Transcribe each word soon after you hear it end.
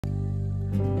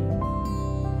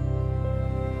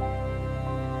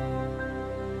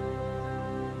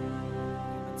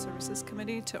Services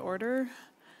Committee to order.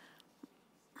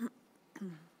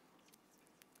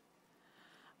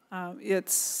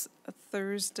 It's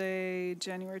Thursday,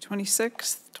 January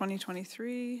 26th,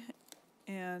 2023,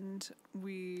 and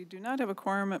we do not have a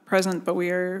quorum at present, but we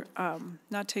are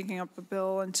not taking up a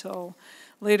bill until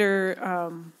later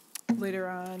on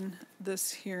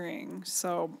this hearing.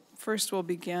 So first we'll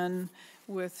begin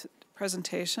with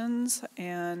presentations,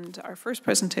 and our first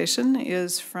presentation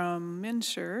is from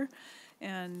MNsure,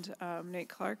 and Nate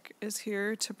Clark is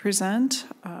here to present.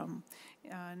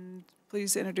 And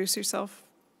please introduce yourself.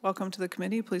 Welcome to the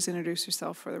committee. Please introduce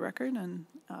yourself for the record and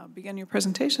begin your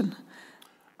presentation.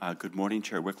 Good morning,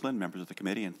 Chair Wickland, members of the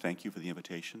committee, and thank you for the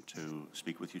invitation to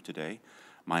speak with you today.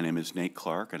 My name is Nate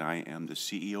Clark, and I am the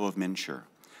CEO of MNsure.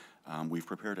 We've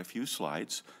prepared a few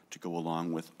slides to go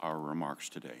along with our remarks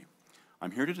today. I'm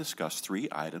here to discuss 3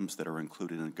 items that are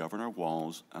included in Governor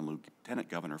Walz and Lieutenant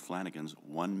Governor Flanagan's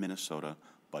One Minnesota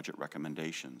budget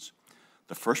recommendations.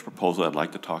 The first proposal I'd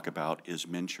like to talk about is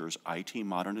MNsure's IT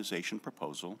modernization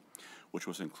proposal, which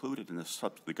was included in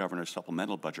the governor's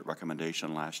supplemental budget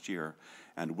recommendation last year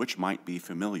and which might be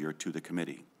familiar to the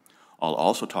committee. I'll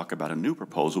also talk about a new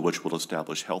proposal which will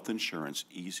establish health insurance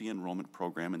easy enrollment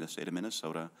program in the state of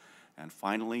Minnesota. And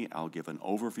finally, I'll give an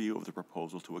overview of the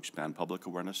proposal to expand public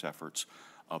awareness efforts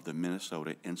of the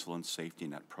Minnesota Insulin Safety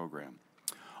Net program.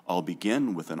 I'll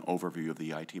begin with an overview of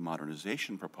the IT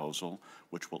modernization proposal,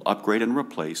 which will upgrade and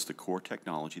replace the core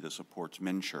technology that supports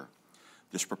MNsure.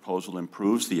 This proposal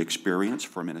improves the experience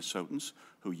for Minnesotans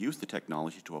who use the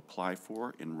technology to apply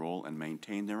for, enroll, and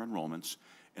maintain their enrollments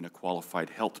in a qualified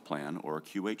health plan, or a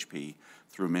QHP,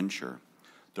 through MNsure.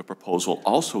 The proposal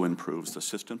also improves the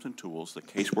systems and tools that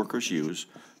caseworkers use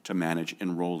to manage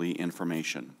enrollee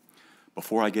information.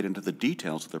 Before I get into the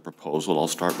details of the proposal, I'll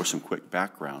start with some quick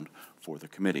background for the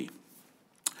committee.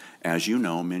 As you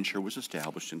know, MNsure was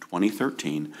established in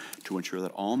 2013 to ensure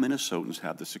that all Minnesotans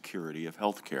have the security of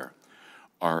health care.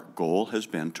 Our goal has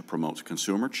been to promote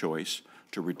consumer choice,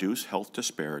 to reduce health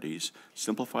disparities,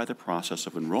 simplify the process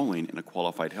of enrolling in a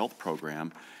qualified health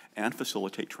program, and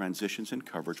facilitate transitions in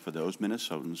coverage for those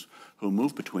Minnesotans who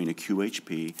move between a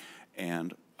QHP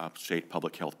and a state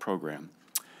public health program.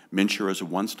 MNsure is a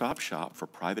one-stop shop for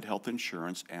private health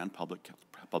insurance and public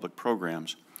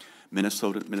programs.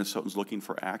 Minnesotans looking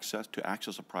for access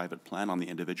a private plan on the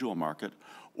individual market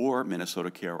or Minnesota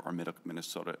Care or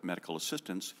Minnesota Medical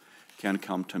Assistance can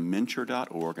come to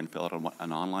MNsure.org and fill out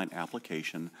an online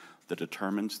application that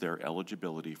determines their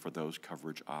eligibility for those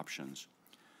coverage options.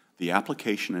 The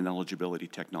application and eligibility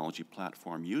technology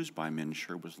platform used by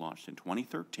MNsure was launched in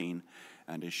 2013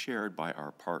 and is shared by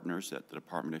our partners at the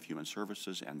Department of Human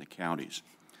Services and the counties.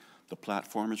 The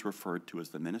platform is referred to as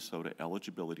the Minnesota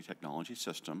Eligibility Technology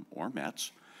System, or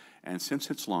METS, and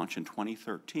since its launch in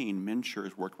 2013, MNsure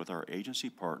has worked with our agency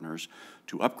partners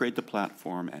to upgrade the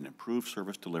platform and improve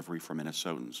service delivery for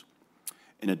Minnesotans.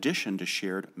 In addition to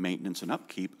shared maintenance and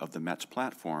upkeep of the METS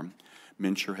platform,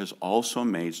 MNsure has also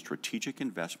made strategic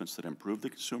investments that improve the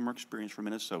consumer experience for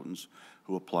Minnesotans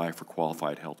who apply for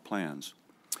qualified health plans.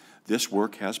 This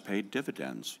work has paid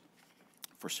dividends.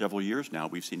 For several years now,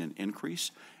 we've seen an increase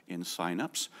in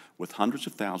sign-ups, with hundreds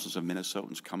of thousands of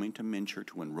Minnesotans coming to MNsure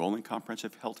to enroll in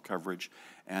comprehensive health coverage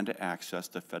and to access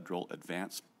the federal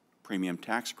advanced premium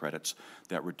tax credits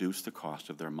that reduce the cost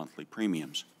of their monthly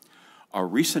premiums. Our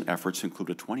recent efforts include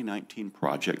a 2019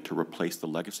 project to replace the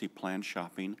legacy plan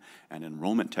shopping and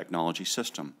enrollment technology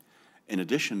system. In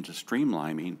addition to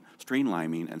streamlining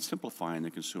and simplifying the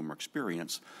consumer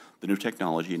experience, the new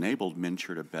technology enabled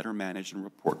MNsure to better manage and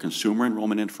report consumer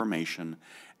enrollment information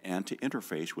and to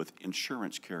interface with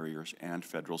insurance carriers and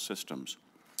federal systems.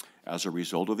 As a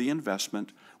result of the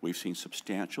investment, we've seen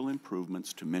substantial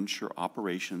improvements to MNsure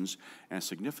operations and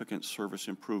significant service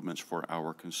improvements for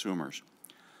our consumers.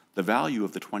 The value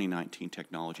of the 2019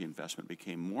 technology investment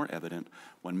became more evident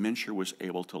when MNsure was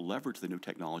able to leverage the new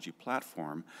technology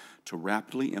platform to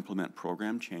rapidly implement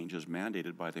program changes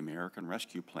mandated by the American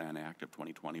Rescue Plan Act of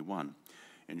 2021,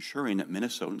 ensuring that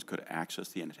Minnesotans could access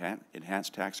the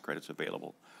enhanced tax credits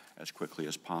available as quickly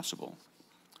as possible.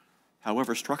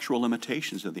 However, structural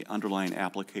limitations in the underlying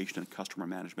application and customer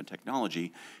management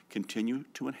technology continue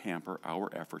to hamper our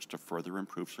efforts to further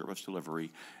improve service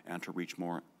delivery and to reach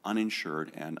more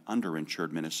uninsured and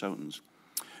underinsured Minnesotans.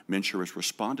 MNsure has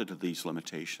responded to these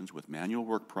limitations with manual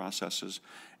work processes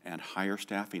and higher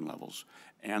staffing levels,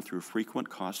 and through frequent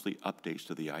costly updates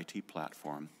to the IT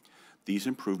platform. These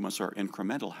improvements are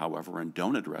incremental, however, and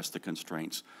don't address the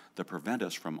constraints that prevent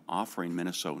us from offering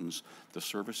Minnesotans the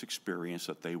service experience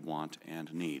that they want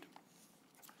and need.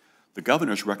 The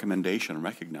governor's recommendation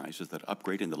recognizes that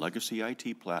upgrading the legacy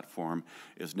IT platform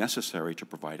is necessary to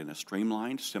provide a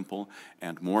streamlined, simple,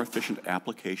 and more efficient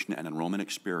application and enrollment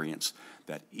experience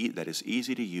that is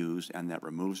easy to use and that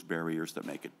removes barriers that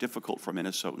make it difficult for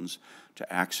Minnesotans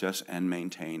to access and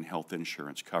maintain health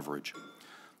insurance coverage.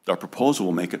 Our proposal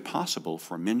will make it possible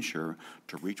for MNsure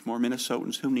to reach more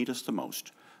Minnesotans who need us the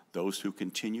most, those who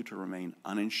continue to remain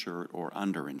uninsured or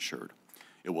underinsured.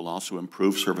 It will also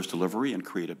improve service delivery and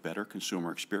create a better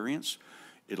consumer experience.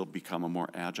 It'll become a more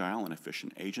agile and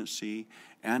efficient agency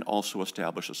and also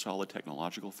establish a solid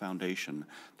technological foundation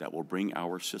that will bring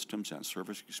our systems and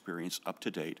service experience up to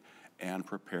date and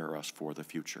prepare us for the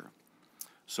future.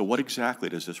 So what exactly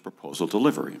does this proposal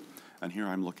deliver? And here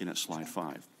I'm looking at slide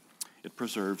 5. It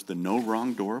preserves the no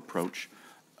wrong door approach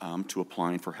to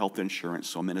applying for health insurance,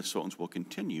 so Minnesotans will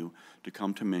continue to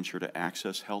come to MNsure to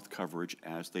access health coverage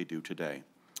as they do today.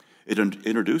 It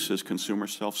introduces consumer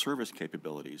self-service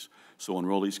capabilities, so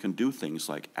enrollees can do things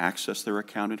like access their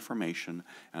account information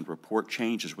and report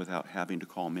changes without having to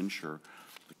call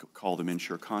the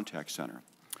MNsure Contact Center.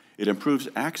 It improves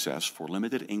access for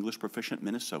limited English proficient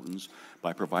Minnesotans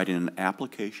by providing an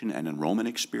application and enrollment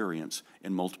experience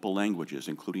in multiple languages,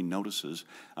 including notices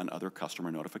and other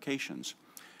customer notifications.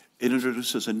 It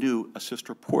introduces a new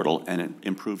assister portal and it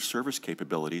improves service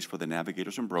capabilities for the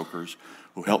navigators and brokers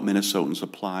who help Minnesotans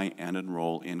apply and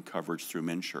enroll in coverage through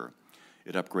MNsure.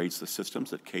 It upgrades the systems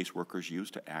that caseworkers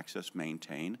use to access,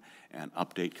 maintain, and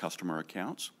update customer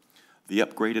accounts. The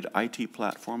upgraded IT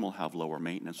platform will have lower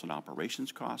maintenance and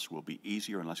operations costs, will be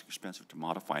easier and less expensive to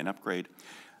modify and upgrade,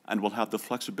 and will have the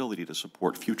flexibility to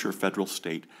support future federal,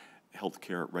 state,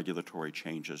 healthcare regulatory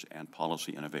changes and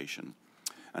policy innovation.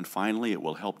 And finally, it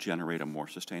will help generate a more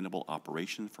sustainable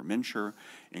operation for MNsure,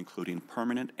 including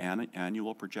permanent and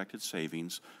annual projected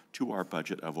savings to our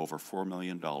budget of over $4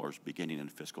 million beginning in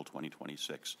fiscal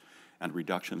 2026, and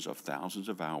reductions of thousands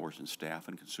of hours in staff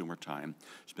and consumer time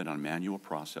spent on manual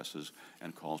processes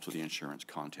and calls to the insurance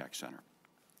contact center.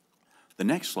 The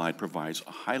next slide provides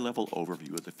a high-level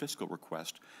overview of the fiscal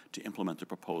request to implement the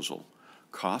proposal.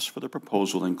 Costs for the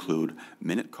proposal include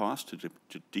minute costs to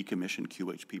decommission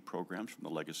QHP programs from the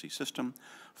legacy system,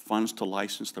 funds to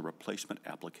license the replacement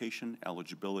application,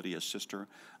 eligibility assister,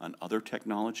 and other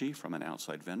technology from an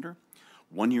outside vendor,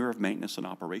 1 year of maintenance and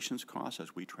operations costs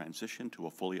as we transition to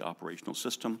a fully operational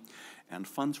system, and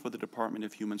funds for the Department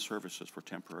of Human Services for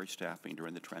temporary staffing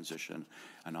during the transition,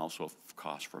 and also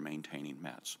costs for maintaining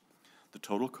METs. The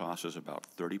total cost is about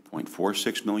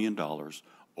 $30.46 million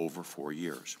over 4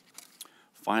 years.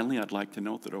 Finally, I'd like to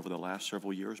note that over the last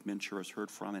several years, MNsure has heard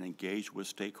from and engaged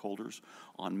with stakeholders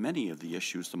on many of the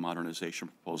issues the modernization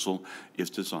proposal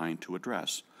is designed to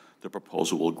address. The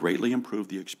proposal will greatly improve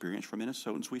the experience for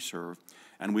Minnesotans we serve,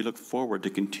 and we look forward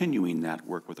to continuing that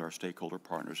work with our stakeholder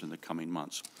partners in the coming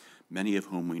months, many of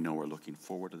whom we know are looking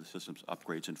forward to the system's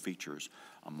upgrades and features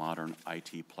a modern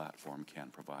IT platform can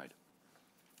provide.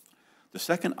 The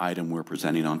second item we're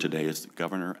presenting on today is the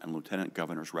Governor and Lieutenant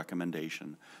Governor's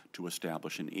recommendation to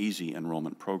establish an easy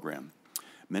enrollment program.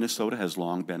 Minnesota has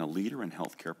long been a leader in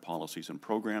healthcare policies and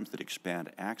programs that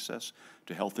expand access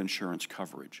to health insurance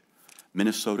coverage.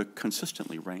 Minnesota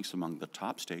consistently ranks among the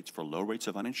top states for low rates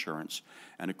of uninsurance,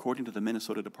 and according to the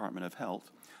Minnesota Department of Health,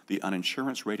 the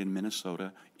uninsurance rate in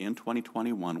Minnesota in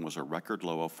 2021 was a record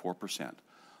low of 4%,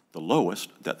 the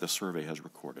lowest that the survey has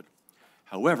recorded.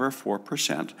 However,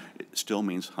 4% still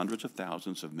means hundreds of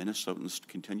thousands of Minnesotans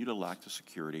continue to lack the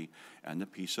security and the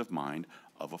peace of mind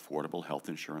of affordable health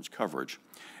insurance coverage,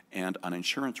 and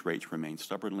uninsurance rates remain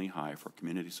stubbornly high for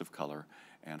communities of color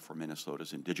and for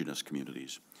Minnesota's indigenous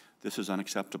communities. This is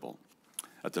unacceptable.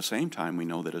 At the same time, we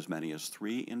know that as many as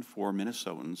 3 in 4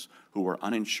 Minnesotans who are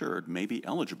uninsured may be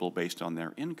eligible based on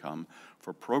their income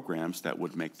for programs that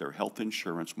would make their health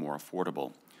insurance more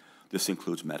affordable. This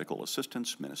includes medical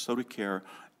assistance, Minnesota Care,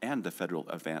 and the federal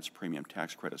advanced premium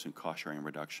tax credits and cost-sharing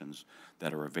reductions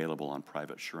that are available on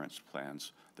private insurance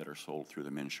plans that are sold through the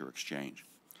MNsure exchange.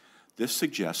 This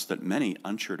suggests that many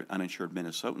uninsured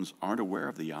Minnesotans aren't aware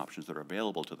of the options that are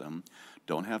available to them,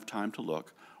 don't have time to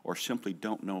look, or simply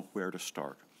don't know where to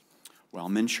start. While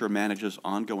MNsure manages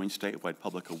ongoing statewide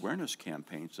public awareness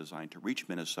campaigns designed to reach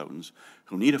Minnesotans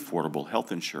who need affordable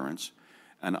health insurance,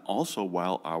 and also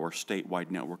while our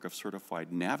statewide network of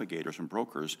certified navigators and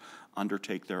brokers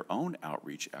undertake their own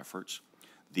outreach efforts,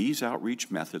 these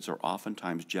outreach methods are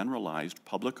oftentimes generalized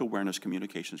public awareness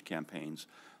communications campaigns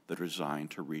that are designed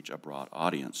to reach a broad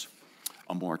audience.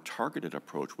 A more targeted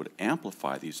approach would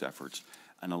amplify these efforts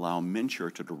and allow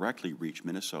MNsure to directly reach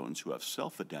Minnesotans who have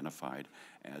self-identified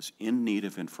as in need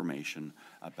of information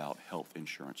about health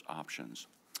insurance options.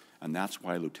 and that's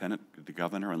why the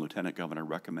Governor and Lieutenant Governor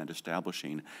recommend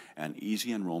establishing an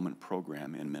easy enrollment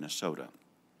program in Minnesota.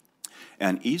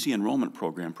 An easy enrollment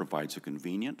program provides a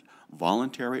convenient,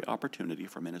 voluntary opportunity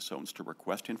for Minnesotans to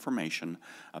request information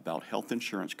about health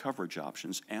insurance coverage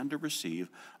options and to receive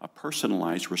a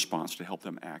personalized response to help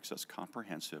them access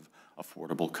comprehensive,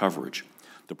 affordable coverage.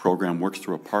 The program works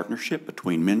through a partnership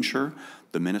between MNsure,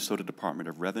 the Minnesota Department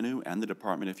of Revenue, and the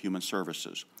Department of Human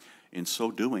Services. In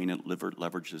so doing, it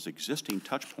leverages existing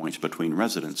touch points between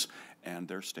residents and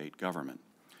their state government.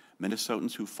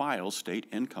 Minnesotans who file state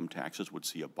income taxes would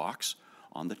see a box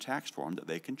on the tax form that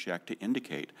they can check to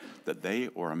indicate that they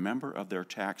or a member of their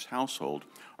tax household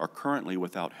are currently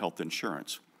without health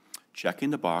insurance.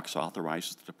 Checking the box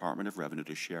authorizes the Department of Revenue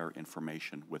to share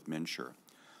information with MNsure.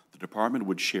 The department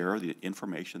would share the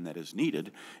information that is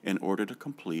needed in order to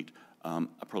complete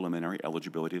a preliminary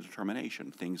eligibility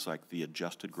determination, things like the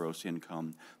adjusted gross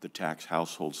income, the tax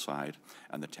household side,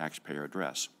 and the taxpayer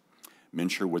address.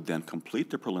 MNsure would then complete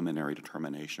the preliminary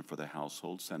determination for the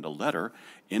household, send a letter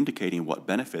indicating what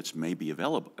benefits may be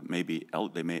available,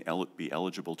 they may be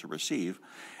eligible to receive,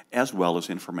 as well as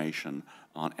information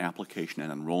on application and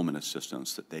enrollment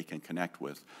assistance that they can connect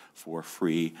with for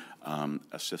free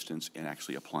assistance in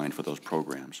actually applying for those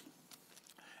programs.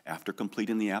 After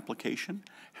completing the application,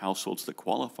 households that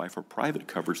qualify for private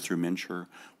coverage through MNsure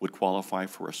would qualify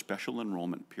for a special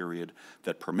enrollment period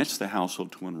that permits the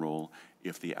household to enroll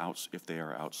if they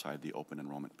are outside the open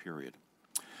enrollment period.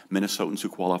 Minnesotans who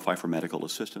qualify for medical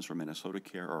assistance or Minnesota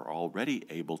Care are already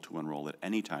able to enroll at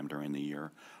any time during the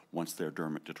year once they're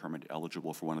determined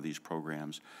eligible for one of these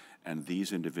programs, and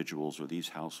these individuals or these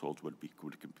households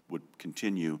would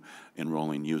continue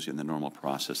enrolling using the normal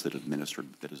process that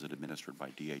is administered by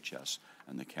DHS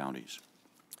and the counties.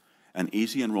 An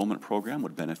easy enrollment program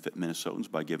would benefit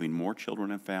Minnesotans by giving more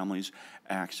children and families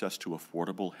access to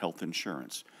affordable health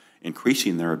insurance,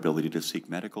 increasing their ability to seek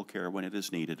medical care when it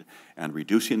is needed, and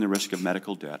reducing the risk of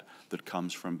medical debt that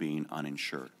comes from being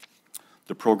uninsured.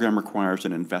 The program requires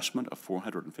an investment of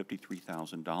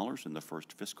 $453,000 in the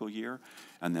first fiscal year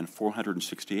and then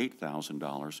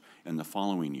 $468,000 in the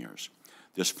following years.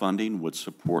 This funding would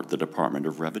support the Department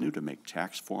of Revenue to make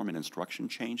tax form and instruction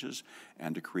changes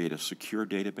and to create a secure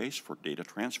database for data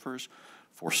transfers.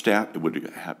 For staff, it would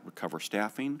cover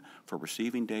staffing for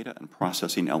receiving data and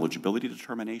processing eligibility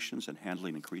determinations and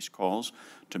handling increased calls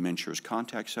to MNsure's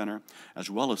contact center, as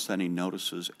well as sending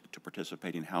notices to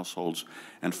participating households.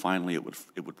 And finally, it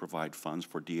would provide funds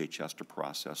for DHS to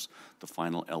process the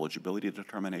final eligibility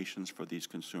determinations for these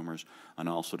consumers and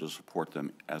also to support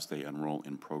them as they enroll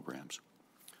in programs.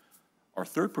 Our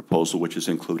third proposal, which is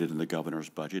included in the governor's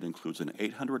budget, includes an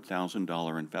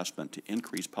 $800,000 investment to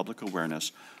increase public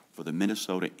awareness for the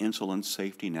Minnesota Insulin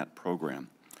Safety Net program.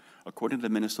 According to the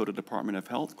Minnesota Department of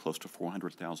Health, close to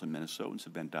 400,000 Minnesotans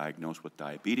have been diagnosed with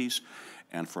diabetes,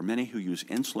 and for many who use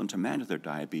insulin to manage their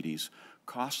diabetes,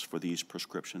 costs for these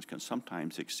prescriptions can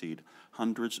sometimes exceed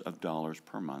hundreds of dollars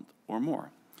per month or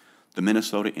more. The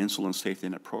Minnesota Insulin Safety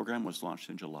Net program was launched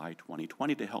in July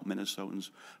 2020 to help Minnesotans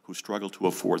who struggle to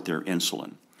afford their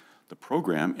insulin. The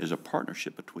program is a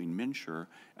partnership between MNsure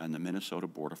and the Minnesota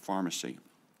Board of Pharmacy.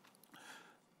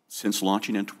 Since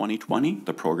launching in 2020,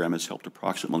 the program has helped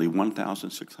approximately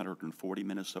 1,640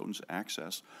 Minnesotans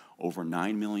access over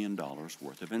 $9 million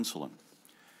worth of insulin.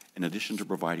 In addition to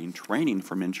providing training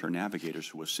for MNsure navigators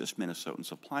who assist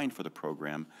Minnesotans applying for the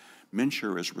program,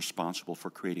 MNsure is responsible for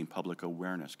creating public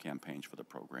awareness campaigns for the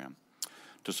program.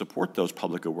 To support those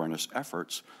public awareness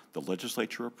efforts, the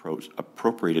legislature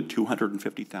appropriated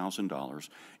 $250,000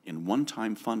 in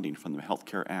one-time funding from the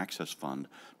Healthcare Access Fund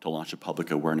to launch a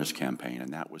public awareness campaign,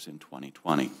 and that was in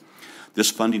 2020. This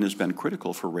funding has been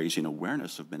critical for raising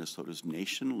awareness of Minnesota's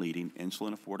nation-leading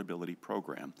insulin affordability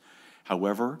program.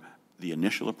 However, the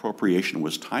initial appropriation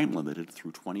was time-limited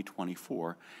through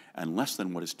 2024 and less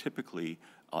than what is typically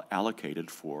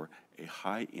allocated for a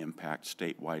high-impact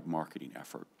statewide marketing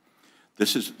effort.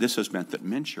 This has meant that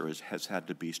MNsure has had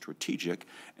to be strategic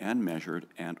and measured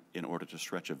and in order to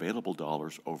stretch available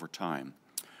dollars over time.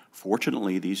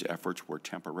 Fortunately, these efforts were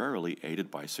temporarily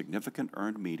aided by significant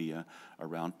earned media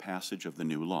around passage of the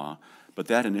new law, but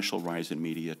that initial rise in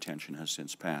media attention has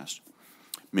since passed.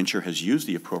 MNsure has used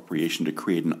the appropriation to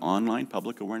create an online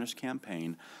public awareness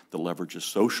campaign that leverages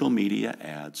social media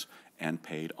ads and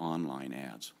paid online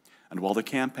ads. And while the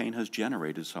campaign has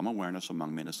generated some awareness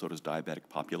among Minnesota's diabetic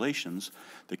populations,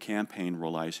 the campaign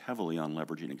relies heavily on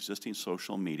leveraging existing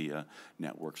social media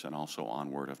networks and also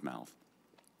on word of mouth.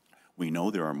 We know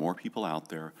there are more people out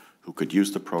there who could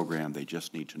use the program, they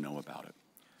just need to know about it.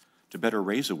 To better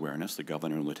raise awareness, the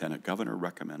Governor and Lieutenant Governor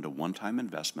recommend a one-time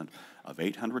investment of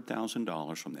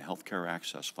 $800,000 from the Healthcare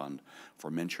Access Fund for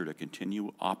MNsure to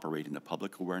continue operating the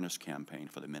public awareness campaign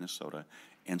for the Minnesota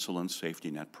Insulin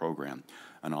Safety Net program,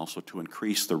 and also to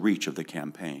increase the reach of the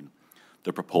campaign.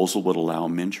 The proposal would allow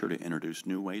MNsure to introduce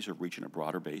new ways of reaching a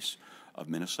broader base of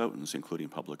Minnesotans, including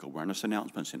public awareness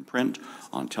announcements in print,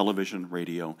 on television,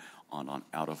 radio, on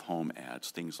out-of-home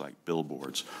ads, things like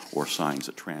billboards or signs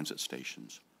at transit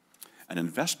stations. An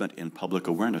investment in public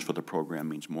awareness for the program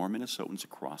means more Minnesotans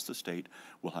across the state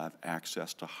will have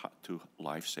access to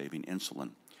life-saving insulin.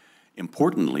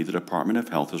 Importantly, the Department of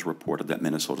Health has reported that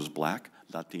Minnesota's Black,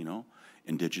 Latino,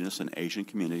 Indigenous, and Asian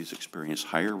communities experience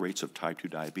higher rates of type 2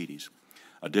 diabetes.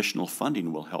 Additional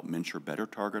funding will help MNsure better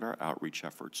target our outreach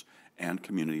efforts and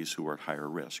communities who are at higher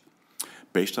risk.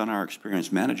 Based on our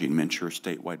experience managing MNsure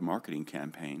statewide marketing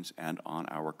campaigns and on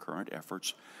our current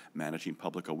efforts managing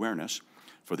public awareness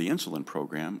for the insulin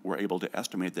program, we're able to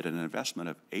estimate that an investment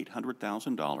of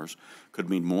 $800,000 could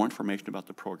mean more information about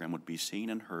the program would be seen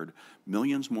and heard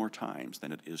millions more times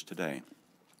than it is today.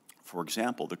 For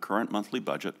example, the current monthly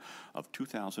budget of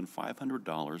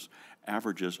 $2,500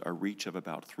 averages a reach of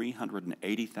about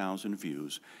 380,000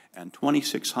 views and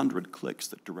 2,600 clicks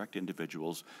that direct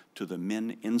individuals to the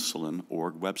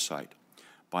MNinsulin.org website.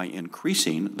 By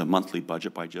increasing the monthly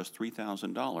budget by just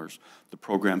 $3,000, the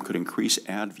program could increase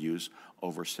ad views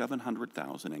over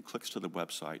 700,000 and clicks to the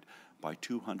website by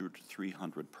 200 to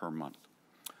 300 per month.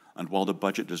 And while the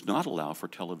budget does not allow for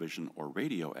television or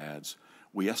radio ads,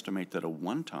 we estimate that a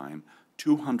one-time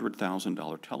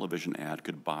 $200,000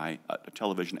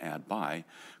 television ad buy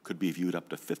could be viewed up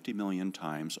to 50 million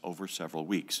times over several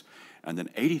weeks, and an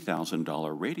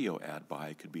 $80,000 radio ad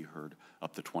buy could be heard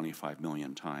up to 25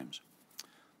 million times.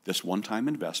 This one-time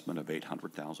investment of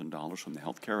 $800,000 from the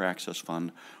Healthcare Access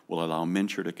Fund will allow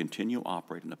MNsure to continue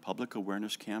operating a public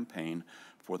awareness campaign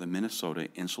for the Minnesota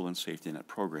Insulin Safety Net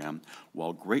program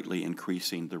while greatly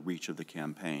increasing the reach of the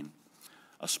campaign.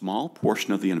 A small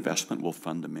portion of the investment will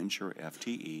fund the MNsure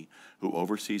FTE, who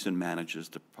oversees and manages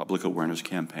the public awareness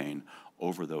campaign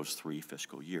over those 3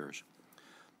 fiscal years.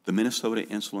 The Minnesota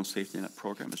Insulin Safety Net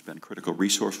program has been a critical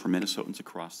resource for Minnesotans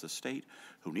across the state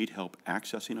who need help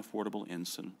accessing affordable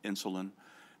insulin.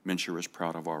 MNsure is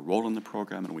proud of our role in the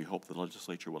program, and we hope the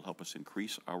legislature will help us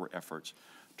increase our efforts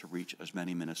to reach as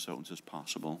many Minnesotans as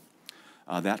possible.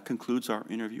 That concludes our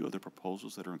interview of the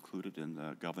proposals that are included in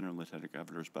the Governor and Lieutenant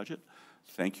Governor's budget.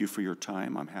 Thank you for your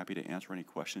time. I'm happy to answer any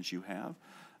questions you have.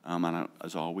 And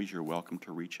as always, you're welcome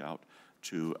to reach out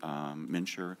to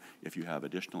MNsure if you have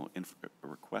additional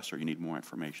requests or you need more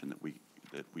information that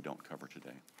we don't cover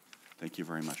today. Thank you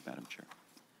very much, Madam Chair.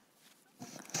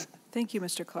 Thank you,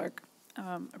 Mr. Clark.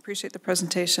 Appreciate the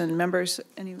presentation. Members,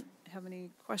 have any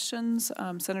questions?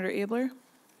 Senator Abler?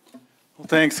 Well,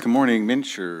 thanks. Good morning,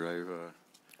 MNsure.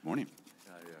 Good morning.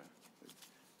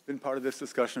 I've been part of this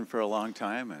discussion for a long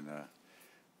time, and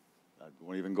I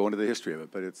won't even go into the history of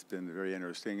it, but it's been very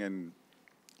interesting. And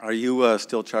are you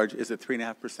still charged? Is it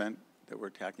 3.5% that we're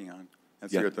tacking on?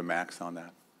 And so you're at the max on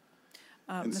that.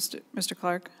 Mr.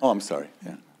 Clark? Oh, I'm sorry.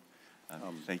 Yeah.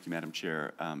 Thank you, Madam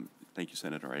Chair. Thank you,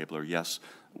 Senator Abler. Yes,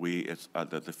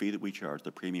 the fee that we charge,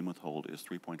 the premium withhold, is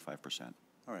 3.5%.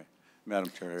 All right, Madam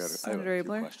Chair, I have Senator a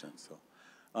few Abler? questions.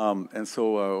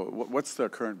 So, what's the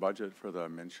current budget for the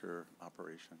MNsure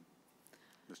operation,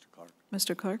 Mr. Clark?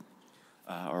 Mr. Clark?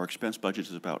 Our expense budget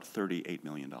is about $38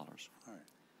 million. All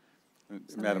right,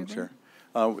 Madam Chair,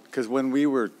 because when we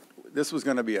were, this was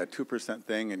going to be a 2%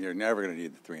 thing, and you're never going to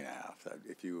need the 3.5.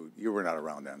 If you were not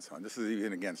around then, so this is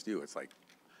even against you. It's like,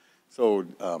 so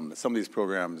some of these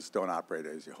programs don't operate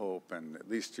as you hope, and at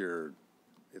least the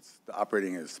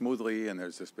operating is smoothly, and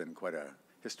there's just been quite a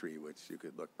history, which you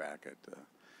could look back at a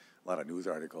lot of news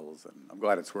articles, and I'm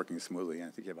glad it's working smoothly. I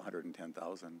think you have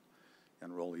 110,000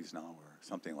 enrollees now, or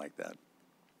something like that.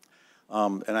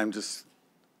 And I'm just,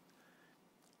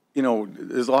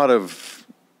 there's a lot of,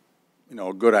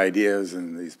 good ideas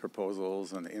in these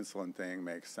proposals, and the insulin thing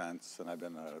makes sense, and I've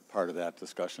been a part of that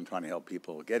discussion trying to help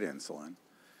people get insulin.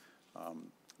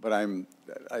 But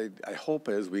I hope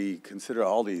as we consider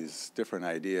all these different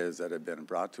ideas that have been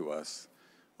brought to us,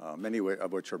 many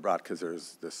of which are brought because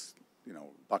there's this,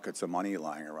 buckets of money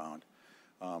lying around,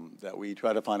 that we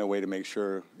try to find a way to make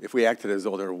sure if we acted as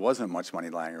though there wasn't much money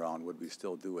lying around, would we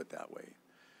still do it that way?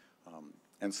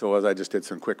 And so as I just did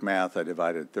some quick math, I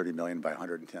divided 30 million by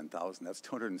 110,000. That's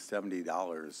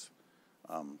 $270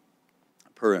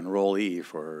 per enrollee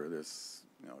for this,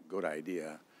 good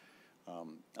idea.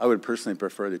 I would personally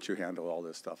prefer that you handle all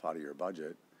this stuff out of your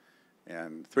budget,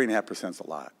 and 3.5% is a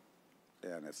lot,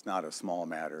 and it's not a small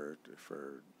matter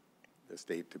for the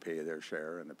state to pay their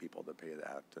share and the people to pay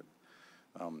that.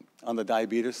 And, on the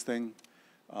diabetes thing,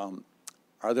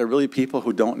 are there really people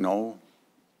who don't know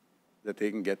that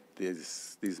they can get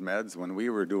these meds? When we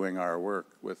were doing our work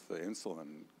with the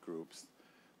insulin groups,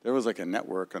 there was like a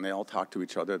network, and they all talk to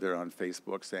each other. They're on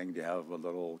Facebook saying, do you have one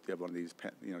of these,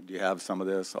 do you have some of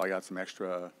this? Oh, I got some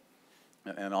extra,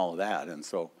 and all of that. And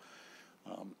so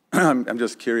I'm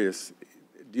just curious,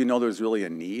 do you know there's really a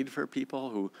need for people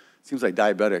who, it seems like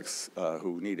diabetics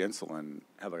who need insulin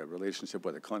have a relationship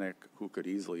with a clinic who could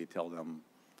easily tell them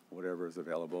whatever is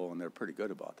available, and they're pretty good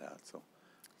about that. So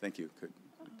thank you.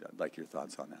 I'd like your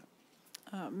thoughts on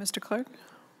that. Mr. Clark?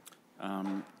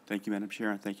 Thank you, Madam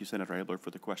Chair, and thank you, Senator Abler,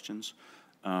 for the questions.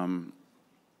 I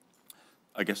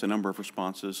guess a number of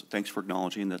responses. Thanks for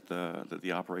acknowledging that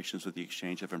the operations of the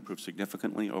exchange have improved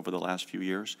significantly over the last few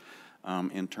years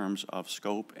in terms of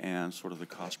scope and sort of the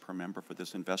cost per member for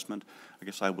this investment. I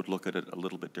guess I would look at it a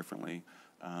little bit differently.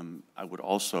 I would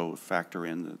also factor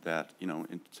in that,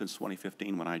 since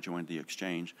 2015 when I joined the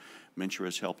exchange, MNsure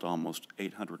has helped almost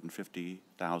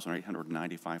 850,000 or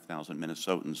 895,000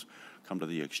 Minnesotans come to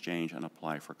the exchange and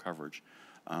apply for coverage.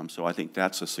 So I think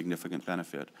that's a significant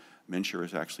benefit. MNsure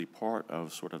is actually part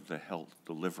of sort of the health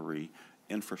delivery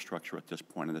infrastructure at this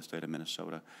point in the state of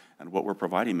Minnesota. And what we're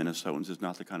providing Minnesotans is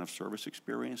not the kind of service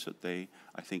experience that they,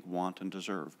 I think, want and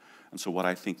deserve. And so what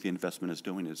I think the investment is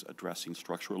doing is addressing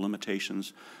structural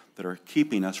limitations that are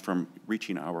keeping us from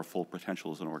reaching our full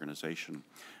potential as an organization.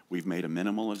 We've made a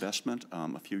minimal investment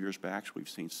a few years back. We've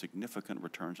seen significant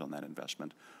returns on that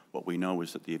investment. What we know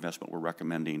is that the investment we're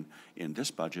recommending in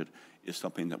this budget is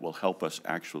something that will help us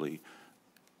actually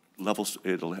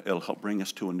it'll help bring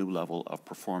us to a new level of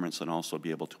performance and also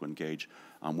be able to engage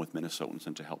with Minnesotans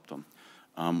and to help them.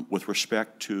 With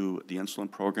respect to the insulin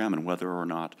program and whether or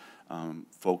not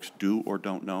folks do or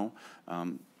don't know,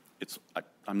 I'm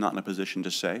not in a position to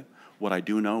say. What I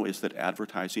do know is that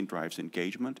advertising drives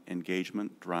engagement.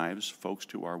 Engagement drives folks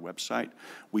to our website.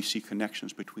 We see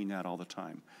connections between that all the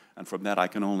time. And from that, I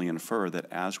can only infer that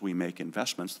as we make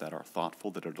investments that are thoughtful,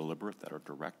 that are deliberate, that are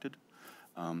directed,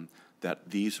 that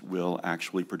these will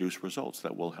actually produce results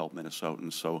that will help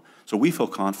Minnesotans. So we feel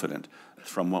confident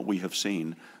from what we have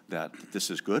seen that this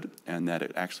is good and that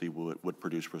it actually would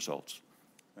produce results.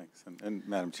 Thanks. And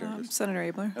Madam Chair. Senator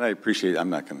Abler. And I appreciate, I'm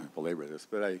not going to belabor this,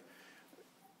 but it's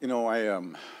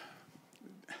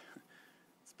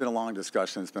been a long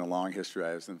discussion. It's been a long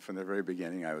history. From the very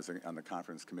beginning, I was on the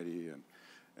conference committee, and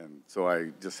so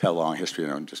I just had a long history,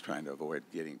 and I'm just trying to avoid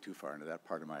getting too far into that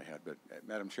part of my head. But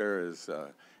Madam Chair, as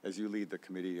you lead the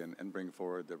committee and bring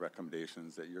forward the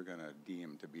recommendations that you're going to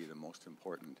deem to be the most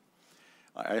important,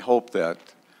 I hope that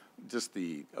just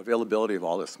the availability of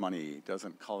all this money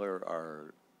doesn't color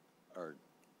our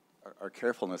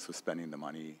carefulness with spending the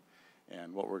money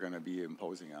and what we're going to be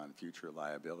imposing on future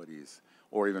liabilities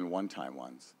or even one-time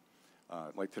ones.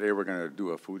 Like today, we're going to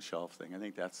do a food shelf thing. I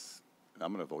think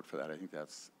I'm going to vote for that. I think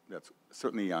that's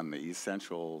certainly on the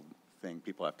essential thing.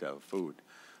 People have to have food.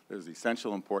 There's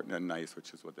essential, important, and nice,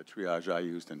 which is what the triage I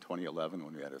used in 2011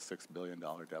 when we had a $6 billion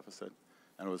deficit.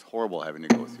 And it was horrible having to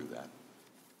go through that.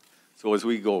 So as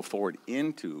we go forward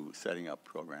into setting up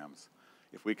programs,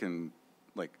 if we can,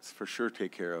 for sure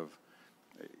take care of,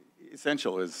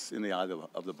 essential is in the eye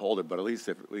of the beholder, but at least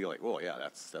if we yeah,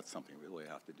 that's something we really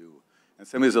have to do. And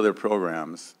some of these other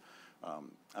programs, I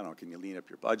don't know, can you lean up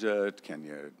your budget? Can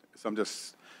you,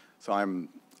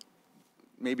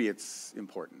 maybe it's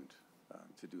important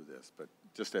to do this, but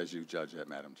just as you judge that,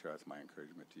 Madam Chair, that's my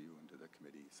encouragement to you and to the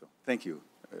committee. So thank you.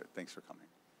 Thanks for coming.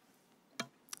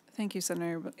 Thank you,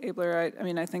 Senator Abler.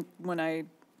 I think when I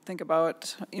think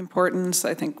about importance,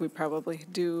 I think we probably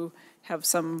do have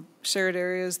some shared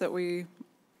areas that we,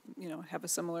 have a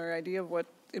similar idea of what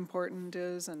important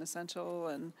is and essential.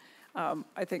 And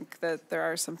I think that there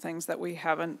are some things that we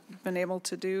haven't been able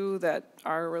to do that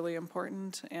are really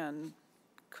important and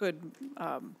could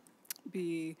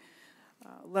be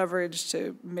leveraged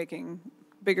to making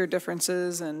bigger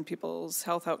differences in people's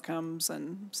health outcomes.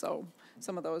 And so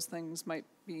some of those things might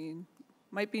be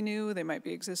new, they might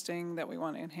be existing that we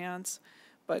want to enhance.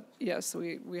 But yes,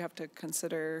 we have to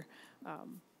consider,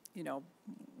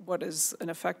 what is an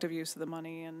effective use of the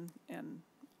money, and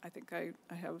I think I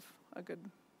have a good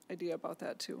idea about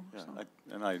that too. Yeah, so.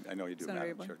 I know you do,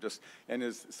 Senator Madam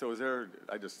Chair. Is there,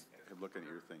 I just am looking at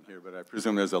your thing here, but I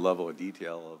presume there's a level of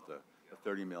detail of the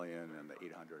 30 million and the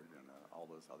 800 and all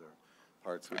those other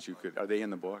parts which you could, are they in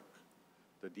the book?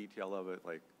 The detail of it,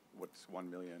 like what's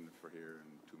 1 million for here and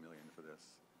 2 million for this?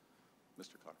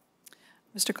 Mr. Clark.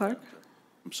 Mr. Clark?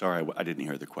 I'm sorry, I didn't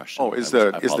hear the question. Oh, is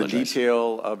the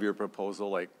detail of your proposal,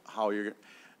 like how you're,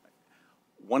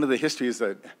 one of the histories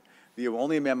that the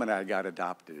only amendment I got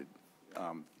adopted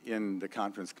in the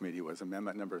conference committee was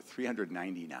amendment number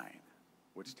 399,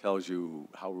 which tells you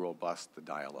how robust the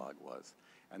dialogue was.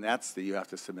 And that's that you have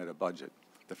to submit a budget.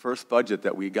 The first budget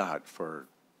that we got for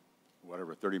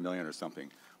whatever, 30 million or something,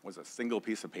 was a single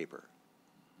piece of paper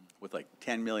with like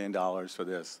 $10 million for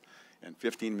this and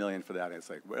 15 million for that. And it's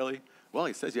like, really? Well,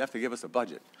 he says you have to give us a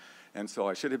budget. And so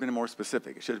I should have been more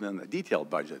specific. It should have been a detailed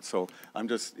budget. So I'm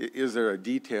just, is there a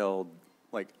detailed,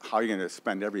 like how you're gonna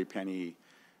spend every penny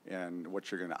and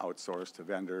what you're gonna outsource to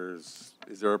vendors?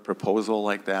 Is there a proposal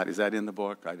like that? Is that in the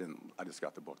book? I just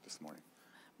got the book this morning.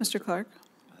 Mr. Clark?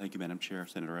 Thank you, Madam Chair,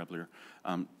 Senator Ebler.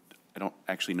 I don't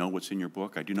actually know what's in your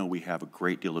book. I do know we have a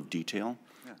great deal of detail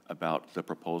about the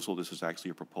proposal. This is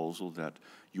actually a proposal that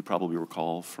you probably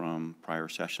recall from prior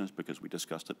sessions because we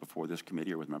discussed it before this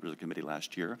committee or with members of the committee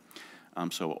last year.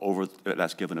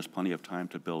 That's given us plenty of time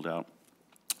to build out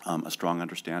a strong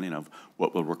understanding of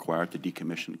what will require to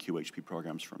decommission QHP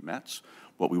programs from METS,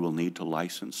 what we will need to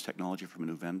license technology from a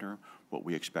new vendor, what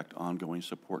we expect ongoing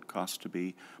support costs to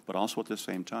be, but also at the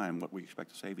same time, what we expect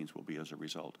the savings will be as a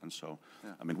result. And so,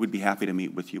 I mean, we'd be happy to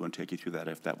meet with you and take you through that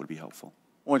if that would be helpful.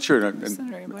 Well, sure, and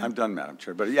I'm done, Madam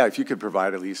Chair. But yeah, if you could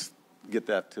provide at least, get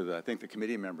that to the, I think the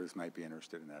committee members might be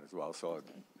interested in that as well. So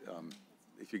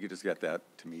if you could just get that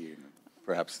to me and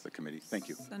perhaps the committee. Thank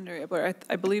you. Senator Ebler,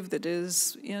 I believe that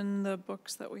is in the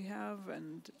books that we have,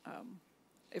 and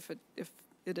if it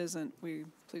isn't,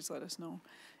 please let us know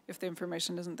if the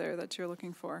information isn't there that you're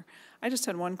looking for. I just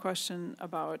had one question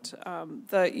about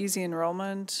the easy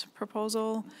enrollment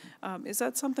proposal. Is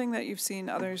that something that you've seen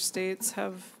other states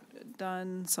have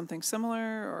done something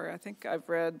similar? Or I think I've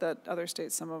read that other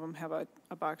states, some of them have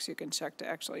a box you can check to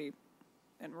actually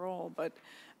enroll, but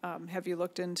have you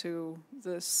looked into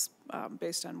this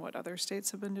based on what other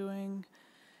states have been doing?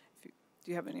 Do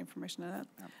you have any information on that?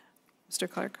 Yeah. Mr.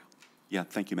 Clark? Yeah,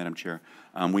 thank you, Madam Chair.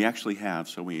 We actually have,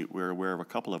 so we're aware of a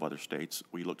couple of other states.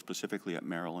 We looked specifically at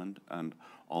Maryland and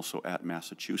also at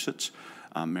Massachusetts.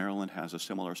 Maryland has a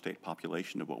similar state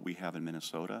population to what we have in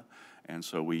Minnesota, and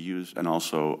so we use, and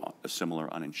also a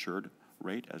similar uninsured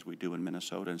rate as we do in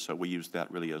Minnesota, and so we use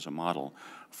that really as a model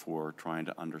for trying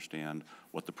to understand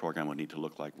what the program would need to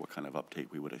look like, what kind of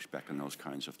uptake we would expect, and those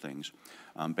kinds of things.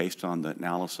 Based on the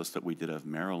analysis that we did of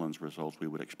Maryland's results, we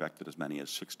would expect that as many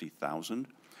as 60,000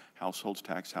 households,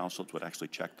 tax households, would actually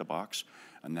check the box,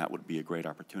 and that would be a great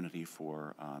opportunity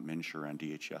for MNsure and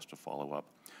DHS to follow up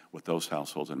with those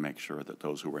households and make sure that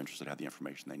those who are interested have the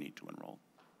information they need to enroll.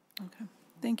 Okay,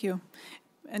 thank you.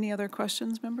 Any other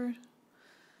questions, members?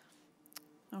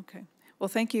 Okay. Well,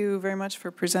 thank you very much for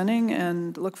presenting,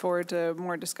 and look forward to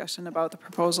more discussion about the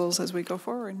proposals as we go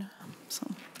forward. So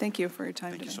thank you for your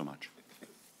time today. Thank you so much.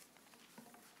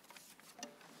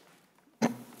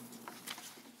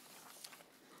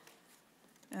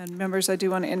 And members, I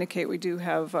do want to indicate we do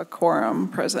have a quorum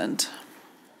present.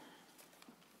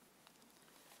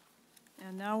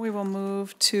 And now we will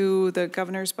move to the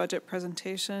governor's budget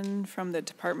presentation from the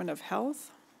Department of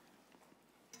Health.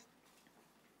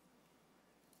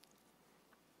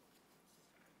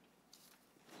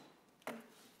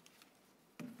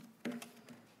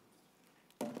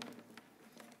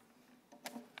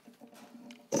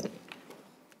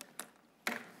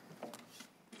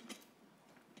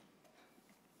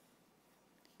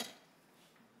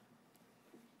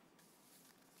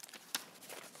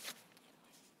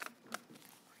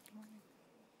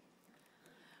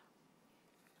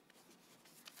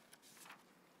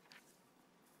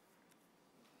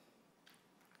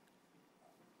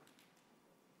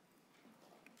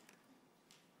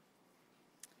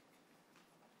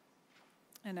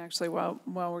 And actually, while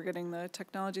we're getting the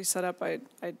technology set up, I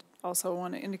also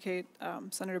want to indicate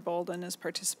Senator Bolden is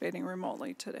participating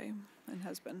remotely today and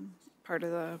has been part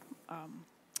of the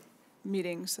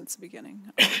meeting since the beginning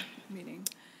of the meeting.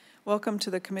 Welcome to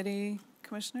the committee,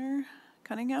 Commissioner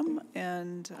Cunningham,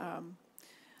 and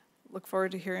look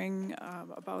forward to hearing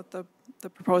about the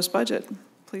proposed budget.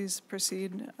 Please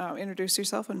proceed, introduce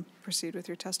yourself and proceed with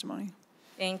your testimony.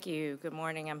 Thank you. Good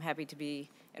morning. I'm happy to be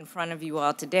in front of you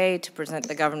all today to present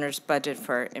the governor's budget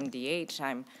for MDH.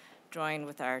 I'm joined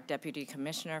with our Deputy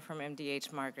Commissioner from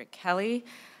MDH, Margaret Kelly.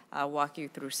 I'll walk you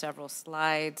through several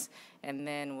slides, and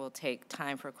then we'll take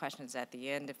time for questions at the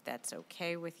end, if that's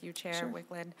okay with you, Chair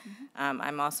Wicklund.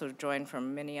 I'm also joined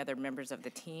from many other members of the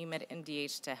team at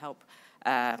MDH to help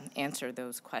answer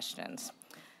those questions.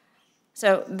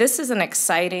 So this is an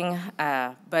exciting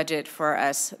budget for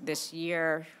us this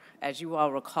year. As you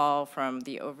all recall from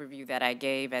the overview that I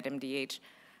gave at MDH,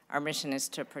 our mission is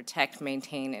to protect,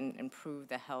 maintain, and improve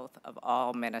the health of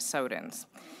all Minnesotans.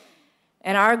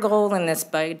 And our goal in this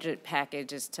budget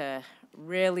package is to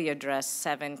really address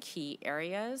 7 key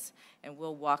areas, and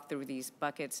we'll walk through these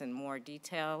buckets in more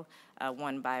detail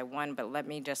one by one, but let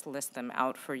me just list them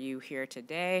out for you here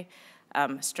today.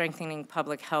 Strengthening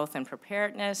public health and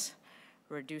preparedness,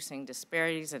 reducing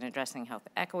disparities and addressing health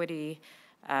equity,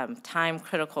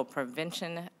 time-critical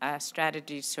prevention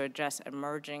strategies to address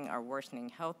emerging or worsening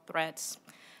health threats,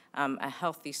 a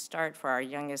healthy start for our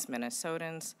youngest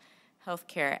Minnesotans,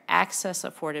 healthcare access,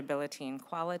 affordability, and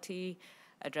quality,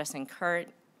 addressing current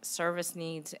service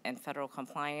needs and federal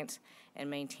compliance, and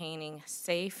maintaining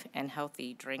safe and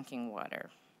healthy drinking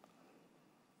water.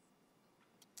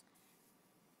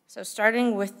 So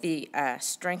starting with the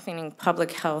strengthening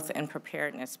public health and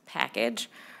preparedness package,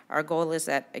 our goal is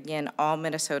that, again, all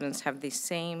Minnesotans have the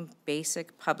same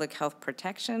basic public health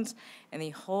protections, and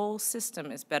the whole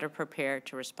system is better prepared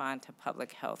to respond to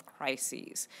public health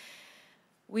crises.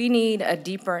 We need a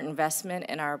deeper investment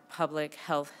in our public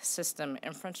health system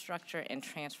infrastructure and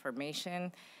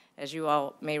transformation. As you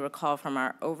all may recall from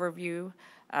our overview,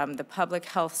 the public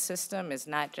health system is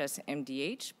not just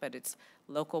MDH, but it's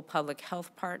local public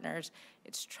health partners,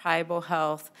 it's tribal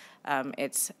health,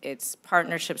 it's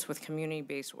partnerships with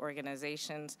community-based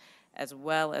organizations, as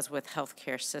well as with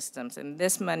healthcare systems. And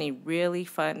this money really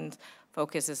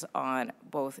focuses on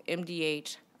both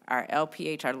MDH, our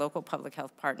LPH, our local public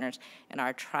health partners, and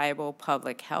our tribal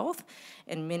public health,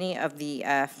 and many of the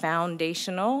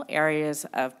foundational areas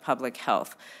of public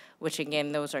health, which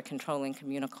again, those are controlling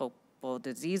communicable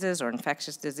diseases or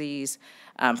infectious disease,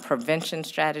 prevention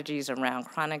strategies around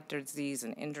chronic disease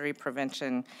and injury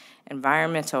prevention,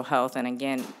 environmental health, and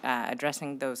again,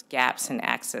 addressing those gaps in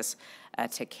access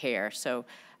to care. So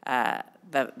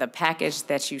the package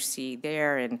that you see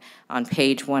there and on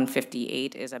page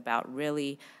 158 is about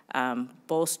really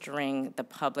bolstering the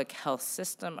public health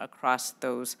system across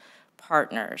those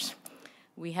partners.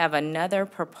 We have another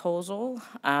proposal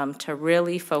to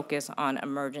really focus on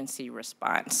emergency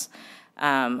response.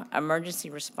 Emergency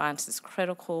response is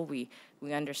critical. We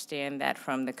understand that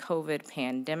from the COVID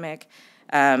pandemic,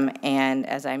 and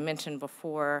as I mentioned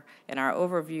before in our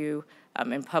overview,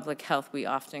 in public health, we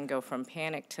often go from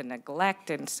panic to neglect,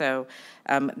 and so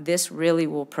this really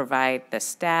will provide the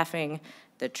staffing,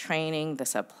 the training, the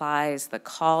supplies, the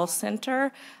call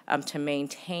center to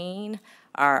maintain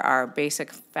our basic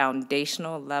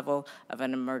foundational level of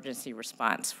an emergency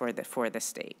response for the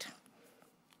state.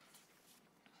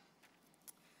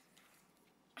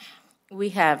 We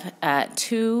have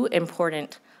 2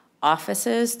 important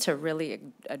offices to really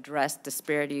address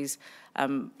disparities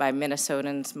by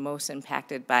Minnesotans most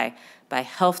impacted by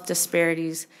health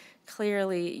disparities.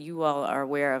 Clearly, you all are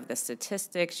aware of the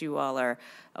statistics. You all are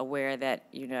aware that,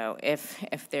 you know,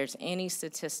 if there's any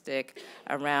statistic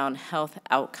around health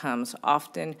outcomes,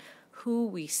 often who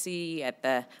we see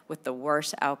with the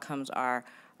worst outcomes are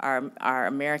our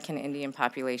American Indian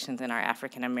populations and our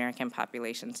African American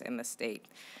populations in the state.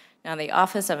 Now, the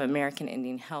Office of American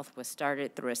Indian Health was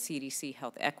started through a CDC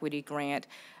Health Equity Grant.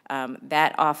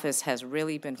 That office has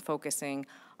really been focusing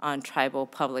on tribal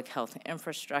public health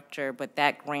infrastructure, but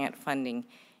that grant funding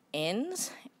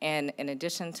ends. And in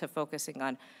addition to focusing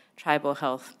on tribal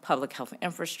health, public health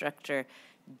infrastructure,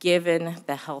 given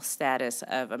the health status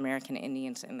of American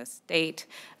Indians in the state,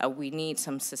 we need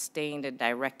some sustained and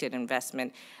directed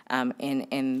investment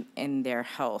in their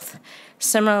health.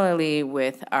 Similarly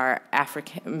with our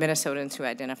Minnesotans who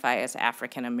identify as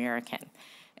African American.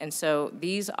 And so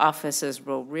these offices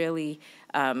will really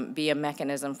be a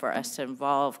mechanism for us to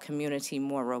involve community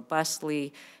more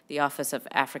robustly. The Office of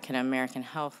African American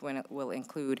Health will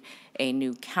include a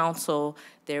new council.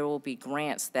 There will be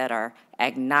grants that are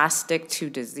agnostic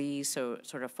to disease, so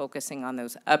sort of focusing on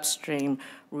those upstream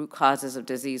root causes of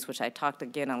disease, which I talked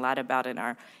again a lot about in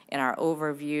our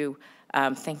overview,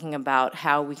 thinking about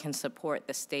how we can support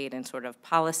the state in sort of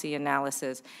policy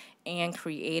analysis and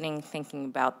thinking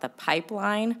about the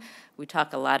pipeline. We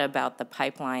talk a lot about the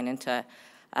pipeline into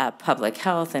public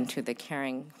health and to the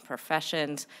caring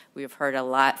professions. We've heard a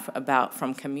lot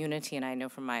from community, and I know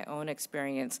from my own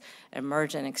experience,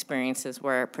 emergent experiences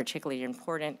were particularly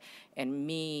important in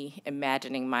me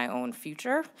imagining my own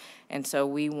future. And so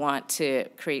we want to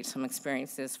create some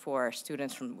experiences for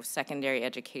students from secondary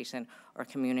education or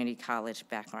community college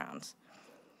backgrounds.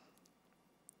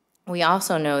 We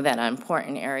also know that an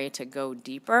important area to go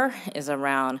deeper is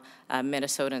around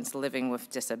Minnesotans living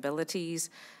with disabilities.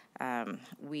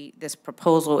 This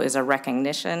proposal is a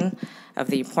recognition of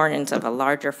the importance of a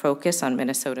larger focus on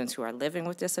Minnesotans who are living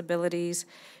with disabilities.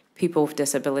 People with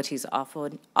disabilities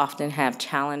often have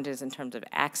challenges in terms of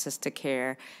access to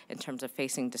care, in terms of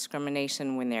facing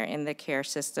discrimination when they're in the care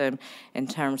system, in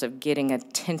terms of getting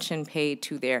attention paid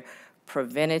to their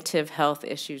preventative health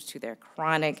issues, to their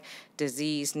chronic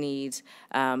disease needs,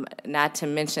 not to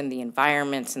mention the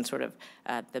environments and sort of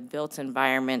the built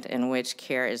environment in which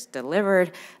care is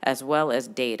delivered, as well as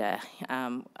data.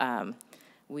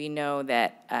 We know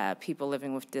that people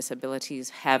living with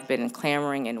disabilities have been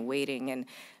clamoring and waiting and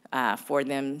for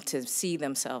them to see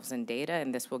themselves in data,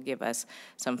 and this will give us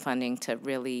some funding to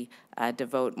really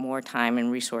devote more time and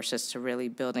resources to really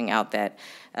building out that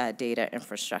data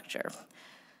infrastructure.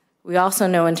 We also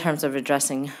know in terms of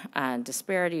addressing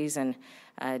disparities and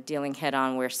dealing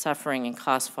head-on where suffering and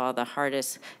costs fall the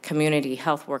hardest, community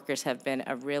health workers have been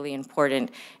a really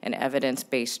important and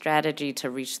evidence-based strategy to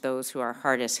reach those who are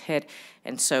hardest hit.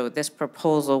 And so this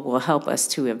proposal will help us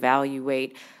to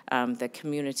evaluate the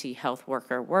community health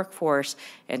worker workforce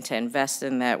and to invest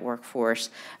in that workforce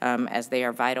as they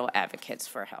are vital advocates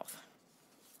for health.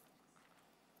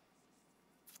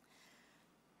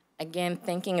 Again,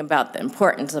 thinking about the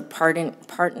importance of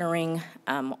partnering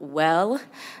well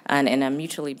and in a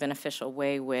mutually beneficial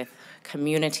way with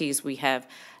communities. We have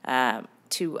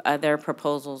two other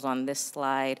proposals on this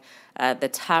slide. The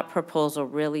top proposal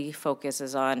really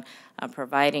focuses on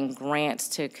providing grants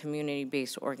to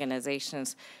community-based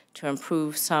organizations to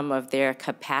improve some of their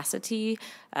capacity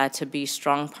to be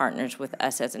strong partners with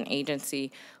us as an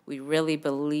agency. We really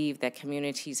believe that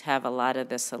communities have a lot of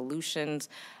the solutions,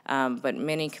 but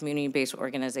many community-based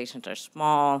organizations are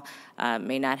small,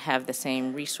 may not have the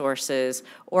same resources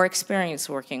or experience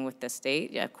working with the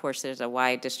state. Of course, there's a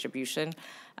wide distribution,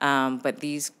 but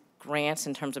these grants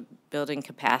in terms of building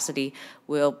capacity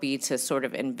will be to sort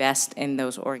of invest in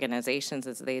those organizations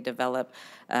as they develop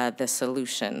the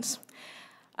solutions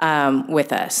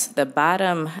with us. The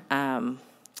bottom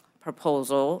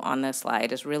proposal on this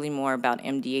slide is really more about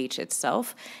MDH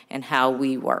itself and how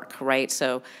we work, right?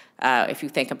 So if you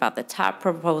think about the top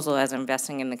proposal as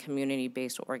investing in the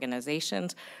community-based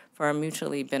organizations for a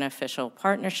mutually beneficial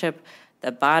partnership,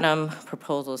 the bottom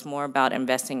proposal is more about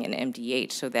investing in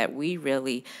MDH so that we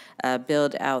really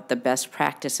build out the best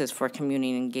practices for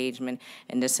community engagement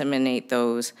and disseminate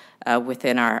those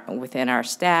within our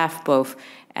staff, both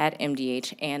at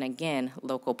MDH and, again,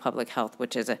 local public health,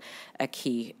 which is a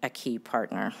key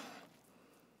partner.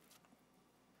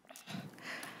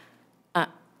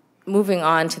 Moving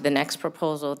on to the next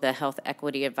proposal, the Health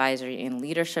Equity Advisory and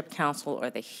Leadership Council, or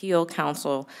the HEAL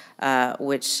Council,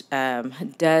 which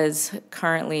does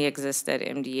currently exist at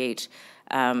MDH.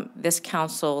 This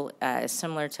council is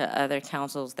similar to other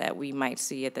councils that we might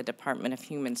see at the Department of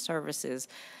Human Services,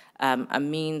 a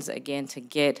means, again, to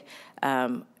get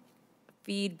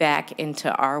feedback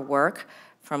into our work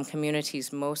from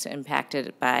communities most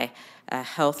impacted by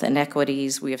health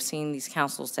inequities. We have seen these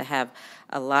councils to have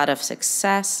a lot of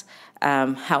success.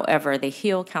 However, the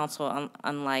HEAL Council,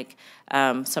 unlike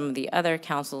some of the other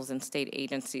councils and state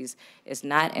agencies, is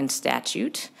not in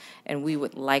statute, and we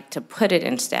would like to put it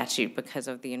in statute because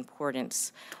of the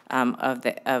importance of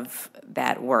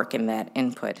that work and that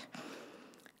input.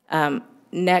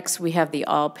 Next, we have the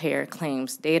all-payer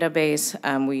claims database.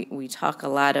 We talk a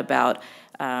lot about,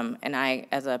 and I,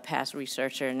 as a past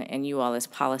researcher, and you all as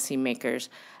policymakers,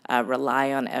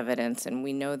 rely on evidence, and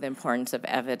we know the importance of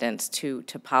evidence to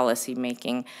policy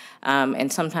making.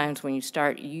 And sometimes when you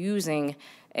start using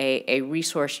a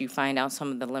resource, you find out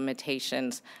some of the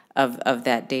limitations of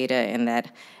that data and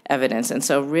that evidence. And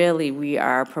so really, we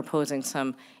are proposing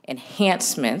some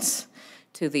enhancements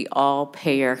to the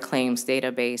all-payer claims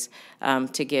database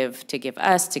to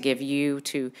give you,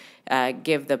 to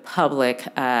give the public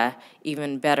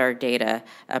even better data,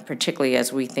 particularly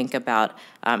as we think about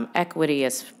equity,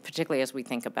 particularly as we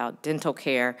think about dental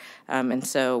care. And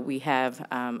so we have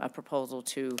a proposal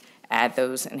to add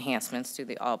those enhancements to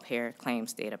the all-payer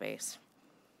claims database.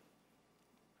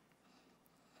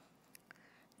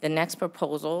 The next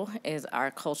proposal is our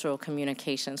cultural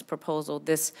communications proposal.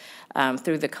 This,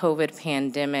 through the COVID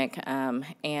pandemic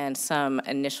and some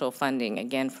initial funding,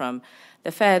 again, from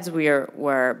the feds,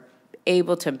 we're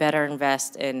able to better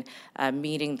invest in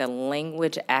meeting the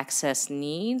language access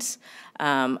needs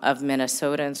of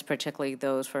Minnesotans, particularly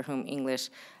those for whom English,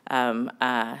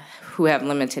 who have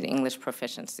limited English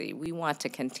proficiency. We want to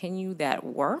continue that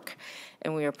work,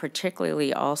 and we are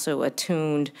particularly also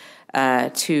attuned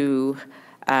to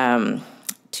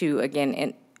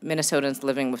again, Minnesotans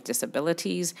living with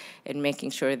disabilities, and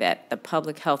making sure that the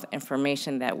public health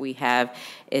information that we have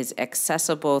is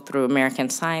accessible through American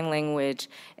Sign Language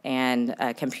and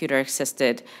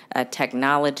computer-assisted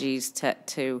technologies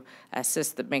to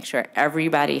assist, make sure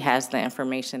everybody has the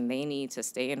information they need to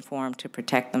stay informed, to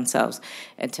protect themselves,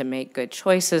 and to make good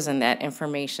choices, and that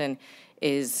information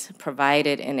is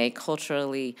provided in a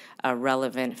culturally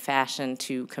relevant fashion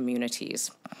to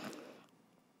communities.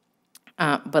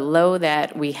 Below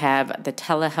that, we have the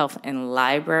Telehealth in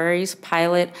Libraries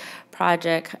pilot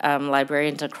project.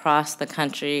 Librarians across the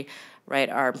country, right,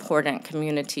 are important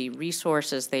community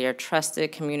resources. They are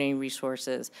trusted community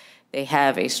resources. They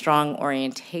have a strong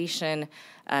orientation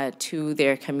to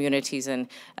their communities, and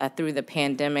through the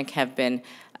pandemic have been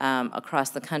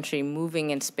across the country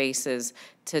moving in spaces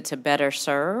to better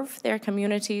serve their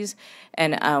communities.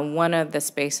 And one of the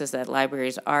spaces that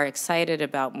libraries are excited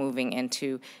about moving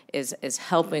into is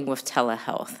helping with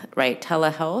telehealth, right?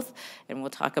 Telehealth, and we'll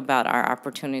talk about our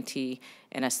opportunity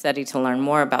in a study to learn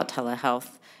more about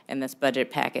telehealth in this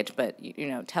budget package, but you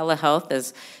know, telehealth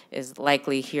is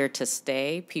likely here to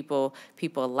stay. People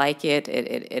like it.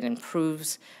 It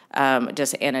improves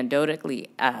just anecdotally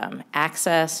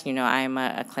access. You know, I'm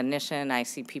a clinician. I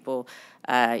see people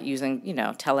using, you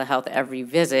know, telehealth every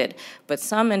visit, but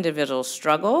some individuals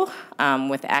struggle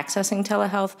with accessing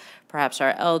telehealth, perhaps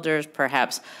our elders,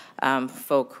 perhaps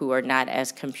folk who are not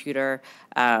as computer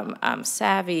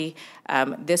savvy.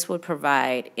 This would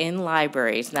provide in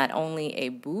libraries not only a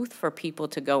booth for people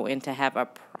to go in to have a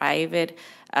private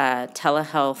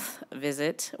telehealth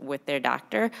visit with their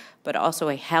doctor, but also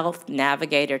a health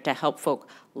navigator to help folk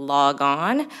log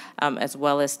on, as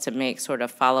well as to make sort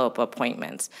of follow-up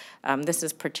appointments. This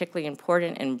is particularly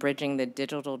important in bridging the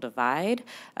digital divide.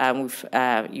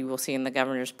 You will see in the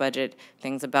governor's budget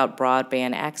things about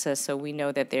broadband access, so we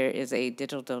know that there is a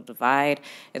digital divide.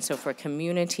 And so for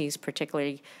communities,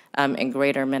 particularly in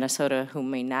greater Minnesota, who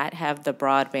may not have the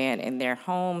broadband in their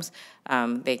homes,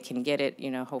 they can get it,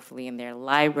 you know, hopefully in their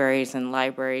libraries, and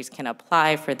libraries can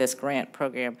apply for this grant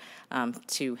program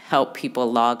to help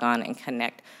people log on and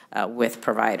connect with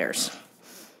providers.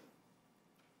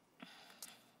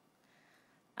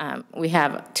 We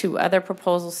have two other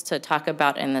proposals to talk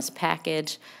about in this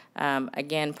package.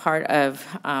 Again, part of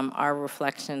our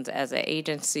reflections as an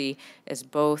agency is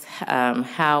both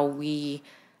how we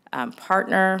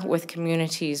partner with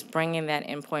communities, bringing that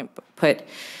input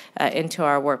into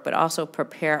our work, but also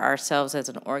prepare ourselves as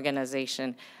an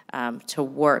organization to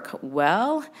work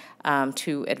well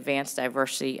to advance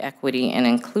diversity, equity, and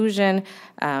inclusion.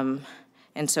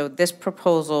 And so this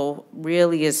proposal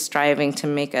really is striving to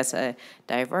make us a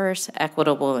diverse,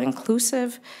 equitable,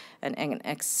 inclusive, and an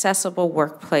accessible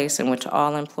workplace in which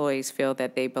all employees feel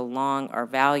that they belong or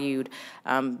valued.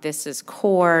 This is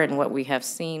core, and what we have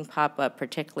seen pop up,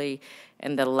 particularly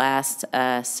in the last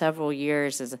several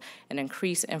years, is an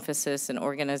increased emphasis in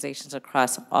organizations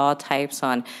across all types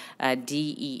on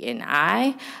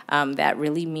DE&I. That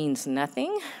really means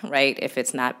nothing, right, if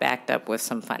it's not backed up with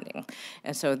some funding.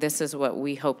 And so this is what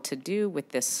we hope to do with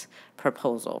this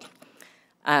proposal.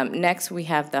 Next, we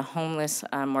have the homeless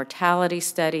mortality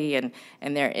study, and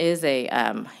there is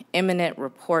a imminent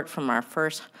report from our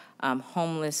first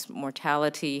homeless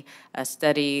mortality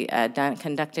study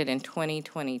conducted in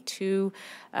 2022.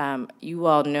 You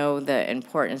all know the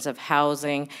importance of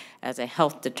housing as a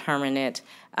health determinant.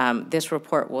 This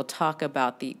report will talk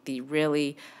about the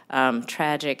really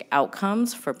tragic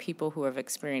outcomes for people who have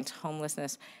experienced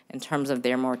homelessness in terms of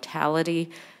their mortality.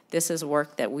 This is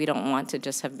work that we don't want to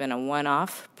just have been a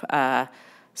one-off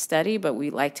study, but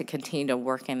we'd like to continue to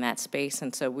work in that space.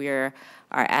 And so we are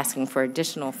asking for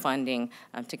additional funding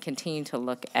to continue to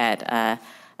look at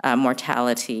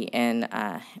mortality in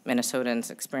Minnesotans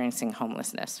experiencing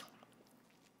homelessness.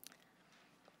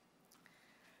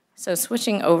 So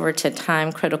switching over to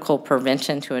time-critical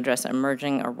prevention to address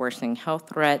emerging or worsening health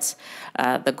threats,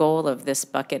 the goal of this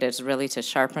bucket is really to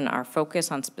sharpen our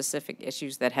focus on specific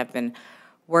issues that have been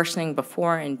worsening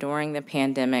before and during the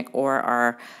pandemic or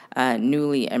are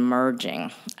newly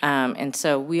emerging. And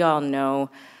so we all know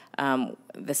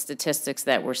the statistics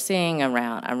that we're seeing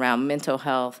around mental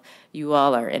health. You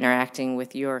all are interacting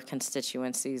with your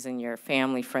constituencies and your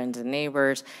family, friends, and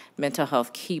neighbors. Mental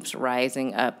health keeps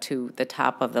rising up to the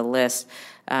top of the list.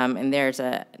 And there's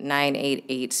a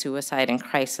 988 suicide and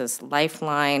crisis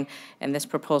lifeline, and this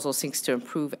proposal seeks to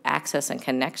improve access and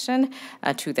connection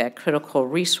to that critical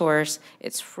resource.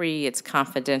 It's free, it's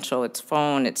confidential, it's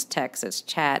phone, it's text, it's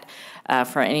chat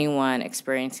for anyone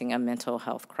experiencing a mental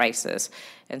health crisis.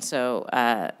 And so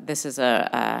this is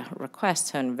a request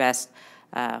to invest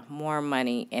more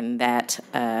money in that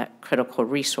critical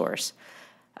resource.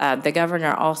 The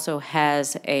governor also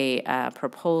has a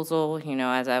proposal.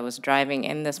 As I was driving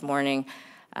in this morning,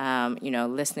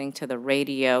 listening to the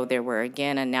radio, there were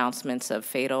again announcements of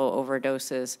fatal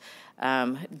overdoses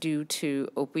due to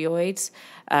opioids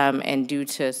and due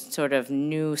to sort of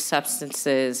new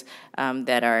substances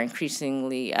that are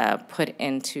increasingly put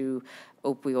into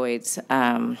opioids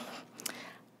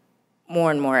more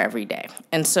and more every day.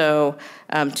 And so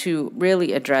to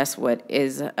really address what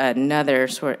is another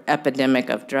sort of epidemic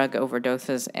of drug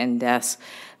overdoses and deaths,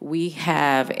 we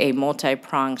have a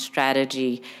multi-pronged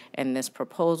strategy in this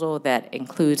proposal that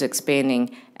includes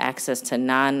expanding access to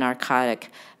non-narcotic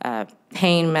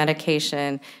pain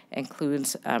medication,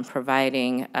 includes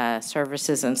providing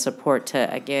services and support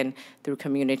to, again, through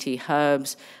community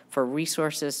hubs for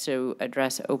resources to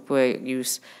address opioid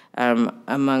use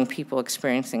among people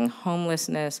experiencing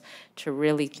homelessness, to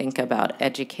really think about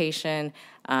education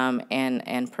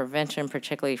and prevention,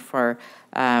 particularly for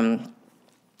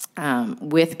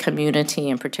with community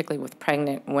and particularly with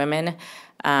pregnant women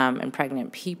and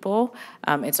pregnant people.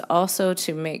 It's also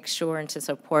to make sure and to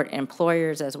support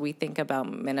employers as we think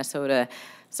about Minnesota's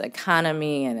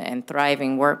economy and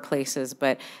thriving workplaces,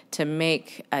 but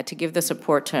to give the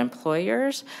support to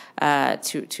employers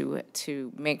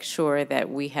to make sure that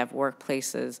we have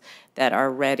workplaces that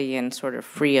are ready and sort of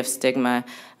free of stigma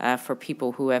for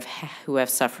people who have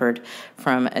suffered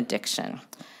from addiction.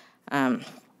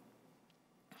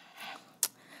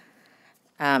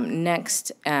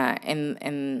 Next,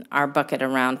 in our bucket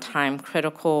around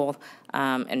time-critical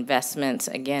investments,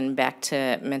 again, back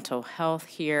to mental health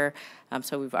here.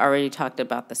 So we've already talked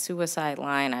about the suicide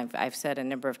line. I've said a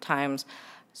number of times,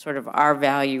 sort of our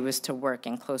value is to work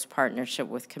in close partnership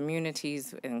with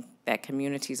communities, and that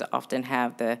communities often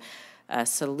have the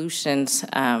solutions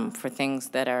for things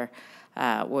that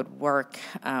would work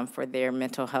for their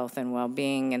mental health and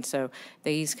well-being. And so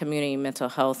these community mental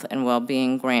health and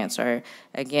well-being grants are,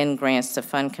 again, grants to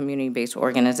fund community-based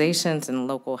organizations and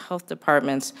local health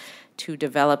departments to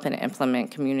develop and implement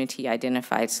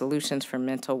community-identified solutions for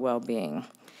mental well-being.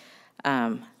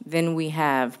 Then we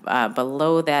have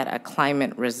below that a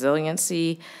climate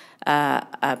resiliency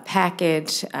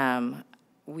package.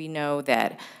 We know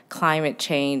that climate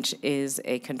change is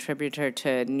a contributor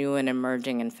to new and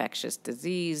emerging infectious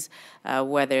disease,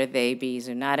 whether they be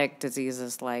zoonotic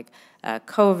diseases like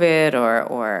COVID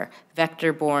or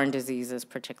vector-borne diseases,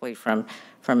 particularly from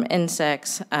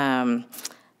insects.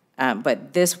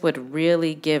 But this would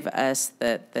really give us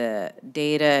the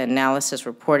data analysis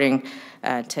reporting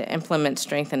to implement,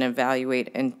 strengthen,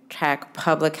 evaluate, and track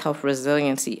public health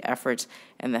resiliency efforts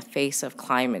in the face of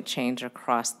climate change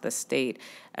across the state,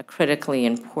 a critically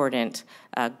important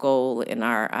goal in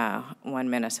our One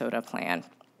Minnesota plan.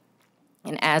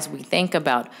 And as we think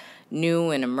about new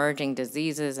and emerging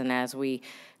diseases, and as we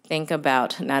think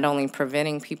about not only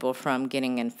preventing people from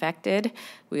getting infected,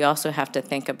 we also have to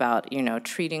think about,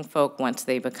 treating folk once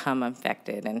they become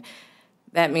infected. And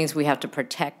that means we have to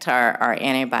protect our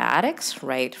antibiotics,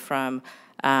 right, from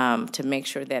to make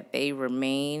sure that they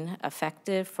remain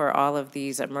effective for all of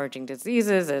these emerging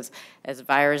diseases as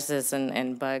viruses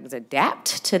and bugs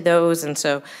adapt to those. And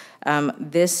so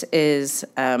this is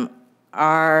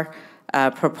our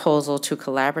proposal to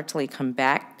collaboratively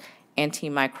combat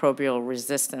antimicrobial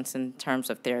resistance in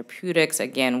terms of therapeutics,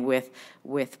 again,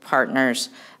 with partners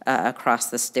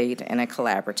across the state in a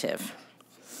collaborative.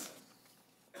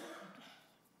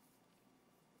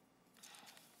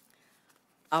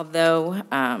 Although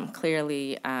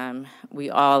clearly we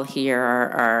all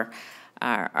here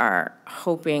are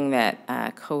hoping that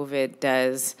COVID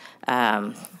does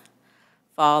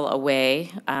fall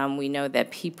away, we know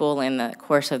that people in the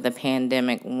course of the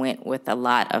pandemic went with a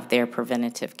lot of their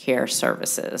preventative care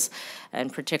services,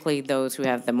 and particularly those who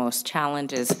have the most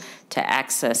challenges to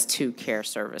access to care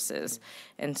services.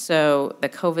 And so the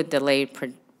COVID delayed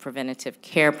preventative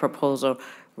care proposal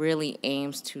really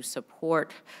aims to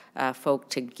support folk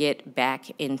to get back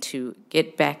into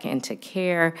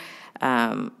care,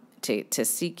 to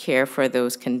seek care for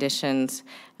those conditions,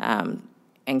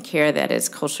 and care that is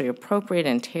culturally appropriate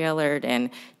and tailored, and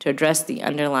to address the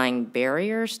underlying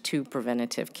barriers to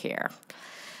preventative care.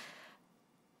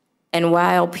 And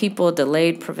while people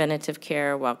delayed preventative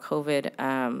care while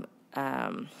COVID,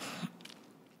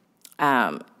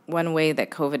 one way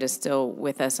that COVID is still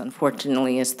with us,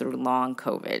 unfortunately, is through long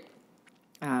COVID.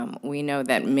 We know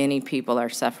that many people are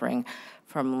suffering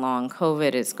from long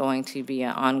COVID. It's going to be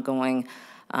an ongoing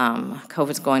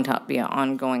COVID's going to be an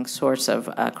ongoing source of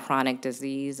chronic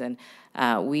disease, and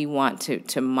We want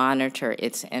to monitor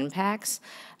its impacts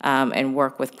and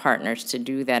work with partners to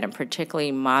do that, and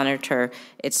particularly monitor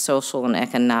its social and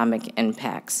economic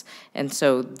impacts. And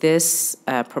so this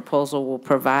proposal will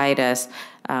provide us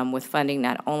with funding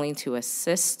not only to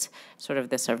assist sort of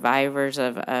the survivors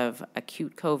of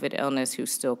acute COVID illness who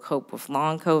still cope with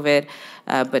long COVID,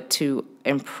 but to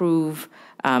improve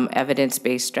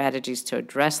evidence-based strategies to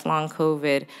address long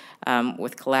COVID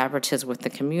with collaboratives with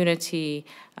the community,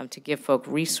 to give folk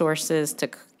resources, to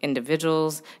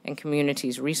individuals and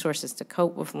communities resources to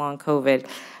cope with long COVID,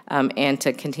 and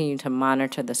to continue to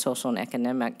monitor the social and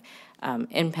economic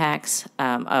impacts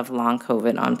of long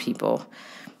COVID on people.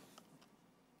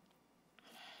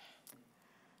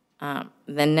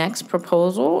 The next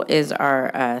proposal is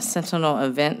our Sentinel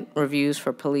event reviews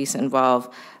for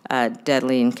police-involved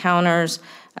deadly encounters.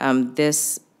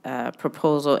 This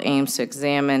proposal aims to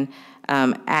examine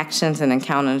actions and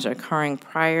encounters occurring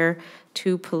prior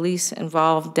to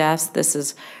police-involved deaths. This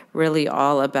is really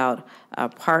all about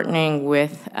partnering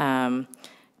with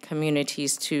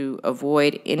communities to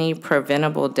avoid any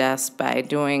preventable deaths by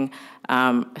doing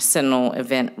Sentinel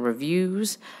event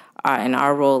reviews. And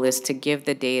our role is to give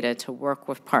the data, to work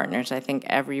with partners. I think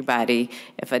everybody,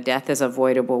 if a death is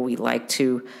avoidable, we like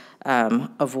to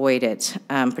avoid it,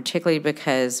 particularly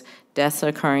because deaths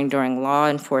occurring during law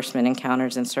enforcement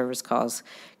encounters and service calls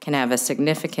can have a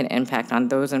significant impact on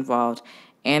those involved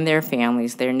and their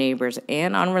families, their neighbors,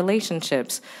 and on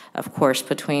relationships, of course,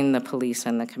 between the police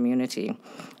and the community.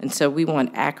 And so we want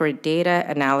accurate data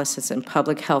analysis and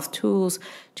public health tools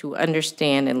to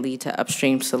understand and lead to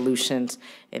upstream solutions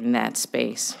in that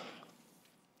space.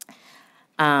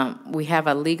 We have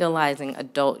a legalizing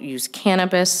adult use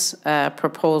cannabis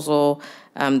proposal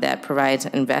that provides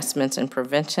investments in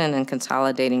prevention and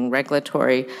consolidating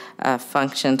regulatory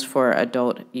functions for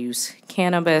adult use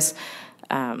cannabis.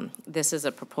 This is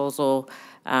a proposal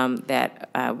that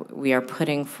we are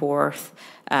putting forth.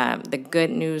 The good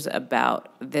news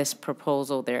about this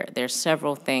proposal, there's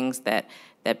several things that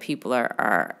people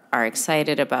are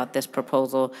excited about this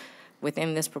proposal.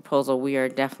 Within this proposal, we are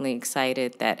definitely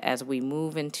excited that as we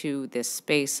move into this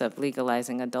space of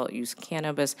legalizing adult use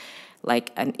cannabis, like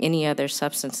any other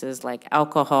substances like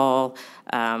alcohol,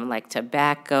 like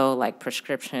tobacco, like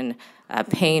prescription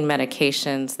pain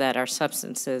medications that are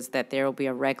substances, that there will be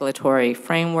a regulatory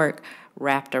framework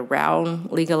wrapped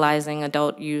around legalizing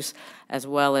adult use, as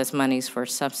well as monies for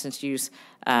substance use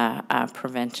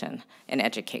prevention and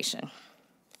education.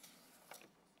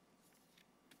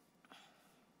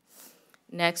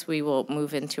 Next, we will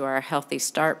move into our Healthy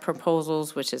Start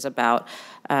proposals, which is about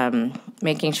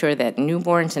making sure that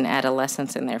newborns and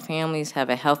adolescents and their families have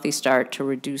a healthy start to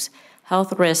reduce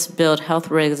health risks, build health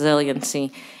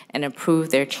resiliency, and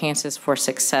improve their chances for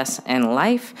success in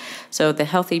life. So the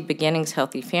Healthy Beginnings,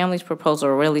 Healthy Families proposal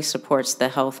really supports the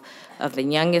health of the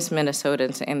youngest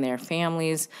Minnesotans and their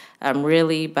families,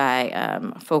 really by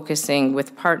focusing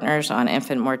with partners on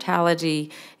infant mortality,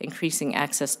 increasing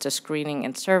access to screening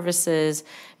and services,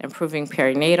 improving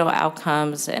perinatal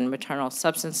outcomes and maternal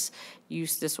substance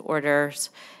use disorders,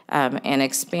 and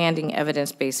expanding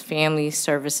evidence-based family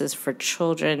services for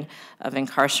children of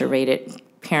incarcerated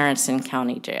parents in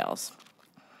county jails.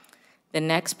 The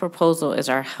next proposal is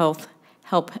our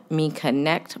Help Me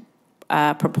Connect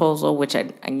proposal, which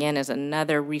again is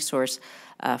another resource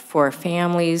for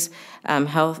families.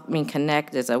 Help Me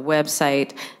Connect is a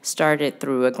website started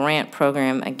through a grant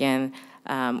program. Again,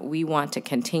 we want to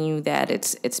continue that.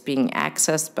 It's being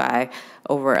accessed by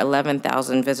over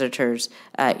 11,000 visitors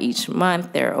each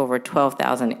month. There are over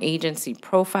 12,000 agency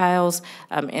profiles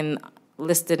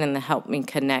listed in the Help Me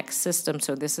Connect system.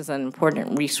 So this is an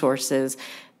important resources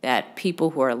that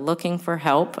people who are looking for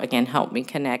help, again, Help Me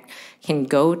Connect, can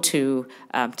go to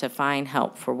find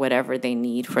help for whatever they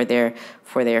need for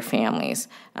their families.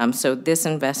 So this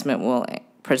investment will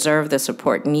preserve the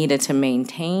support needed to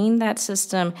maintain that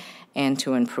system and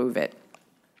to improve it,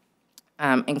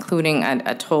 including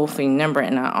a toll-free number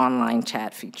and an online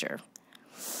chat feature.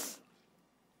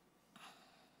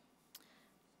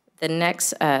 The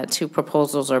next two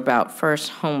proposals are about first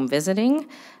home visiting.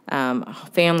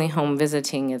 Family home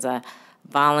visiting is a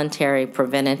voluntary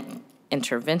preventive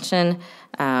intervention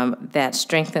that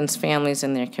strengthens families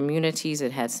in their communities.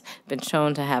 It has been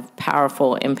shown to have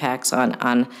powerful impacts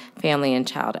on family and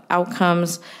child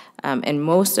outcomes. And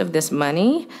most of this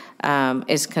money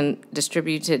is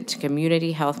distributed to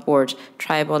community health boards,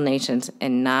 tribal nations,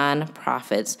 and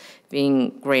nonprofits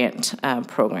being grant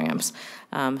programs.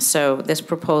 So this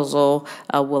proposal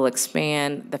will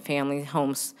expand the family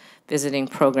homes visiting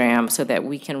program so that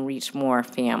we can reach more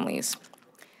families.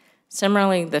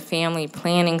 Similarly, the family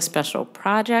planning special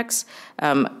projects,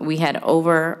 we had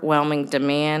overwhelming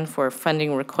demand for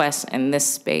funding requests in this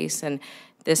space, and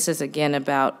this is again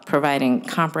about providing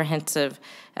comprehensive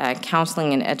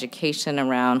counseling and education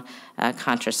around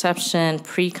contraception,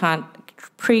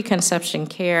 preconception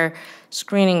care,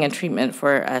 screening and treatment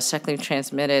for sexually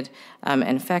transmitted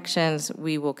infections.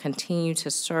 We will continue to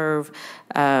serve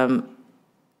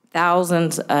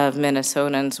thousands of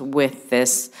Minnesotans with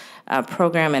this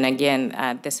program, and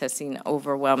again, this has seen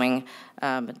overwhelming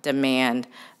demand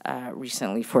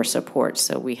recently for support,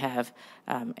 so we have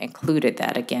included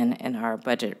that again in our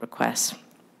budget requests.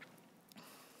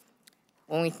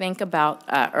 When we think about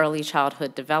early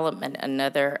childhood development,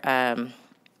 another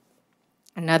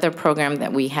program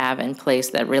that we have in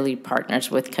place that really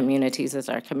partners with communities is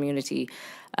our Community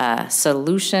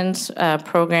Solutions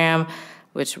program,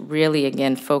 which really,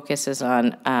 again, focuses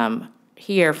on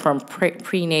here from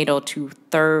prenatal to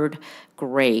third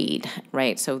grade,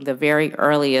 right? So the very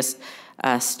earliest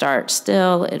start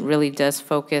still, it really does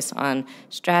focus on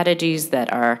strategies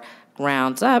that are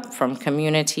grounds up from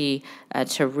community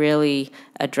to really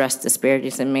address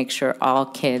disparities and make sure all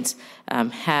kids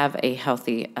have a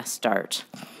healthy start.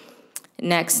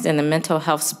 Next, in the mental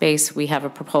health space, we have a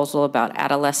proposal about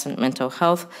adolescent mental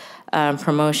health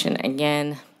promotion.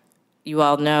 Again, you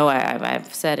all know,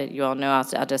 I've said it, you all know,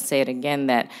 I'll just say it again,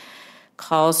 that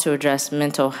calls to address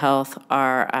mental health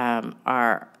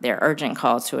they're urgent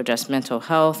calls to address mental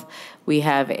health. We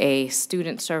have a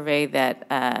student survey that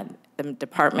the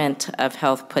Department of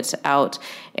Health puts out,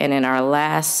 and in our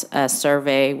last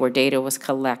survey where data was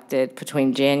collected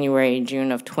between January and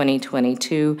June of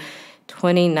 2022,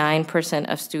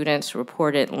 29% of students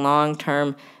reported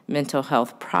long-term mental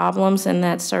health problems in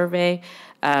that survey,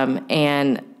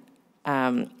 and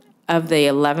of the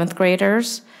 11th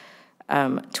graders,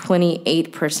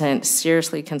 28%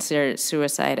 seriously considered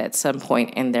suicide at some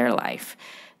point in their life.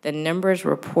 The numbers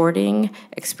reporting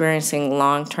experiencing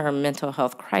long-term mental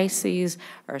health crises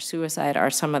or suicide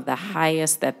are some of the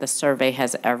highest that the survey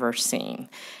has ever seen.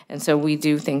 And so we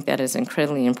do think that is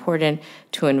incredibly important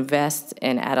to invest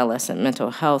in adolescent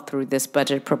mental health through this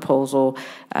budget proposal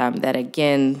that,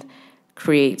 again,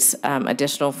 creates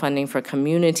additional funding for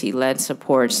community-led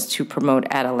supports to promote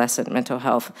adolescent mental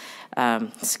health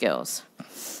skills.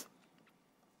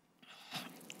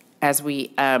 As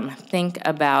we think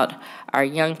about our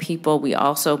young people, we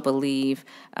also believe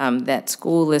that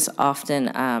school is often,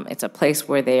 it's a place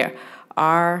where they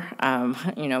are,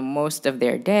 most of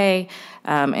their day,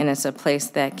 and it's a place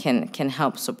that can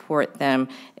help support them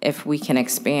if we can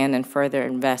expand and further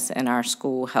invest in our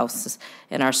school-based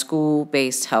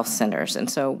health centers. And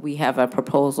so we have a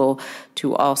proposal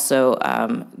to also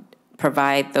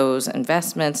provide those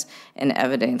investments in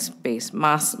evidence-based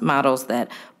models that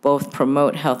both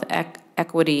promote health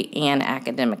equity and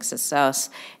academic success,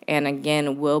 and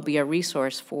again, will be a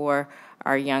resource for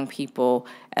our young people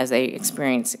as they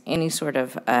experience any sort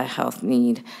of health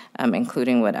need,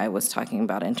 including what I was talking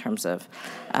about in terms of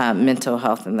mental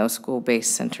health in those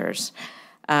school-based centers.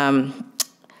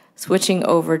 Switching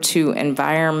over to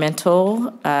environmental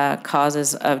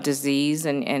causes of disease,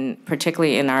 and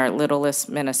particularly in our littlest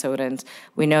Minnesotans,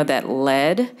 we know that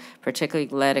lead, particularly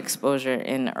lead exposure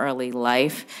in early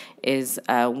life, is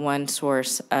one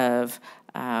source of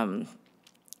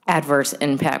adverse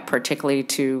impact, particularly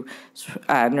to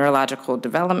neurological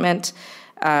development.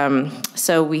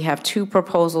 So we have two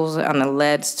proposals on the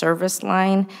lead service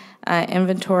line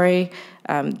inventory.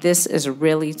 This is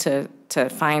really to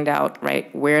find out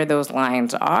where those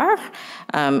lines are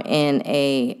in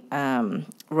a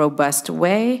robust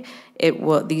way.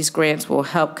 These grants will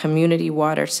help community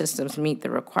water systems meet the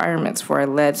requirements for a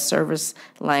lead service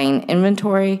line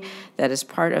inventory that is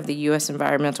part of the U.S.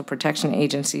 Environmental Protection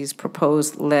Agency's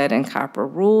proposed lead and copper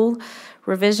rule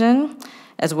revision,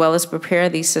 as well as prepare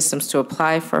these systems to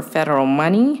apply for federal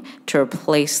money to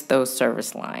replace those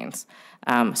service lines.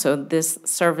 So this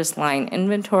service line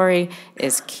inventory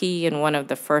is key and one of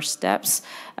the first steps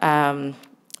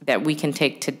that we can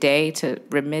take today to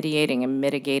remediating and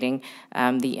mitigating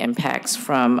the impacts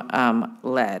from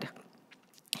lead.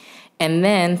 And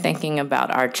then thinking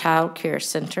about our child care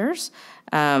centers,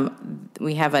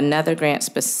 we have another grant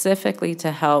specifically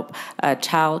to help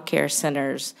child care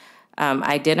centers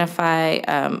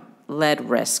identify lead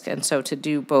risk, and so to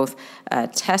do both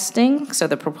testing, so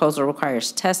the proposal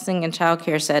requires testing in child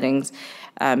care settings,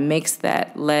 makes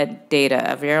that lead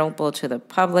data available to the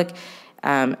public,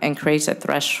 and creates a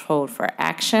threshold for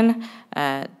action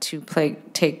to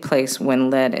take place when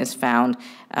lead is found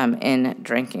in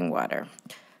drinking water.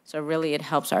 So really it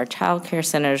helps our child care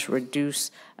centers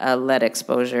reduce lead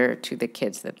exposure to the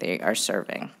kids that they are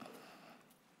serving.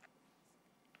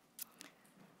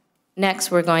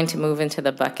 Next, we're going to move into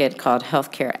the bucket called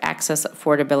healthcare access,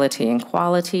 affordability, and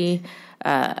quality.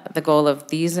 The goal of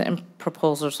these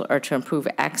proposals are to improve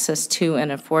access to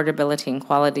and affordability and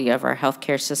quality of our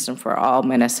healthcare system for all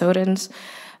Minnesotans.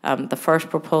 The first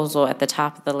proposal at the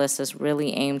top of the list is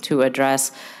really aimed to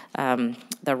address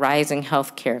the rising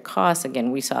healthcare costs.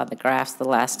 Again, we saw the graphs the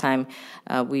last time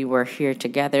we were here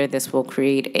together. This will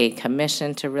create a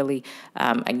commission to really,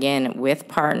 again, with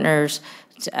partners,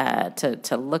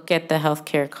 to look at the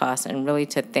healthcare costs and really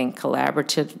to think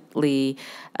collaboratively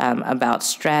about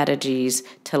strategies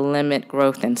to limit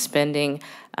growth in spending.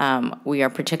 We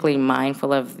are particularly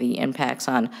mindful of the impacts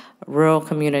on rural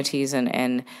communities,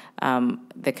 and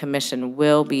the commission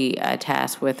will be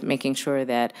tasked with making sure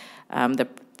that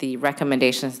the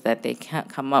recommendations that they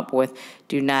come up with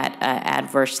do not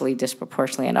adversely,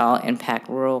 disproportionately at all impact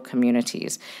rural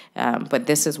communities. But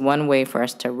this is one way for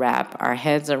us to wrap our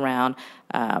heads around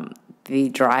the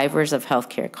drivers of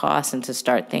healthcare costs and to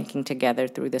start thinking together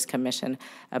through this commission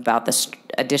about the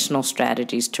additional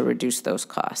strategies to reduce those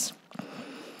costs.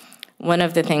 One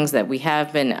of the things that we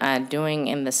have been doing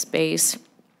in the space,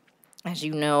 as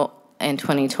you know, in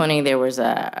 2020, there was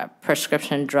a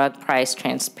prescription drug price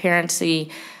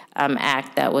transparency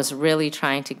act that was really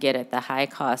trying to get at the high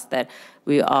cost that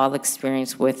we all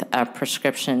experience with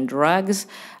prescription drugs.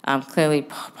 Clearly,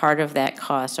 part of that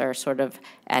cost are sort of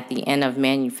at the end of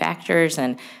manufacturers,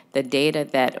 and the data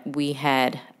that we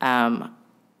had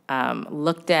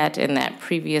looked at in that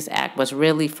previous act was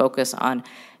really focused on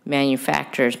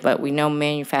manufacturers, but we know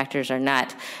manufacturers are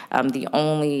not the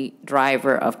only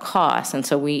driver of costs, and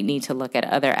so we need to look at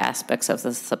other aspects of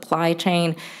the supply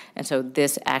chain, and so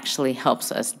this actually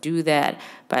helps us do that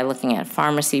by looking at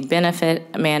pharmacy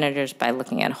benefit managers, by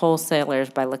looking at wholesalers,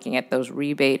 by looking at those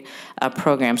rebate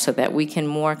programs so that we can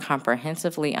more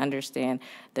comprehensively understand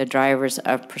the drivers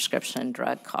of prescription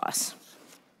drug costs.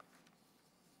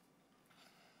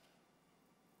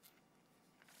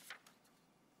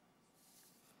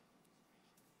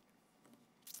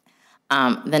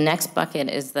 The next bucket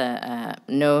is the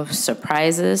No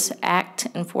Surprises Act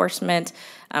enforcement.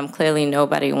 Clearly,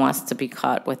 nobody wants to be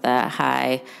caught with a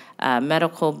high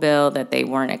medical bill that they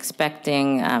weren't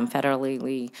expecting.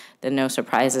 Federally, the No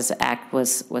Surprises Act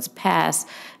was passed.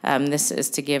 This is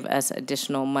to give us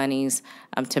additional monies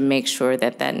to make sure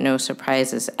that that No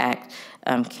Surprises Act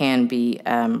can be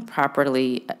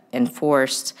properly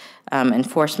enforced.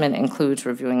 Enforcement includes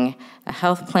reviewing a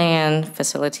health plan,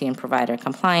 facility and provider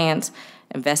compliance,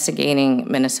 investigating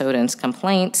Minnesotans'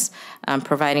 complaints,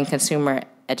 providing consumer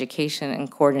education,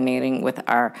 and coordinating with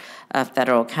our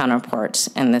federal counterparts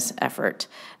in this effort.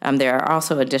 There are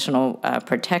also additional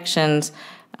protections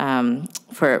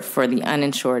for the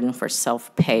uninsured and for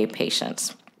self-pay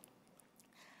patients.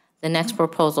 The next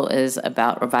proposal is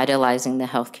about revitalizing the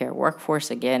healthcare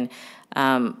workforce. Again,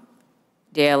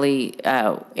 daily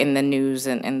in the news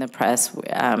and in the press,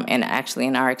 and actually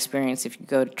in our experience, if you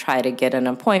go to try to get an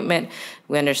appointment,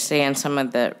 we understand some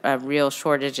of the real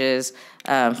shortages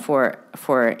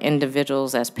for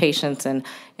individuals as patients and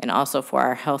also for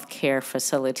our healthcare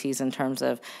facilities in terms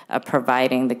of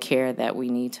providing the care that we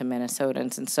need to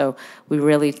Minnesotans. And so we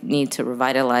really need to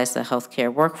revitalize the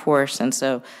healthcare workforce. And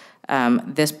so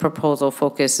this proposal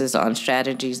focuses on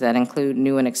strategies that include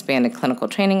new and expanded clinical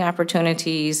training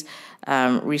opportunities,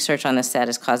 research on the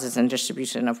status, causes, and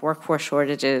distribution of workforce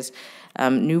shortages,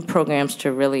 new programs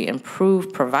to really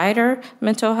improve provider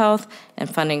mental health,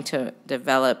 and funding to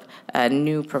develop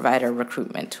new provider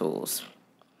recruitment tools.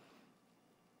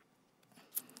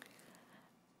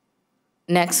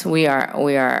 Next, we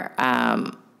are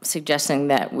suggesting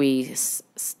that we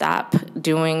stop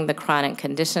doing the chronic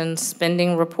conditions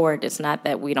spending report. It's not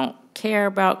that we don't care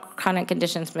about chronic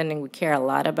condition spending, we care a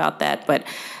lot about that, but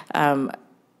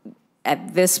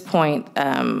at this point,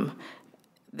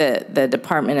 the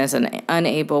department is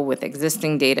unable with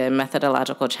existing data and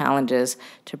methodological challenges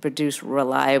to produce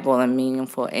reliable and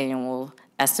meaningful annual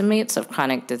estimates of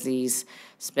chronic disease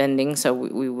spending. So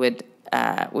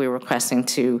we're requesting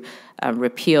to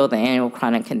repeal the annual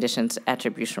chronic conditions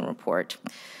attribution report.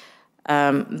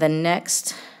 The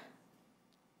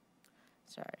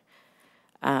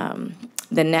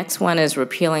next one is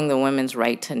repealing the Women's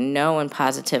Right to Know and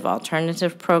Positive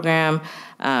Alternative Program.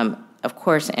 Of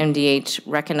course, MDH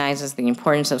recognizes the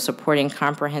importance of supporting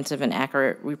comprehensive and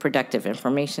accurate reproductive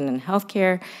information in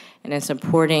healthcare and in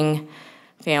supporting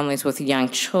families with young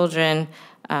children.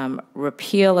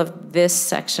 Repeal of this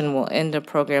section will end a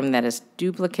program that is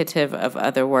duplicative of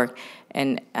other work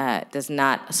and does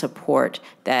not support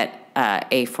that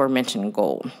aforementioned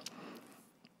goal.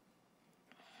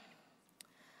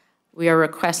 We are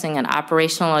requesting an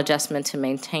operational adjustment to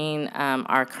maintain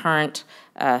our current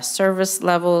service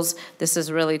levels. This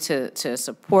is really to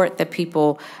support the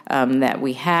people that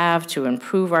we have, to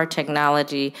improve our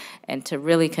technology, and to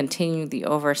really continue the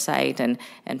oversight and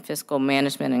fiscal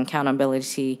management and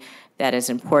accountability that is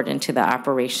important to the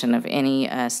operation of any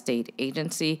state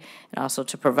agency, and also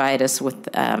to provide us with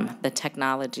the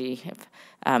technology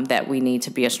that we need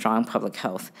to be a strong public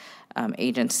health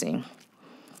agency.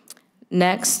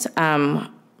 Next,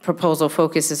 proposal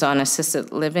focuses on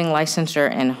assisted living licensure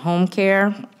and home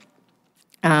care.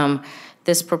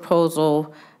 This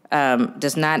proposal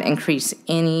does not increase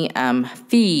any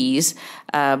fees,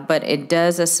 but it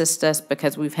does assist us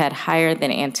because we've had higher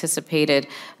than anticipated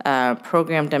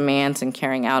program demands in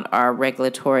carrying out our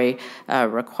regulatory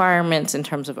requirements in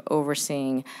terms of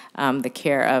overseeing the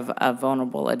care of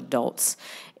vulnerable adults.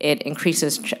 It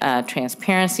increases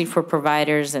transparency for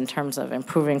providers in terms of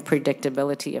improving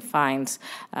predictability of fines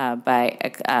by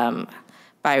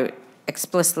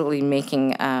explicitly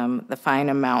making the fine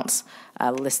amounts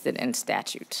listed in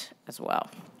statute as well,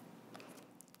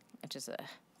 which is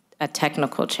a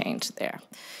technical change there.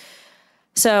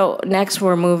 So next,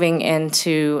 we're moving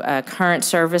into current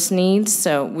service needs.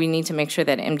 So we need to make sure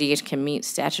that MDH can meet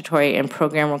statutory and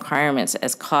program requirements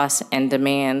as costs and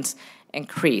demands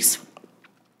increase.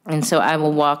 And so I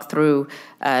will walk through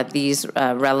these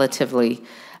relatively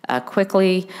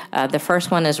quickly. The first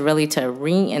one is really to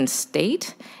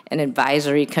reinstate an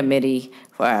advisory committee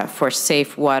for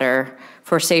safe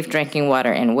drinking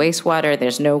water and wastewater.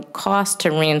 There's no cost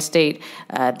to reinstate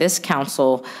this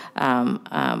council,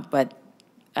 but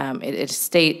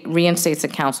it reinstates the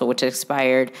council, which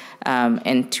expired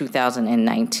in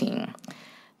 2019.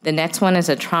 The next one is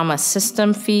a trauma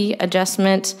system fee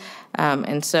adjustment,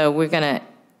 and so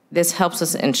this helps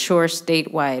us ensure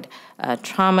statewide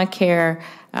trauma care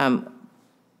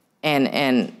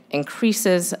and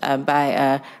increases by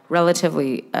a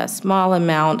relatively small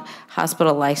amount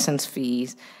hospital license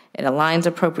fees. It aligns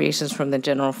appropriations from the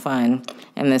general fund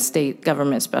and the state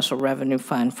government special revenue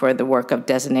fund for the work of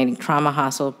designating trauma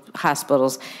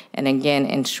hospitals, and again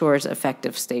ensures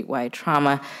effective statewide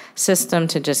trauma system.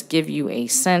 To just give you a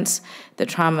sense, the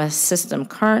trauma system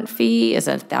current fee is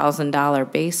a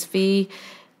 $1,000 base fee.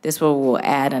 This will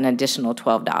add an additional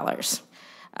 $12.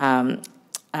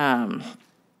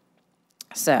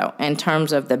 So in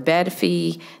terms of the bed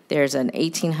fee, there's an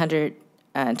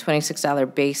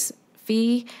 $1,826 base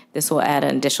fee. This will add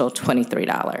an additional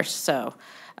 $23. So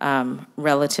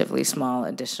relatively small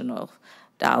additional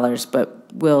dollars,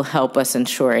 but will help us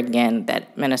ensure, again,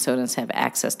 that Minnesotans have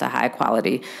access to high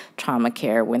quality trauma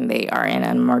care when they are in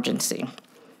an emergency.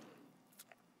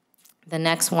 The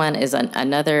next one is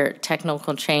another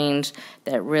technical change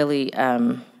that really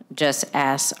just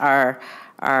asks our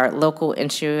local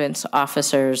insurance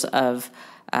officers of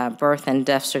birth and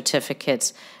death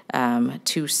certificates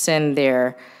to send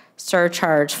their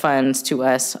surcharge funds to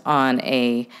us on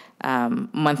a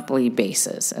monthly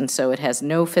basis. And so it has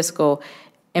no fiscal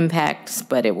impacts,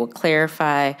 but it will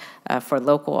clarify for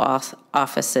local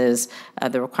offices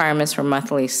the requirements for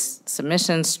monthly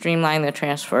submissions, streamline the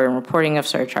transfer and reporting of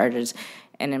surcharges,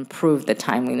 and improve the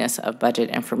timeliness of budget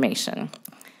information.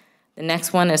 The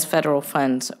next one is federal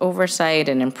funds oversight,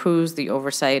 and improves the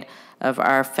oversight of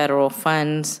our federal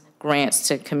funds grants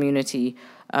to community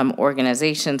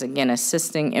organizations, again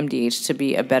assisting MDH to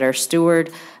be a better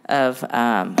steward of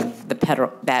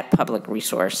that public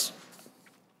resource.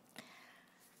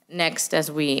 Next, as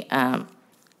we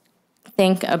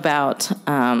think about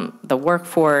the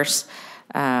workforce,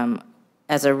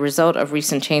 as a result of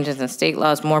recent changes in state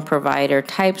laws, more provider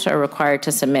types are required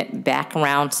to submit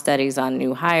background studies on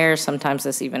new hires. Sometimes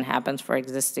this even happens for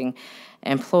existing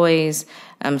employees.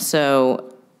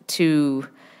 So to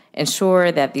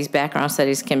ensure that these background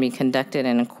studies can be conducted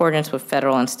in accordance with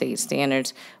federal and state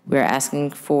standards, we're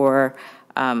asking for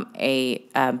a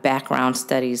background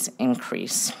studies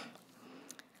increase.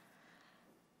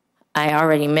 I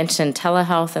already mentioned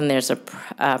telehealth, and there's a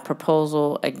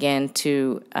proposal, again,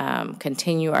 to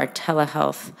continue our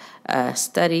telehealth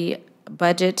study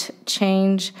budget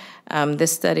change.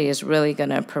 This study is really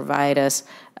going to provide us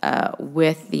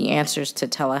with the answers to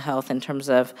telehealth in terms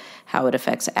of how it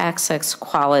affects access,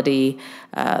 quality,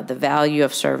 the value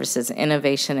of services,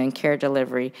 innovation and care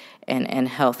delivery, and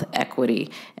health equity.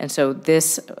 And so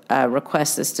this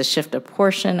request is to shift a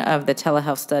portion of the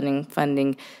telehealth study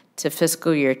funding to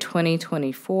fiscal year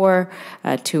 2024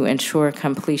 to ensure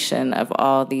completion of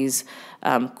all these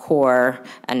core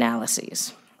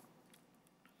analyses.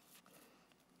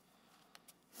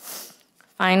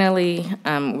 Finally,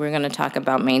 we're going to talk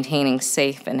about maintaining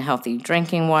safe and healthy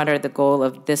drinking water. The goal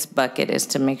of this bucket is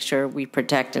to make sure we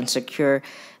protect and secure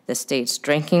the state's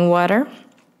drinking water.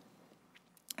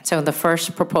 So the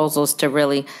first proposal is to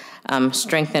really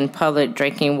strengthen public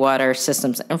drinking water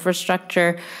systems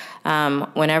infrastructure.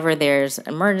 Whenever there's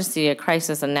emergency, a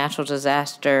crisis, a natural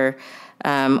disaster,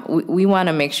 we want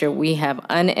to make sure we have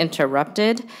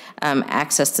uninterrupted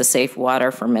access to safe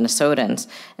water for Minnesotans.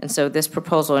 And so this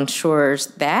proposal ensures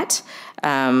that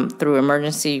through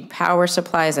emergency power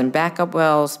supplies and backup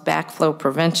wells, backflow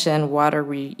prevention, water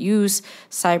reuse,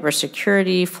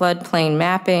 cybersecurity, floodplain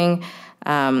mapping,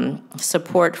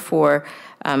 support for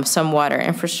some water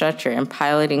infrastructure, and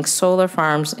piloting solar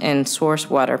farms in source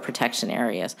water protection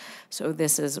areas. So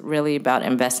this is really about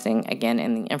investing, again,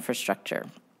 in the infrastructure.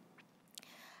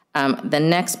 The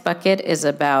next bucket is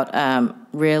about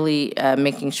really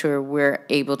making sure we're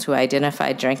able to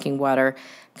identify drinking water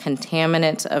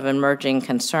contaminants of emerging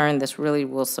concern. This really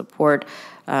will support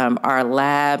our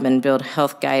lab and build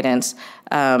health guidance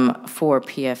for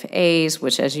PFAS,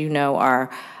 which, as you know, are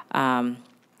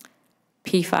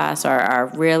PFAS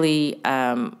are really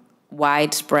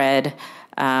widespread.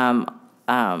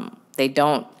 They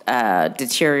don't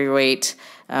deteriorate.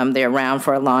 They're around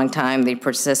for a long time. They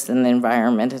persist in the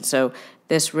environment. And so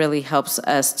this really helps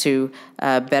us to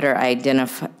better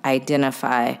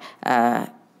identify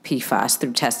PFAS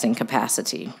through testing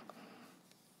capacity.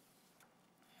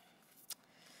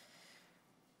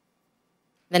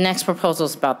 The next proposal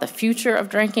is about the future of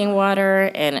drinking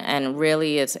water, and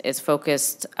really it's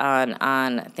focused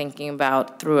on thinking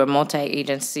about, through a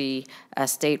multi-agency,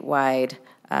 statewide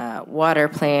water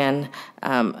plan,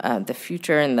 the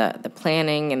future and the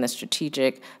planning and the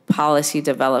strategic policy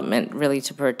development, really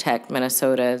to protect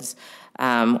Minnesota's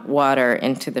water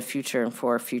into the future and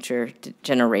for future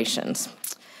generations.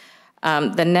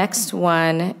 The next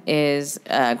one is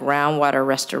groundwater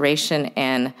restoration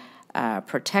and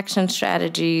protection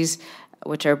strategies,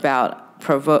 which are about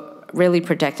really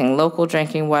protecting local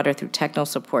drinking water through technical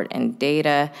support and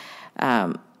data,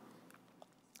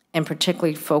 and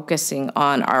particularly focusing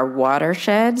on our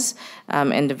watersheds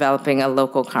and developing a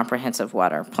local comprehensive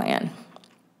water plan.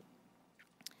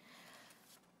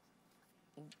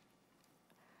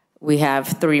 We have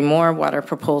 3 more water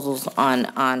proposals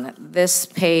on this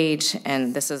page,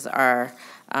 and this is our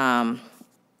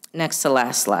next to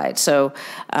last slide. So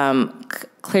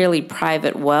clearly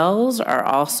private wells are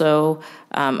also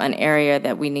an area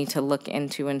that we need to look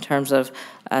into in terms of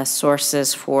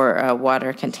sources for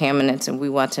water contaminants, and we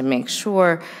want to make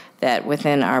sure that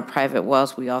within our private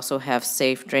wells we also have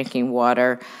safe drinking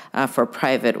water for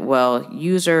private well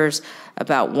users.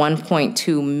 About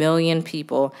 1.2 million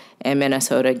people in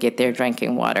Minnesota get their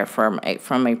drinking water from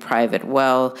a private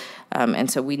well,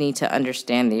 and so we need to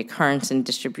understand the occurrence and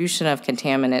distribution of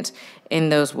contaminants in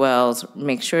those wells,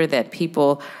 make sure that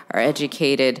people are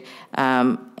educated,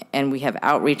 and we have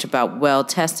outreach about well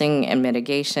testing and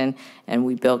mitigation, and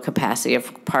we build capacity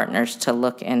of partners to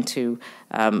look into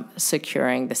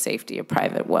securing the safety of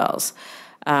private wells.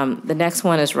 The next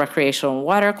one is recreational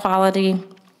water quality.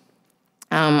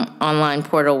 Online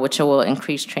portal, which will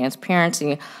increase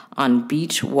transparency on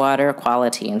beach water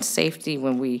quality and safety.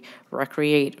 When we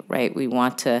recreate, right, we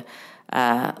want to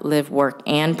live, work,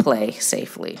 and play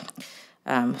safely.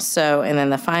 And then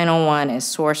the final one is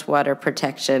source water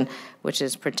protection, which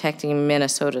is protecting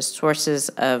Minnesota's sources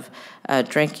of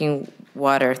drinking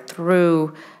water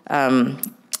through an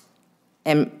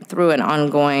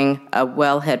ongoing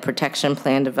wellhead protection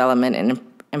plan development and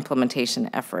implementation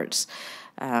efforts.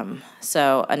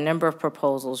 So a number of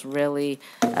proposals really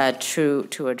true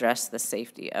to address the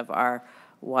safety of our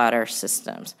water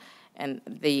systems. And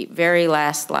the very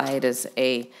last slide is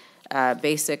a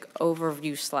basic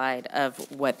overview slide of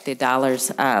what the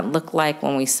dollars look like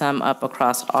when we sum up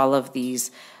across all of these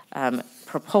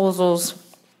proposals.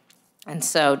 And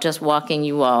so just walking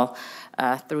you all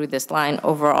through this line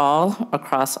overall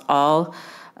across all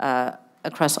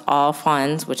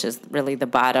funds, which is really the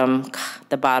bottom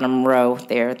row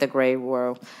there, the gray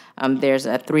row, there's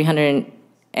a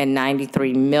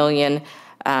 $393 million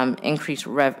increased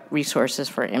resources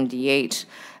for MDH.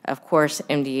 Of course,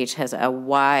 MDH has a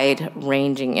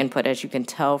wide-ranging input, as you can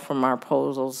tell from our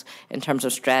proposals, in terms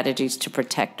of strategies to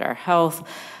protect our health.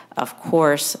 Of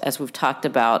course, as we've talked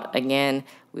about, again,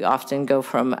 we often go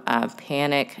from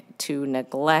panic to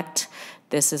neglect.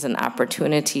 This is an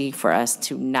opportunity for us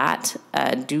to not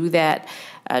do that,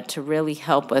 to really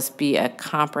help us be a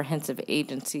comprehensive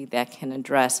agency that can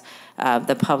address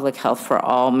the public health for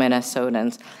all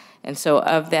Minnesotans. And so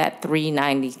of that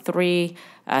 393,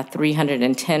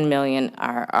 310 million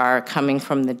are coming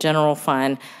from the general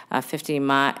fund.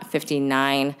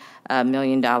 $59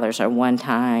 million are one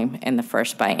time in the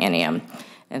first biennium.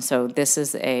 And so this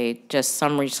is a just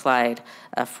summary slide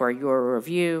for your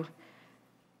review.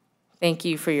 Thank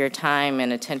you for your time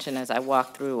and attention as I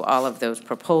walk through all of those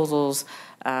proposals.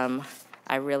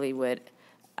 I really would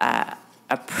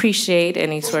appreciate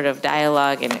any sort of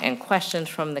dialogue and questions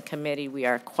from the committee. We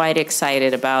are quite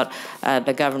excited about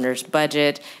the governor's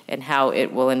budget and how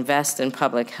it will invest in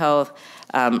public health,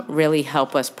 really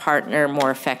help us partner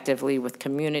more effectively with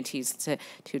communities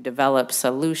to develop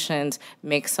solutions,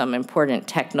 make some important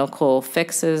technical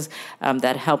fixes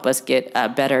that help us get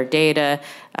better data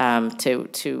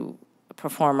to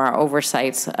perform our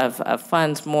oversights of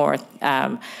funds more,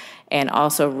 and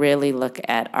also really look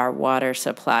at our water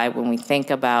supply when we think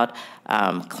about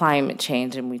climate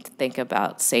change and we think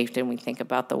about safety and we think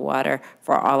about the water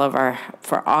for all of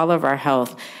our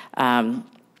health and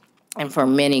for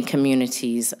many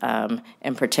communities,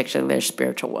 in particular their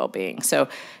spiritual well-being. So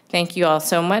thank you all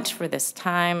so much for this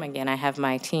time. Again, I have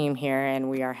my team here and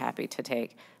we are happy to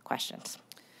take questions.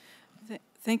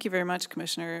 Thank you very much,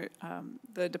 Commissioner.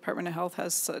 The Department of Health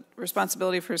has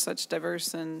responsibility for such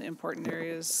diverse and important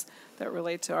areas that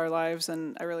relate to our lives,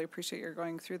 and I really appreciate your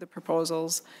going through the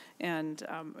proposals, and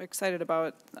excited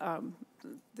about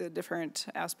the different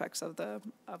aspects of the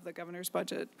governor's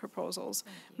budget proposals.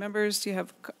 Members, do you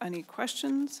have any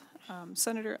questions?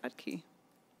 Senator Utke.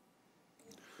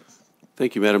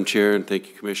 Thank you, Madam Chair, and thank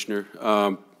you, Commissioner.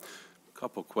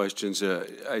 Couple questions.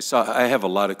 I have a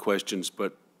lot of questions,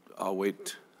 but I'll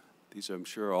wait. These, I'm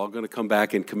sure, are all going to come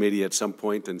back in committee at some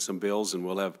point, and some bills, and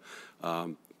we'll have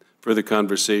further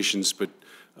conversations. But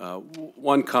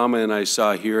one comment I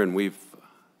saw here, and this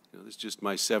is just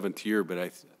my 7th year,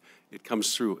 but it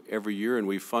comes through every year, and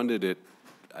we funded it,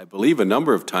 I believe, a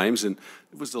number of times, and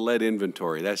it was the lead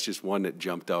inventory. That's just one that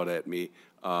jumped out at me.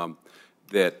 But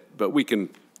we can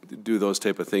do those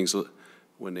type of things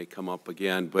when they come up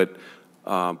again. But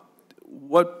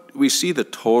what we see the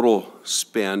total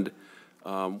spend,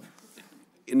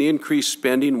 in the increased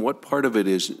spending, what part of it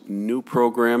is new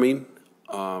programming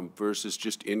versus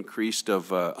just increased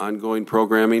of ongoing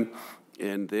programming?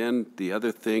 And then the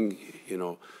other thing,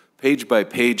 page by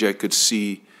page I could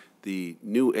see the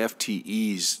new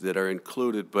FTEs that are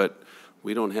included, but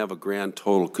we don't have a grand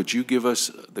total. Could you give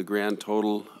us the grand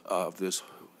total of this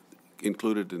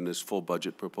included in this full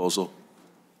budget proposal?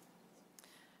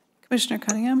 Commissioner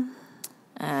Cunningham.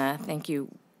 Thank you.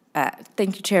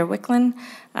 Thank you, Chair Wicklund,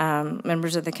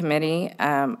 members of the committee.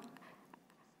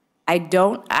 I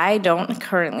don't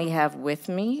currently have with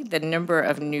me the number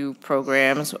of new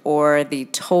programs or the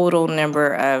total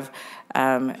number of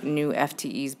new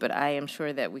FTEs, but I am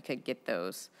sure that we could get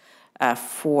those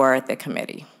for the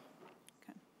committee.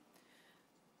 Okay.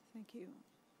 Thank you.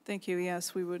 Thank you.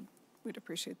 Yes, we'd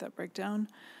appreciate that breakdown.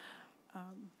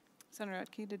 Senator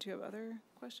Utke, did you have other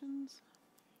questions?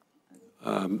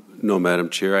 No, Madam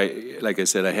Chair. Like I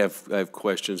said, I have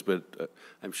questions, but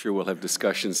I'm sure we'll have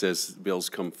discussions as bills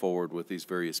come forward with these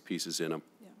various pieces in them.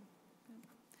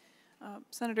 Yeah.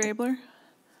 Senator Abler.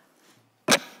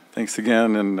 Thanks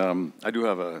again, and I do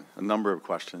have a number of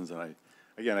questions, and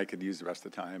I could use the rest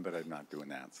of the time, but I'm not doing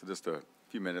that. So just a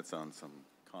few minutes on some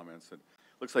comments. It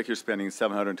looks like you're spending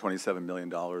 $727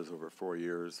 million over 4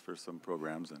 years for some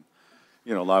programs, and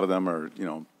a lot of them are,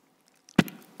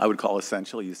 I would call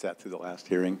essential. You sat through the last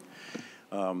hearing.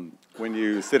 When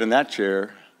you sit in that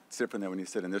chair, it's different than when you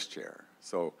sit in this chair.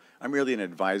 So I'm really an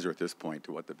advisor at this point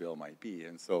to what the bill might be.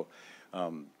 And so,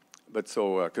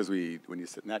 because when you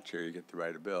sit in that chair, you get to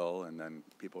write a bill, and then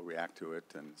people react to it,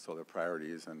 and so their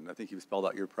priorities. And I think you've spelled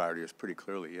out your priorities pretty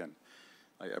clearly, and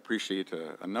I appreciate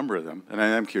a number of them. And I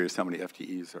am curious how many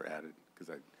FTEs are added,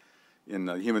 because in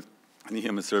the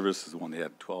human services one, they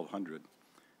had 1,200.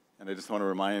 And I just want to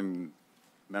remind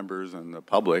members and the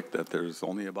public that there's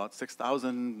only about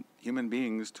 6,000 human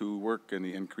beings to work in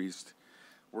the increased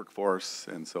workforce,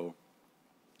 and so,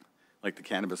 like the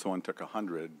cannabis one took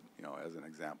 100, as an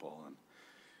example. And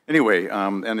anyway,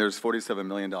 and there's $47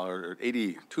 million or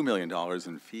 $82 million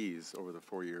in fees over the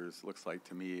 4 years, looks like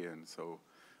to me, and so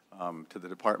to the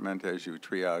department, as you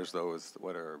triage those,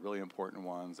 what are really important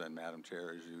ones, and Madam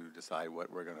Chair, as you decide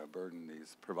what we're going to burden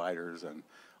these providers and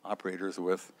operators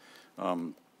with.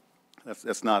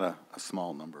 That's not a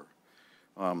small number.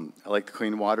 I like the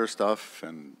clean water stuff,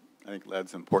 and I think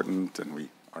lead's important, and we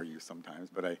argue sometimes,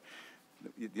 but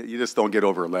you just don't get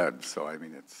over lead. So, I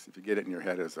mean, if you get it in your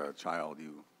head as a child,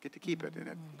 you get to keep it, and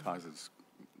it causes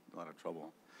a lot of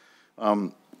trouble.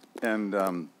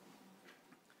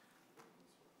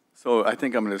 So I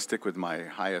think I'm going to stick with my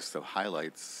highest of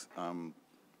highlights.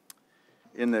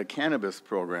 In the cannabis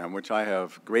program, which I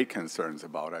have great concerns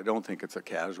about, I don't think it's a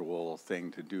casual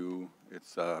thing to do.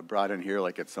 It's brought in here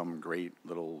like it's some great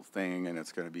little thing, and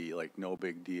it's going to be like no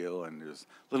big deal. And there's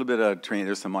a little bit of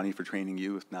there's some money for training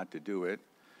youth not to do it.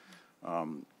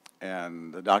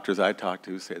 And the doctors I talked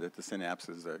to say that the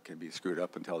synapses can be screwed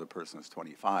up until the person is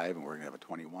 25, and we're going to have a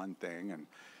 21 thing. And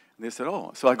they said,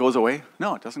 oh, so it goes away?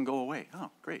 No, it doesn't go away.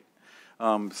 Oh, great.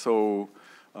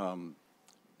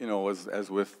 You know,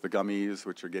 as with the gummies,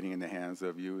 which are getting in the hands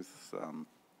of youth,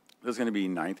 there's going to be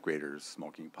 9th graders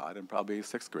smoking pot and probably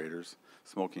 6th graders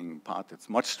smoking pot that's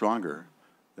much stronger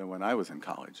than when I was in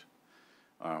college.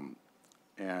 I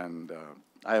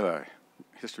have a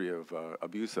history of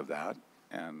abuse of that,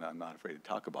 and I'm not afraid to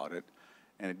talk about it,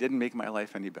 and it didn't make my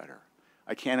life any better.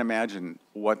 I can't imagine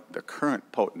what the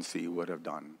current potency would have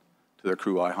done to the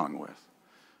crew I hung with.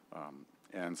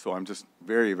 And so I'm just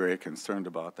very, very concerned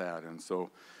about that. And so,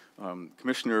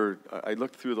 Commissioner, I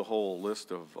looked through the whole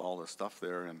list of all the stuff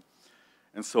there,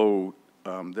 and so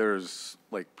there's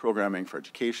like programming for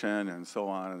education and so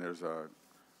on, and there's a,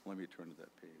 let me turn to that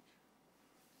page.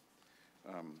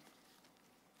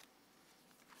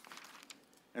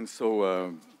 And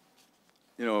so,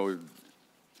 you know,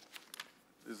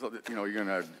 you're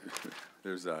gonna,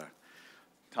 there's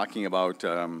talking about,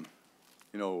 you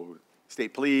know,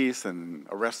 state police and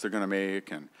arrests they're going to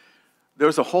make, and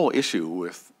there's a whole issue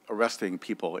with arresting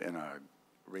people in a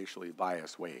racially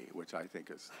biased way, which I think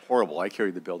is horrible. I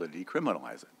carried the bill to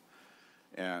decriminalize it,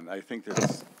 and I think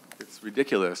that it's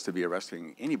ridiculous to be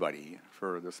arresting anybody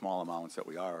for the small amounts that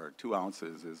we are. 2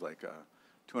 ounces is like a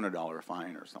 $200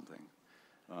 fine or something.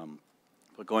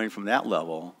 But going from that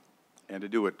level, and to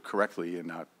do it correctly and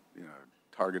not in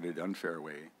a targeted, unfair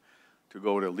way, to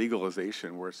go to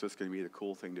legalization where it's just going to be the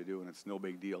cool thing to do and it's no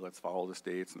big deal, let's follow the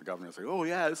states, and the governor's like, oh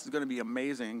yeah, this is going to be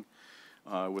amazing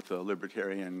with the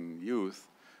libertarian youth,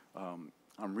 I'm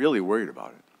really worried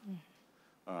about it.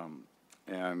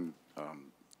 And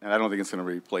I don't think it's going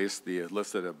to replace the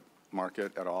illicit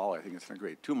market at all. I think it's going to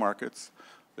create 2 markets,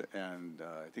 and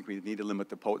I think we need to limit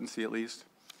the potency at least.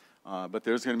 But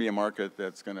there's going to be a market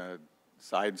that's going to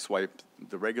sideswipe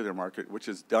the regular market, which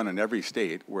is done in every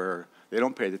state where they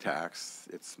don't pay the tax.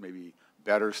 It's maybe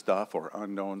better stuff or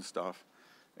unknown stuff,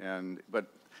 but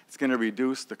it's going to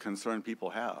reduce the concern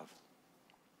people have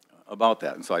about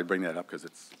that. And so I bring that up because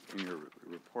it's in your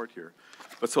report here.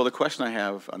 But so the question I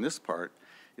have on this part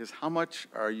is, how much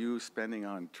are you spending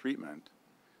on treatment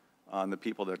on the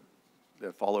people that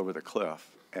fall over the cliff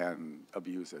and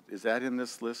abuse it? Is that in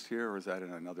this list here, or is that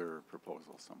in another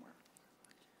proposal somewhere?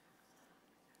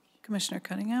 Commissioner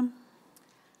Cunningham?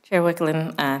 Chair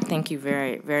Wicklund, thank you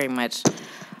very, very much.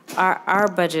 Our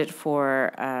budget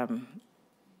for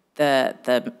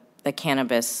the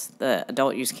cannabis, the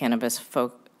adult use cannabis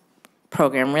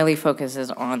program really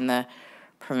focuses on the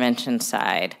prevention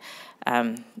side.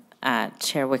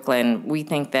 Chair Wicklund, we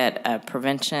think that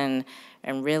prevention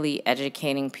and really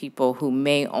educating people who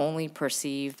may only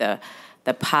perceive the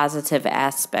positive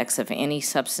aspects of any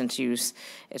substance use,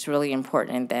 it's really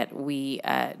important that we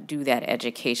do that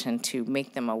education to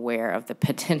make them aware of the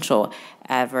potential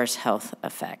adverse health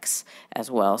effects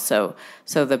as well. So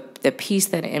the piece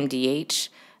that MDH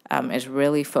is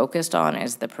really focused on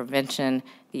is the prevention,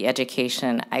 the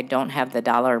education. I don't have the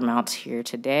dollar amounts here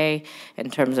today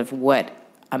in terms of what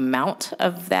amount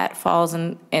of that falls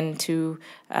into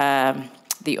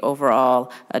the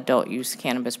overall adult use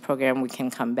cannabis program. We can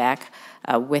come back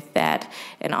with that.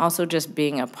 And also just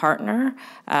being a partner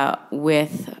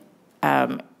with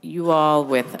you all,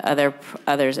 with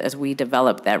others as we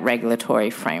develop that regulatory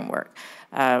framework.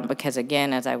 Because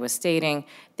again, as I was stating,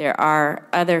 there are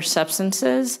other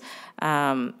substances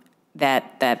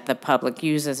that the public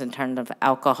uses in terms of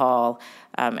alcohol,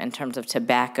 in terms of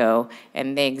tobacco,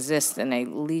 and they exist in a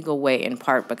legal way in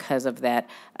part because of that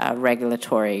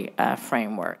regulatory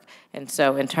framework. And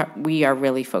so we are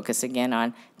really focused again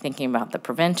on thinking about the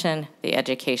prevention, the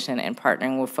education, and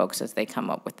partnering with folks as they come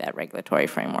up with that regulatory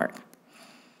framework.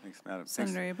 Thanks, Madam.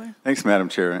 Senator Abler? Thanks, Madam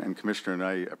Chair and Commissioner, and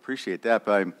I appreciate that,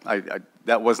 but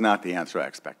that was not the answer I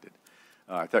expected.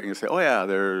 I thought you were going to say, oh yeah,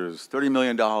 there's $30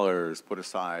 million put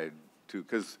aside to,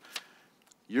 because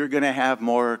you're going to have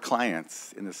more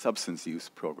clients in the substance use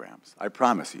programs. I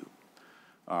promise you.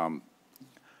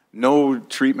 No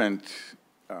treatment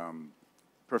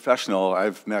professional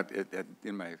I've met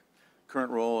in my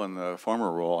current role and the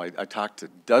former role, I talked to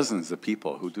dozens of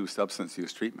people who do substance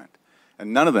use treatment,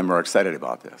 and none of them are excited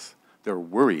about this. They're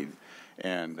worried,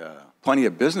 and plenty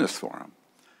of business for them.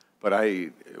 But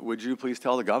would you please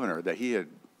tell the governor that he had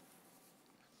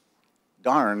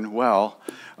darn well,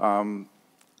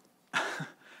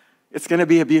 it's going to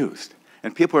be abused.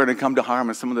 And people are going to come to harm,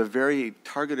 and some of the very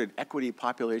targeted equity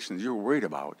populations you're worried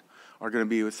about are going to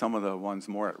be with some of the ones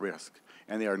more at risk.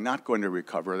 And they are not going to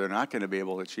recover. They're not going to be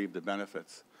able to achieve the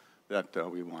benefits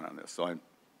that we want on this. So I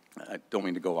don't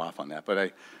mean to go off on that,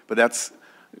 but that's,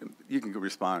 you can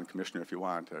respond, Commissioner, if you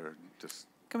want, or just.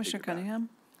 Commissioner Cunningham?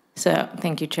 So,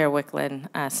 thank you, Chair Wickland.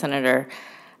 Senator,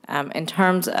 in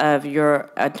terms of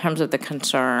the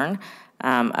concern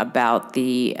about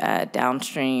the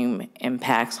downstream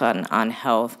impacts on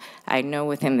health, I know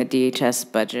within the DHS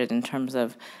budget, in terms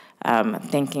of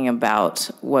thinking about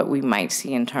what we might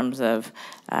see in terms of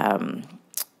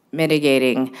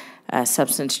mitigating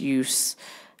substance use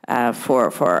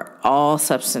for all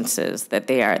substances, that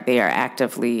they are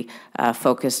actively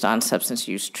focused on substance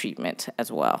use treatment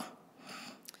as well.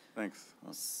 Thanks.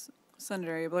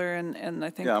 Senator Abler, and I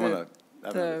think Yeah,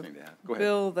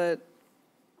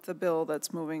 the bill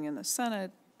that's moving in the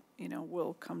Senate,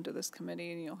 will come to this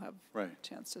committee, and you'll have a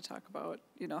chance to talk about,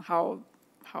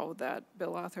 how that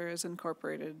bill author has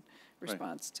incorporated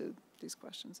response to these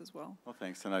questions as well. Well,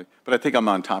 thanks. But I think I'm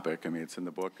on topic. I mean, it's in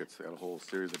the book. It's got a whole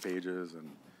series of pages,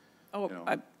 and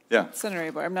Senator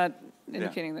Abler, I'm not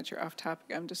indicating that you're off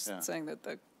topic. I'm just saying that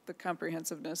the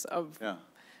comprehensiveness of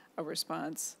a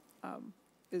response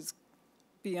is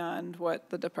beyond what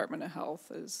the Department of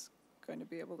Health is going to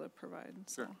be able to provide.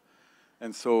 So. Sure.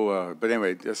 And so, but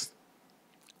anyway, just,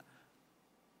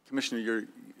 Commissioner,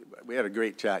 we had a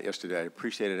great chat yesterday. I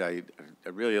appreciate it. I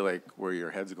really like where your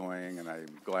head's going, and I'm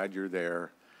glad you're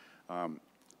there.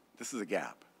 This is a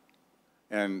gap.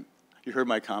 And you heard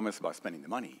my comments about spending the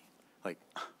money. Like,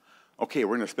 okay,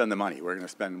 we're going to spend the money. We're going to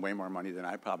spend way more money than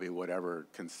I probably would ever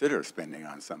consider spending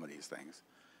on some of these things.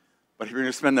 But if you're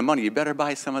going to spend the money, you better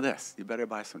buy some of this. You better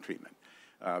buy some treatment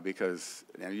because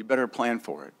you better plan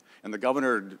for it. And the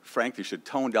governor, frankly, should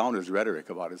tone down his rhetoric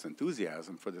about his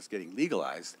enthusiasm for this getting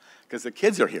legalized because the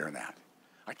kids are hearing that.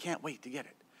 I can't wait to get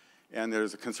it. And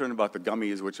there's a concern about the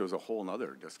gummies, which was a whole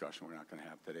other discussion we're not going to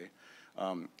have today,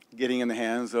 getting in the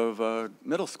hands of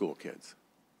middle school kids,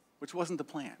 which wasn't the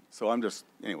plan. So I'm just,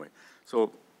 anyway.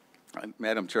 So,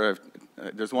 Madam Chair,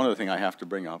 there's one other thing I have to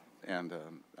bring up, and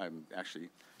I'm actually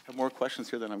have more questions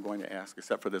here than I'm going to ask,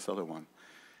 except for this other one.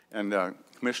 And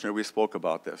Commissioner, we spoke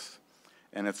about this,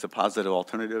 and it's the Positive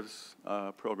Alternatives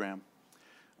program.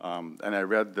 And I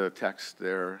read the text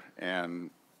there, and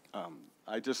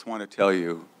I just want to tell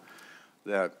you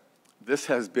that this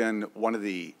has been one of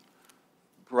the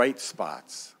bright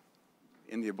spots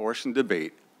in the abortion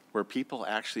debate where people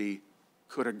actually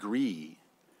could agree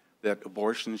that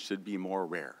abortion should be more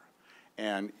rare.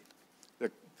 And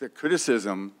the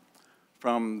criticism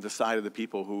from the side of the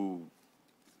people who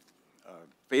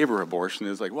favor abortion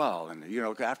is like, well, and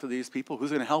after these people, who's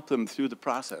going to help them through the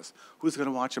process? Who's going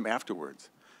to watch them afterwards?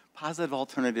 Positive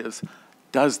Alternatives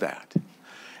does that.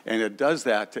 And it does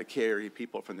that to carry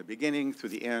people from the beginning through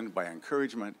the end by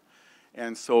encouragement.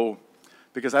 And so,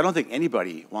 because I don't think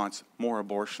anybody wants more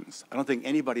abortions. I don't think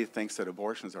anybody thinks that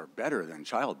abortions are better than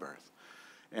childbirth.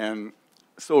 And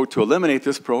so to eliminate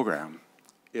this program,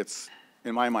 it's,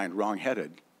 in my mind,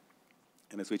 wrong-headed.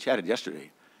 And as we chatted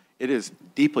yesterday, it is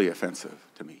deeply offensive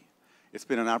to me. It's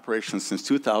been in operation since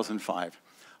 2005.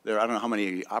 I don't know how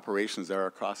many operations there are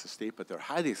across the state, but they're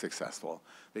highly successful.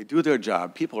 They do their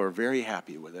job. People are very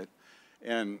happy with it.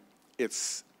 And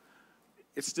it's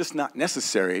just not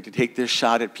necessary to take this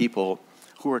shot at people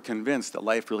who are convinced that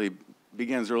life really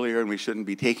begins earlier and we shouldn't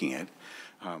be taking it.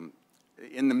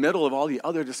 In the middle of all the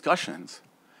other discussions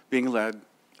being led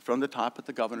from the top at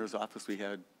the governor's office, we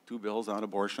had 2 bills on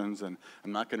abortions, and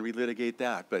I'm not going to relitigate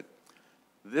that, but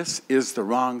this is the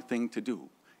wrong thing to do.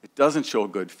 It doesn't show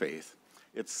good faith.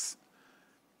 It's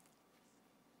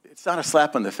not a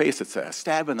slap in the face, it's a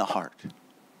stab in the heart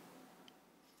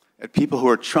at people who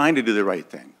are trying to do the right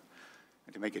thing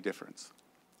and to make a difference.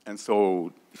 And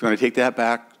so if you want to take that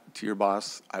back to your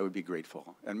boss, I would be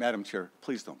grateful. And Madam Chair,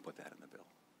 please don't put that in the bill.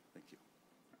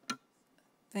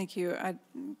 Thank you. Thank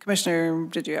you. Commissioner,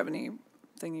 did you have anything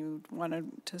you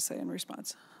wanted to say in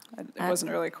response? It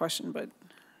wasn't really a question, but.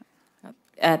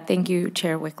 Thank you,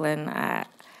 Chair Wickland.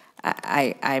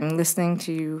 I'm listening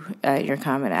to your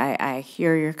comment. I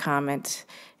hear your comment,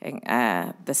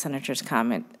 the Senator's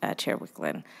comment, Chair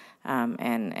Wickland.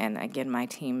 And again, my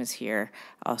team is here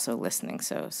also listening,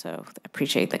 so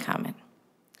appreciate the comment.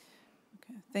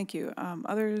 Okay, thank you.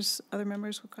 Other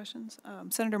members with questions?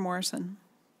 Senator Morrison.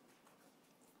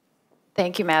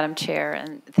 Thank you, Madam Chair,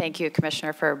 and thank you,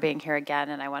 Commissioner, for being here again.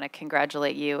 And I want to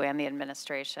congratulate you and the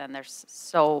administration. There's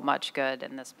so much good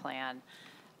in this plan.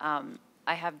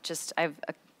 I have a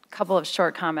couple of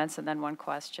short comments and then one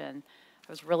question.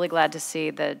 I was really glad to see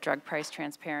the drug price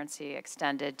transparency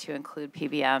extended to include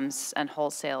PBMs and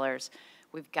wholesalers.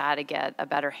 We've got to get a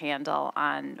better handle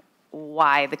on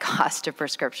why the cost of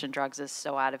prescription drugs is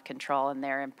so out of control, and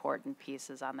they're important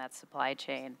pieces on that supply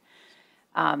chain.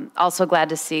 Also glad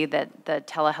to see that the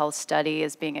telehealth study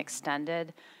is being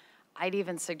extended. I'd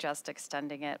even suggest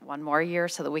extending it one more year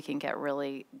so that we can get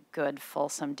really good,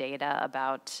 fulsome data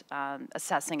about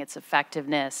assessing its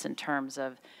effectiveness in terms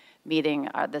of meeting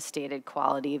the stated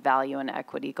quality, value, and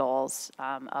equity goals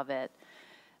of it.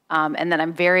 And then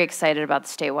I'm very excited about the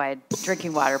statewide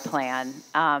drinking water plan.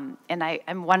 And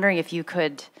I'm wondering if you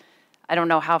could, I don't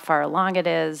know how far along it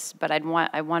is, but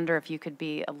I wonder if you could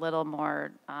be a little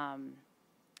more,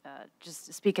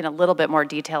 just speak in a little bit more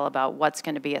detail about what's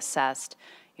going to be assessed.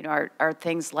 You know, are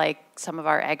things like some of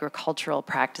our agricultural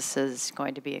practices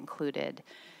going to be included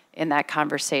in that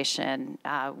conversation?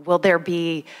 Will there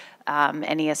be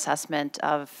any assessment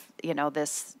of, you know,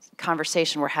 this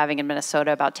conversation we're having in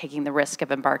Minnesota about taking the risk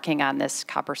of embarking on this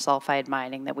copper sulfide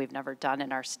mining that we've never done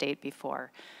in our state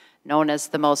before, known as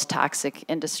the most toxic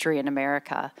industry in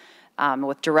America,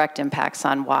 with direct impacts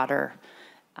on water?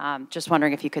 Just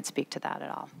wondering if you could speak to that at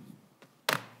all.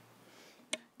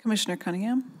 Commissioner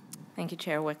Cunningham. Thank you,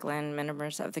 Chair Wicklund,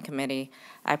 members of the committee.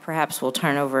 I perhaps will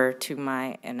turn over to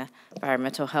my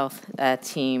environmental health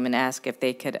team and ask if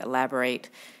they could elaborate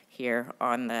here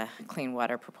on the clean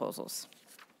water proposals.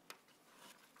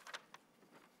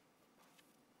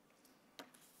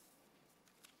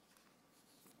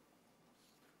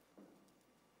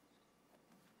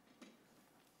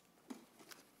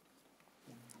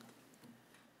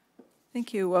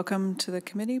 Thank you. Welcome to the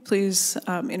committee. Please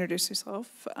introduce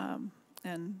yourself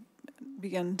and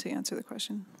begin to answer the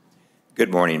question.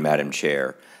 Good morning, Madam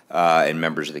Chair and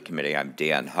members of the committee. I'm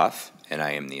Dan Huff, and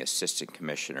I am the Assistant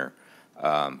Commissioner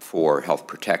for Health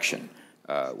Protection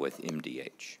with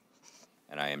MDH.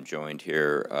 And I am joined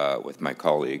here with my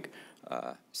colleague,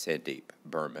 Sandeep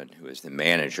Berman, who is the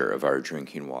manager of our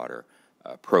drinking water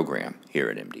program here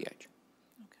at MDH.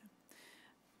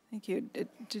 Thank you.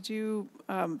 Did you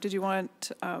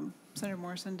want, Senator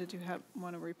Morrison, did you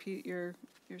want to repeat your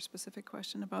specific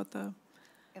question about the?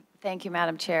 Thank you,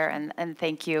 Madam Chair, and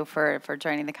thank you for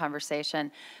joining the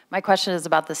conversation. My question is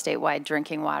about the statewide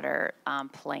drinking water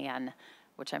plan,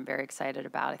 which I'm very excited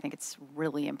about. I think it's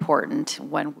really important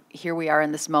when here we are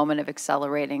in this moment of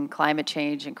accelerating climate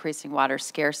change, increasing water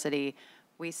scarcity.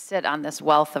 We sit on this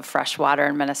wealth of fresh water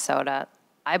in Minnesota.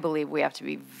 I believe we have to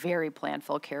be very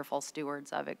planful, careful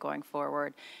stewards of it going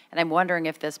forward. And I'm wondering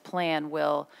if this plan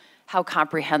will, how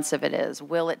comprehensive it is.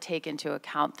 Will it take into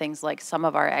account things like some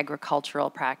of our agricultural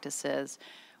practices?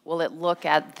 Will it look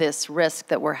at this risk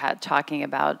that we're talking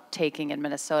about taking in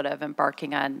Minnesota of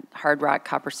embarking on hard rock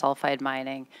copper sulfide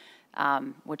mining,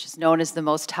 which is known as the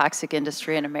most toxic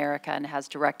industry in America and has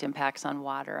direct impacts on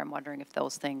water? I'm wondering if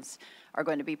those things are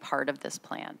going to be part of this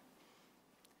plan.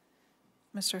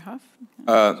 Mr. Huff?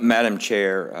 Madam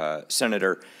Chair,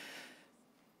 Senator,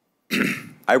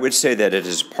 I would say that it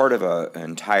is part of an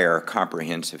entire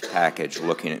comprehensive package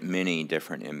looking at many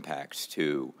different impacts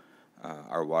to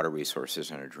our water resources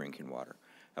and our drinking water.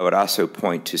 I would also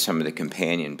point to some of the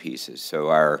companion pieces. So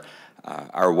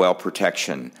our well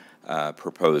protection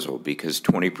proposal, because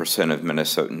 20% of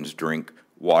Minnesotans drink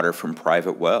water from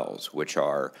private wells, which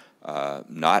are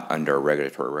not under a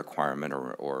regulatory requirement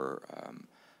or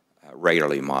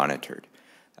regularly monitored.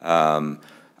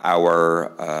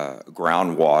 Our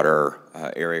groundwater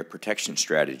area protection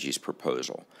strategies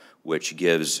proposal, which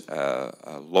gives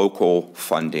local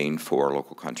funding for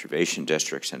local conservation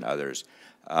districts and others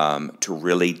to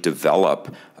really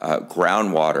develop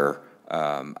groundwater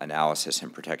analysis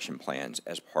and protection plans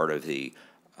as part of the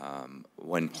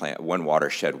one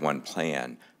watershed, one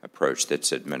plan approach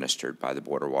that's administered by the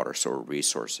Board of Water Soil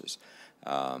Resources.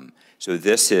 So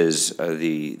this is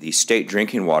the state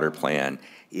drinking water plan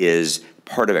is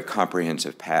part of a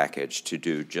comprehensive package to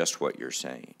do just what you're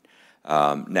saying.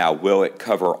 Now, will it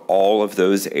cover all of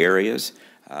those areas?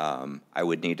 I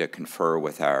would need to confer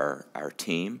with our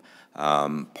team.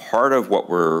 Part of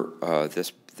what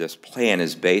this plan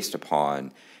is based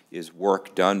upon is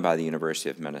work done by the University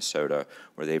of Minnesota,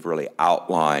 where they've really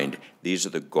outlined these are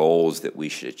the goals that we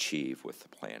should achieve with the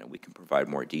plan, and we can provide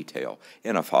more detail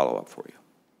in a follow-up for you.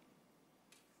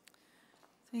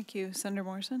 Thank you. Senator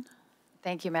Morrison?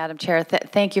 Thank you, Madam Chair.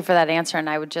 Thank you for that answer, and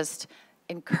I would just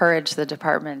encourage the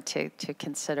department to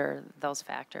consider those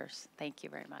factors. Thank you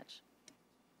very much.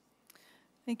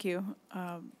 Thank you.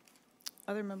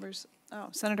 Other members? Oh,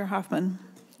 Senator Hoffman.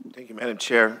 Thank you, Madam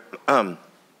Chair.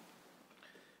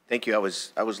 Thank you. I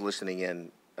was listening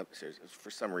in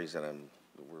for some reason,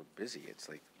 we're busy. It's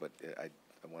like, but I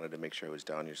wanted to make sure I was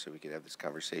down here so we could have this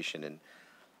conversation. And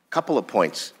a couple of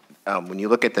points. When you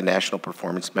look at the national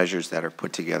performance measures that are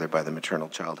put together by the Maternal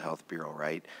Child Health Bureau,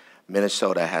 right?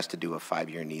 Minnesota has to do a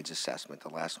 5-year needs assessment. The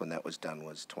last one that was done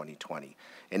was 2020.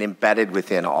 And embedded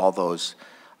within all those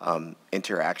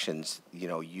interactions, you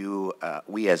know,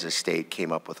 we as a state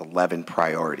came up with 11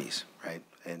 priorities, right?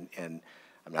 And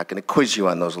I'm not going to quiz you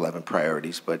on those 11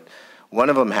 priorities, but one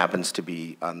of them happens to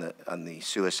be on the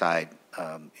suicide,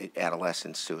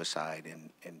 adolescent suicide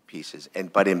and pieces.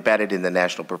 But embedded in the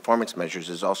national performance measures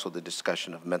is also the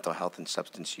discussion of mental health and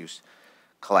substance use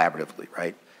collaboratively,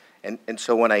 right? And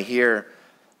so when I hear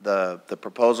the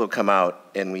proposal come out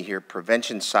and we hear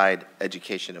prevention side,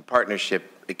 education and partnership,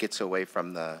 it gets away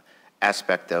from the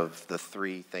aspect of the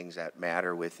 3 things that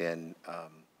matter within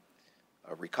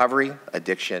recovery,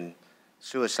 addiction,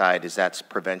 suicide, is that's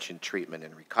prevention, treatment,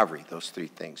 and recovery. Those 3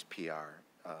 things, PR,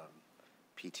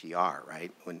 PTR,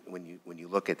 right? When you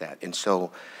look at that. And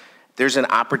so there's an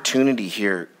opportunity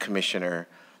here, Commissioner,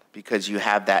 because you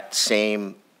have that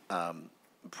same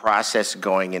process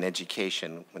going in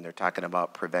education when they're talking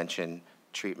about prevention,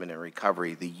 treatment, and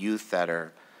recovery. The youth that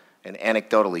are, and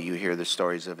anecdotally, you hear the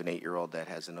stories of an 8-year-old that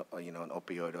has an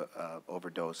opioid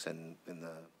overdose in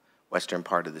the western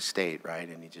part of the state, right?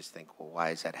 And you just think, well, why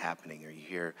is that happening? Or you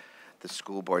hear the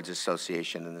School Boards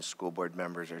Association and the school board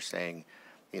members are saying,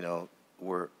 you know,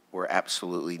 we're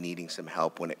absolutely needing some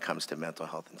help when it comes to mental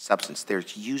health and substance. They're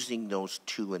using those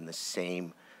 2 in the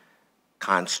same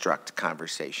construct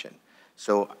conversation.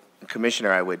 So,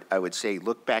 Commissioner, I would say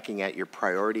look backing at your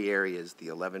priority areas, the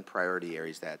 11 priority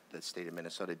areas that the state of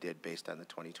Minnesota did based on the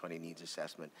 2020 needs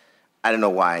assessment. I don't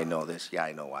know why I know this. Yeah,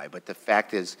 I know why. But the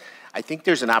fact is, I think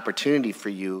there's an opportunity for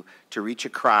you to reach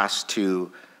across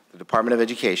to the Department of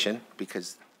Education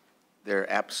because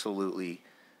they're absolutely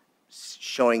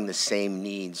showing the same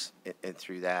needs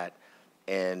through that.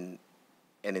 And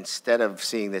instead of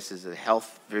seeing this as a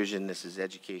health vision, this is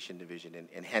education division,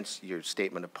 and hence your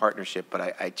statement of partnership. But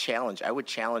I would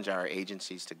challenge our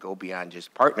agencies to go beyond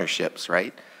just partnerships,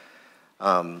 right?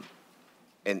 And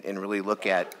really look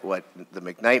at what the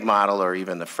McKnight model or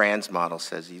even the Franz model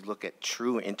says. You look at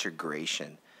true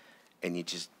integration, and you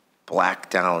just block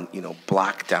down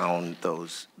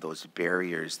those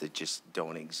barriers that just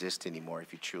don't exist anymore.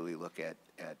 If you truly look at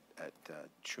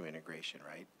true integration,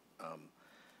 right?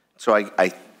 So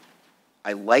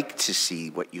I like to see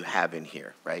what you have in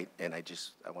here, right? And I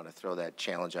want to throw that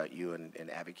challenge at you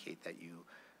and advocate that you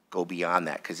go beyond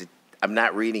that because I'm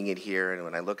not reading it here, and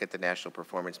when I look at the national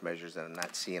performance measures, and I'm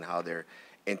not seeing how they're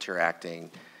interacting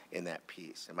in that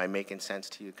piece. Am I making sense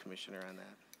to you, Commissioner, on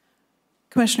that?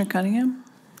 Commissioner Cunningham.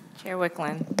 Chair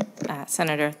Wicklund,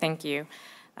 Senator, thank you.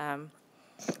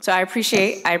 So I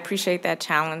appreciate that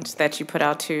challenge that you put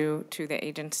out to the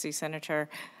agency, Senator,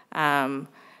 and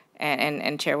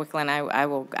Chair Wicklund.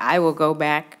 I will go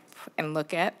back and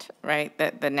look at, right,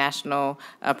 the national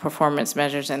performance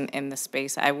measures in the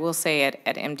space. I will say at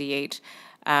MDH,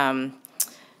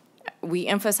 we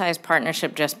emphasize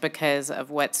partnership just because of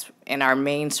what's in our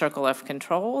main circle of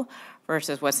control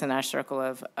versus what's in our circle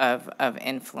of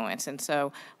influence. And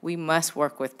so we must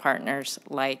work with partners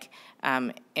like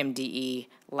MDE,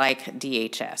 like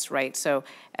DHS, right? So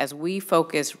as we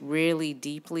focus really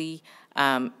deeply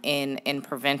in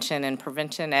prevention, and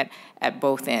prevention at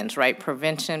both ends, right?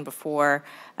 Prevention before,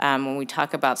 when we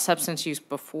talk about substance use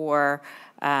before,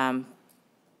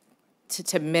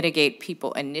 to mitigate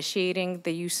people initiating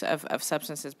the use of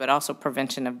substances, but also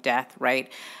prevention of death,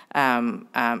 right?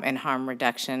 And harm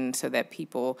reduction so that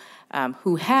people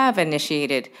who have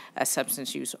initiated a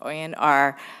substance use and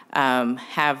are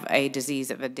have a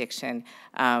disease of addiction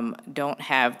don't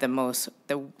have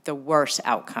the worst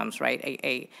outcomes, right?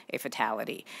 A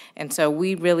fatality. And so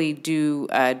we really do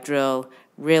drill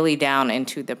really down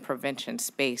into the prevention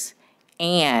space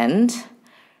and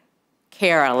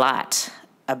care a lot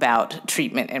about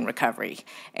treatment and recovery,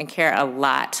 and care a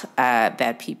lot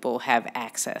that people have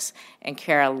access, and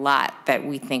care a lot that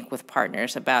we think with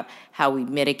partners about how we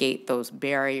mitigate those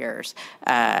barriers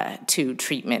to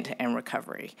treatment and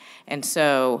recovery. And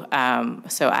so,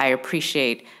 so I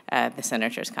appreciate the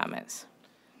Senator's comments.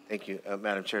 Thank you.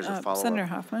 Madam Chair, as a follow-up. Senator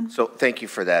Hoffman. So thank you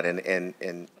for that,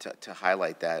 and to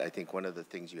highlight that, I think one of the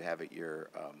things you have at your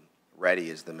ready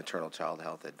is the Maternal Child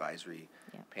Health Advisory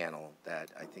panel that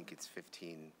I think it's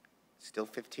 15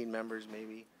 members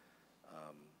maybe,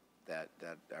 that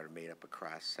are made up a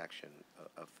cross-section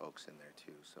of folks in there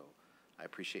too. So I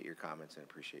appreciate your comments and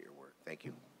appreciate your work. Thank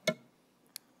you.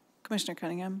 Commissioner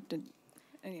Cunningham,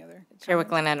 any other? Chair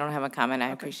Wicklund, I don't have a comment. I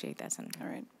appreciate that, Senator. All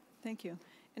right, thank you.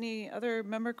 Any other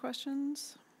member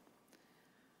questions?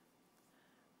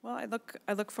 Well, I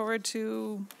look forward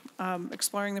to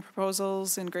exploring the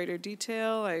proposals in greater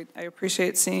detail. I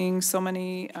appreciate seeing so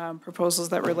many proposals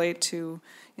that relate to,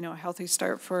 a healthy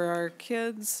start for our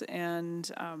kids,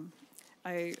 and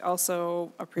I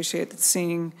also appreciate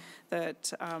seeing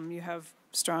that you have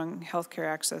strong healthcare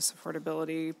access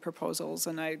affordability proposals,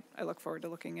 and I look forward to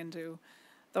looking into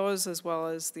those as well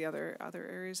as the other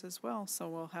areas as well.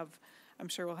 So I'm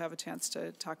sure we'll have a chance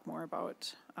to talk more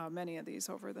about many of these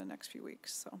over the next few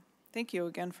weeks. So thank you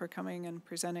again for coming and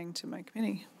presenting to my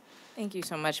committee. Thank you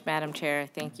so much, Madam Chair.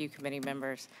 Thank you, committee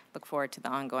members. Look forward to the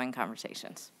ongoing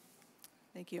conversations.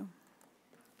 Thank you.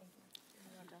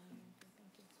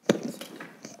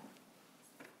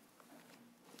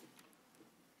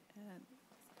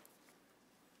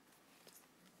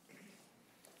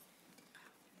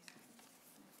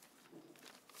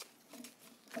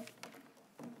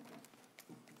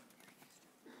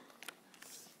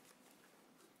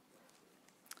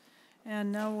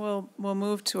 And now we'll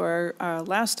move to our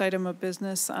last item of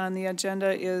business on the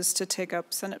agenda is to take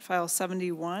up Senate File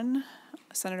 71.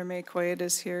 Senator Maye Quade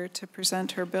is here to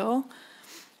present her bill.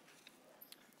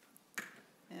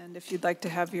 And if you'd like to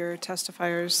have your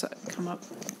testifiers come up,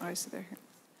 oh, I see they're here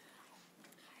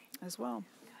as well.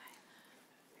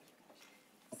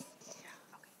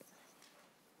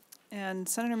 And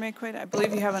Senator Maye Quade, I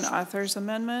believe you have an author's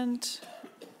amendment.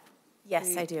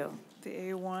 Yes, I do. The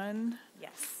A1.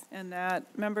 Yes. And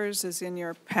that, members, is in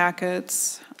your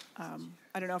packets.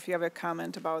 I don't know if you have a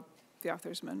comment about the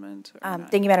author's amendment or not.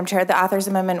 Thank you, Madam Chair. The author's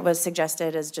amendment was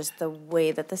suggested as just the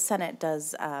way that the Senate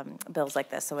does bills like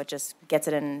this, so it just gets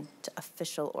it into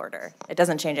official order. It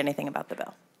doesn't change anything about the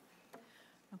bill.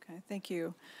 Okay, thank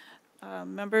you.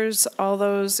 Members, all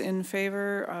those in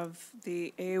favor of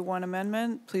the A1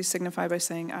 amendment, please signify by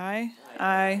saying aye.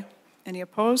 Aye. Any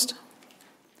opposed?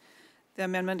 The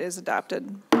amendment is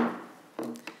adopted.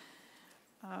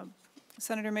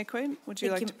 Senator Maye Quade, would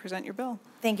you like to present your bill?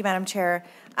 Thank you, Madam Chair.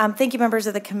 Thank you, members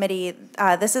of the committee.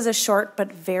 This is a short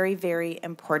but very, very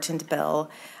important bill.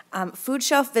 Food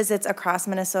shelf visits across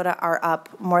Minnesota are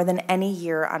up more than any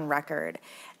year on record.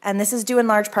 And this is due in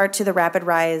large part to the rapid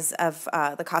rise of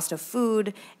the cost of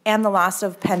food and the loss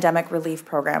of pandemic relief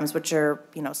programs, which are,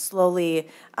 slowly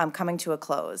coming to a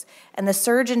close. And the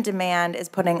surge in demand is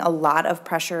putting a lot of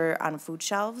pressure on food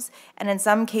shelves. And in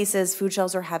some cases, food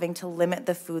shelves are having to limit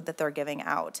the food that they're giving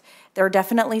out. They're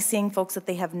definitely seeing folks that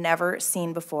they have never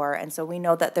seen before. And so we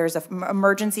know that there's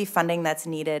emergency funding that's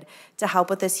needed to help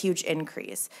with this huge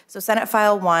increase. So Senate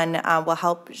File 1 will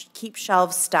help keep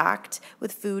shelves stocked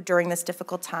with food during this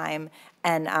difficult time.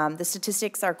 And the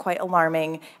statistics are quite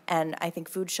alarming, and I think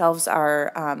food shelves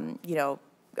are,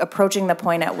 approaching the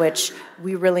point at which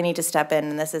we really need to step in,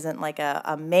 and this isn't like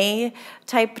a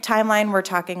May-type timeline. We're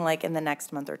talking like in the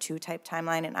next month or two type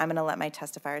timeline, and I'm going to let my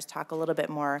testifiers talk a little bit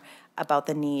more about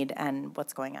the need and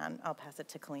what's going on. I'll pass it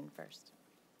to Colleen first.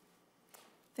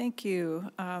 Thank you.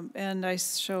 And I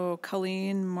show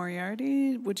Colleen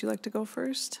Moriarty. Would you like to go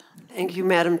first? Thank you,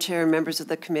 Madam Chair, members of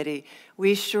the committee.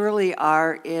 We surely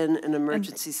are in an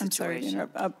emergency situation. I'm sorry to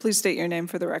interrupt. Please state your name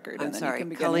for the record. I'm sorry,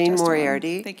 Colleen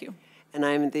Moriarty. Thank you. And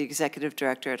I'm the Executive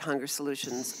Director at Hunger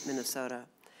Solutions, Minnesota.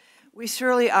 We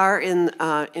surely are in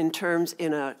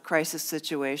a crisis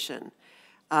situation.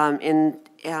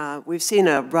 We've seen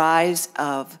a rise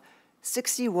of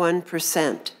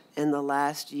 61% in the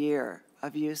last year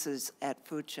of uses at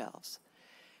food shelves.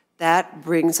 That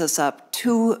brings us up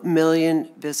 2 million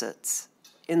visits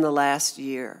in the last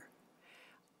year.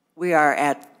 We are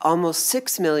at almost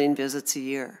 6 million visits a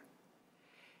year.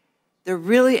 There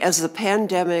really, as the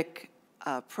pandemic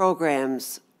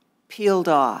programs peeled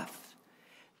off,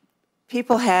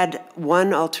 people had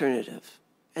one alternative,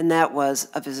 and that was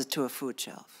a visit to a food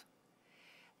shelf.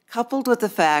 Coupled with the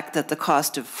fact that the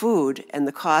cost of food and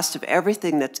the cost of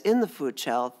everything that's in the food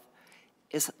shelf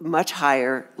is much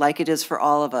higher, like it is for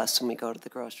all of us when we go to the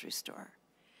grocery store.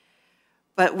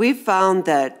 But we've found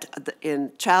that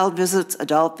in child visits,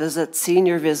 adult visits,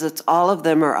 senior visits, all of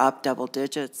them are up double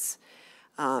digits.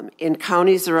 In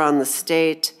counties around the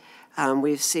state,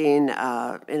 we've seen in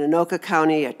Anoka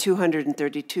County a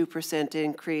 232%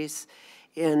 increase.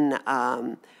 In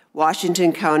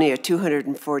Washington County, a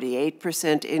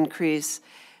 248% increase,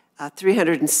 a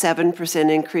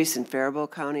 307% increase in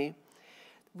Faribault County.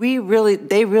 They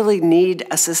really need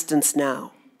assistance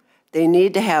now. They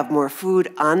need to have more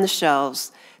food on the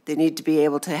shelves. They need to be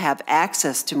able to have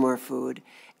access to more food.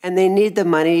 And they need the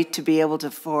money to be able to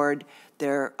afford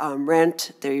their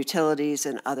rent, their utilities,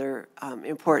 and other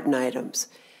important items.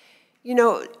 You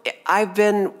know, I've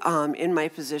been in my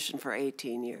position for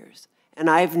 18 years. And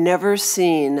I've never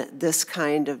seen this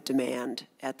kind of demand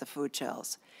at the food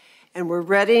shelves. And we're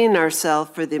readying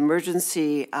ourselves for the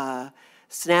emergency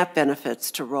SNAP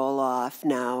benefits to roll off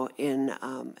now in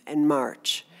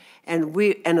March.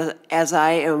 And as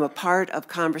I am a part of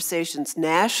conversations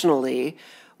nationally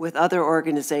with other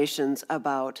organizations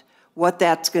about what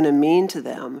that's going to mean to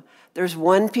them, there's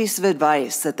one piece of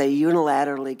advice that they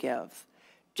unilaterally give.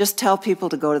 Just tell people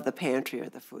to go to the pantry or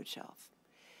the food shelf.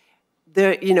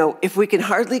 If we can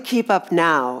hardly keep up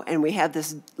now and we have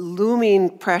this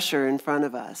looming pressure in front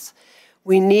of us,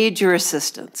 we need your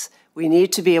assistance. We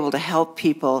need to be able to help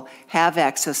people have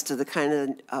access to the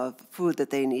kind of food that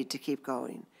they need to keep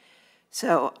going.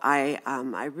 So I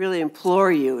really implore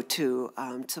you to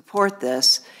support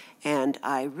this, and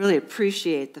I really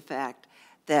appreciate the fact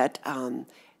that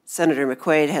Senator Maye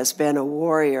Quade has been a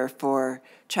warrior for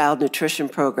child nutrition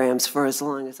programs for as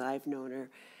long as I've known her.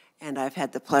 And I've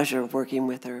had the pleasure of working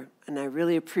with her. And I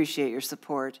really appreciate your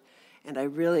support. And I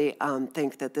really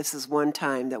think that this is one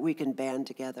time that we can band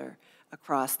together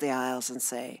across the aisles and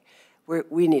say,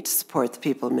 we need to support the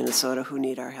people of Minnesota who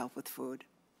need our help with food.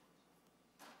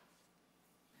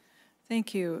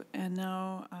 Thank you. And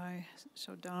now I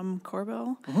show Dom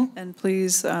Corbell. And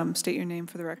please state your name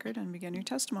for the record and begin your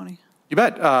testimony. You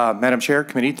bet. Madam Chair,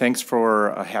 committee, thanks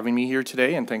for having me here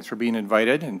today, and thanks for being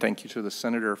invited, and thank you to the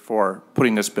Senator for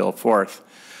putting this bill forth.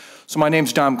 So my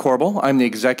name's Dom Corbell. I'm the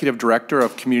Executive Director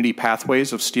of Community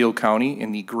Pathways of Steele County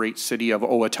in the great city of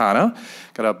Owatonna.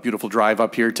 Got a beautiful drive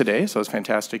up here today, so it's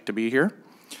fantastic to be here.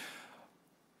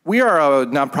 We are a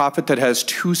nonprofit that has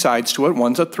two sides to it.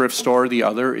 One's a thrift store, the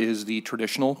other is the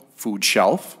traditional food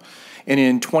shelf. And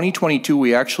in 2022,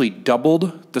 we actually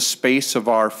doubled the space of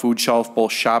our food shelf,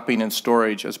 both shopping and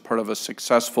storage, as part of a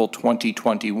successful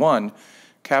 2021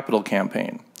 capital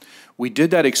campaign. We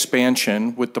did that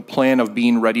expansion with the plan of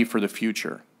being ready for the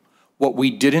future. What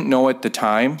we didn't know at the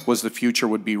time was the future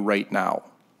would be right now.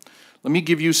 Let me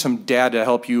give you some data to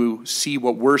help you see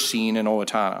what we're seeing in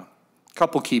Owatonna. A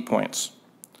couple key points.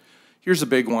 Here's a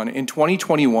big one. In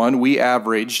 2021, we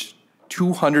averaged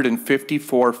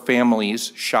 254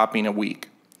 families shopping a week.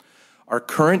 Our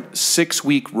current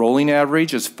 6-week rolling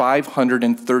average is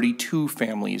 532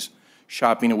 families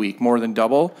shopping a week, more than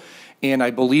double. And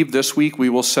I believe this week we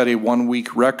will set a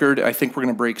 1-week record. I think we're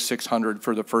going to break 600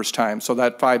 for the first time. So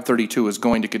that 532 is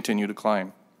going to continue to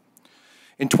climb.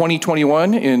 In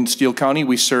 2021, in Steele County,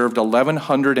 we served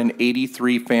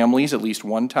 1,183 families at least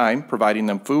one time, providing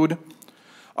them food.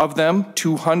 Of them,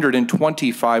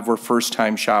 225 were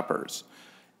first-time shoppers.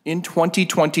 In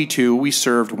 2022, we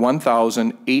served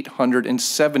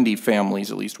 1,870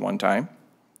 families at least one time.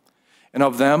 And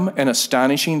of them, an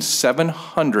astonishing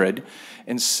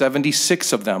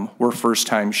 776 of them were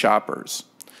first-time shoppers.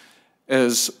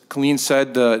 As Colleen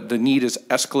said, the need is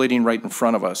escalating right in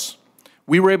front of us.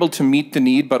 We were able to meet the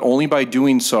need, but only by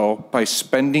doing so by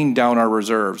spending down our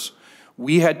reserves.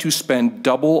 We had to spend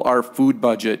double our food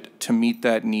budget to meet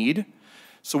that need.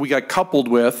 So we got coupled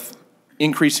with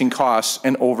increasing costs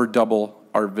and over double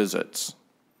our visits.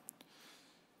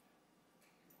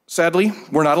 Sadly,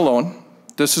 we're not alone.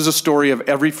 This is a story of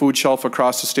every food shelf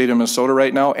across the state of Minnesota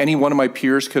right now. Any one of my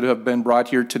peers could have been brought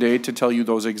here today to tell you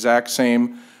those exact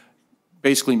same,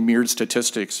 basically mirrored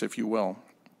statistics, if you will.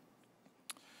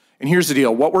 And here's the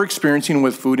deal. What we're experiencing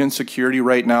with food insecurity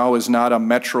right now is not a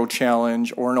Metro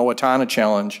challenge or an Owatonna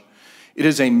challenge. It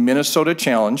is a Minnesota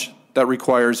challenge that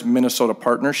requires Minnesota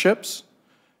partnerships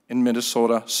and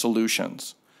Minnesota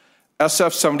solutions.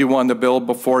 SF 71, the bill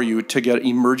before you to get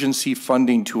emergency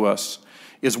funding to us,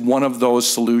 is one of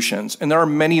those solutions. And there are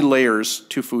many layers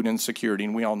to food insecurity,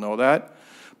 and we all know that.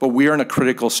 But we are in a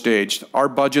critical stage. Our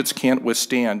budgets can't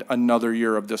withstand another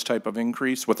year of this type of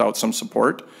increase without some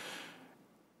support.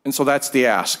 And so that's the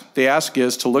ask. The ask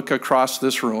is to look across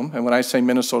this room, and when I say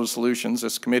Minnesota Solutions,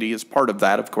 this committee is part of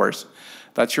that, of course.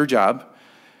 That's your job.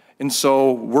 And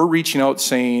so we're reaching out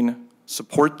saying,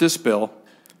 support this bill,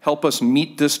 help us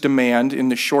meet this demand in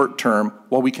the short term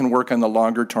while we can work on the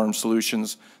longer term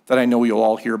solutions that I know you'll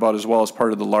all hear about as well as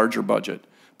part of the larger budget.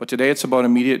 But today it's about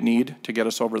immediate need to get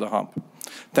us over the hump.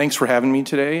 Thanks for having me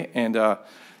today, and you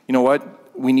know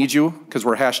what? We need you because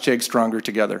we're #stronger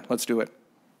together. Let's do it.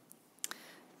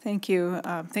 Thank you.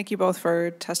 Thank you both for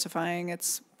testifying.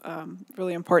 It's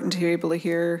really important to be able to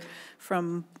hear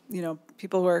from,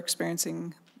 people who are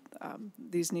experiencing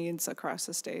these needs across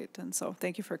the state. And so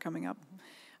thank you for coming up.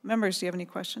 Members, do you have any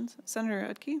questions? Senator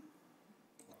Utke?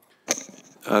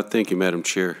 Thank you, Madam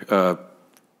Chair.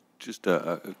 Just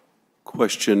a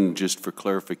question just for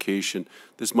clarification.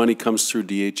 This money comes through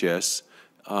DHS.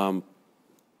 I'm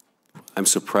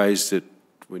surprised it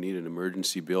we need an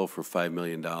emergency bill for $5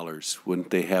 million. Wouldn't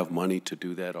they have money to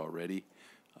do that already?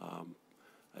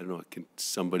 I don't know, can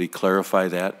somebody clarify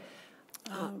that?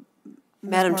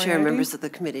 Madam Chair, Moriarty? members of the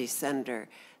committee, Senator,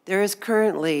 there is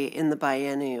currently in the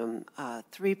biennium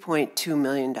 $3.2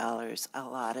 million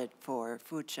allotted for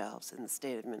food shelves in the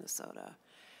state of Minnesota.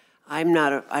 I'm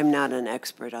not an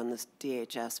expert on this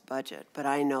DHS budget, but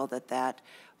I know that that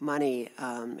money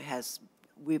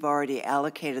we've already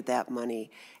allocated that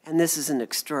money, and this is an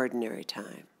extraordinary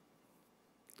time.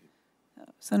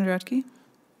 Senator Utke?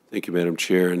 Thank you, Madam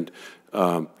Chair. And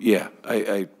yeah,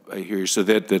 I hear you. So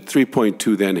that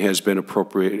 3.2 then has been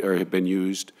appropriated or have been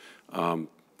used.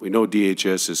 We know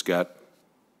DHS has got a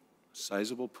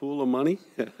sizable pool of money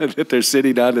that they're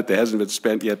sitting on that hasn't been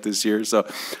spent yet this year. So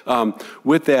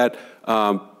with that,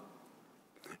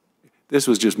 this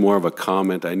was just more of a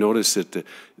comment. I noticed that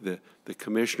the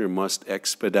commissioner must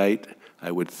expedite.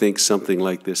 I would think something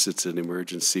like this, it's an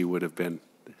emergency, would have been,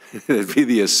 it'd be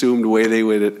the assumed way they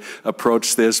would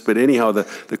approach this. But anyhow,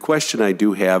 the question I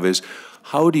do have is,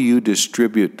 how do you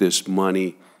distribute this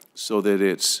money so that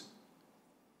it's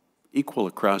equal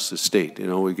across the state? You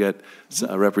know, we got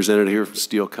a representative here from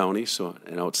Steele County, so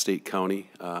an outstate county.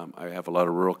 I have a lot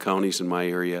of rural counties in my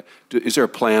area. Is there a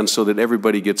plan so that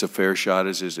everybody gets a fair shot?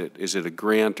 Is it a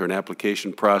grant or an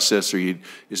application process, or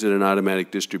is it an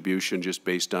automatic distribution just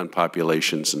based on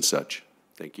populations and such?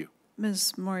 Thank you.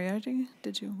 Ms. Moriarty,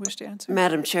 did you wish to answer?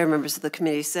 Madam Chair, members of the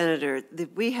committee, Senator,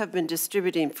 we have been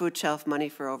distributing food shelf money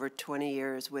for over 20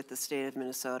 years with the state of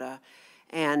Minnesota,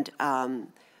 and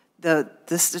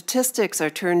the statistics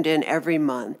are turned in every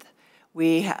month.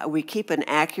 We keep an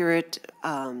accurate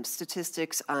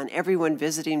statistics on everyone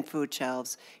visiting food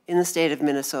shelves in the state of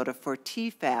Minnesota for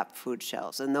TFAP food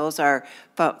shelves, and those are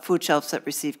food shelves that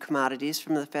receive commodities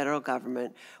from the federal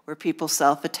government where people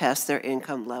self-attest their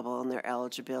income level and their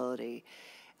eligibility.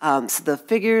 So the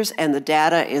figures and the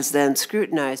data is then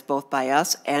scrutinized both by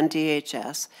us and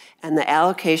DHS, and the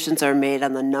allocations are made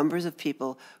on the numbers of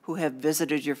people who have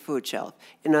visited your food shelf.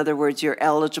 In other words, you're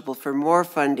eligible for more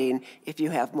funding if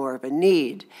you have more of a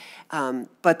need.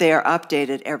 But they are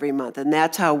updated every month, and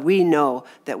that's how we know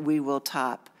that we will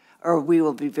top, or we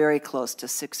will be very close to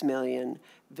 6 million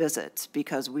visits,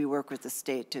 because we work with the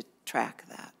state to track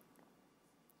that.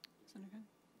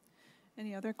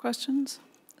 Any other questions?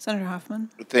 Senator Hoffman.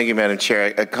 Thank you, Madam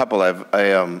Chair. A couple.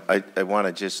 I want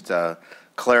to just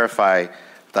clarify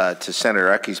to Senator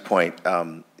Utke's point.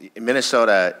 In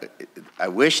Minnesota, I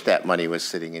wish that money was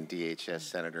sitting in DHS,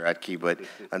 Senator Utke, but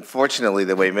unfortunately,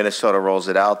 the way Minnesota rolls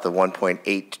it out, the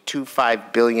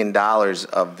 $1.825 billion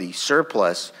of the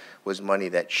surplus was money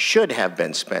that should have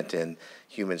been spent in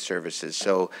human services.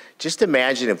 So just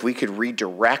imagine if we could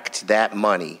redirect that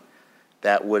money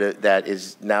that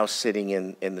is now sitting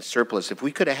in the surplus. If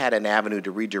we could have had an avenue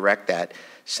to redirect that,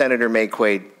 Senator Maye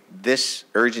Quade, this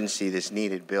urgency, this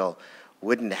needed bill,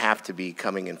 wouldn't have to be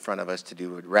coming in front of us to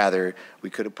do it. Rather, we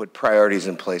could have put priorities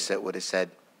in place that would have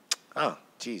said, oh,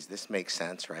 geez, this makes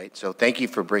sense, right? So thank you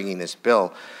for bringing this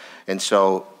bill. And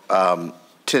so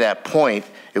to that point,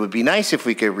 it would be nice if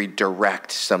we could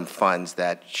redirect some funds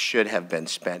that should have been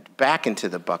spent back into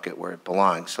the bucket where it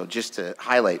belongs. So just to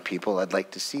highlight people, I'd like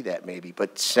to see that maybe.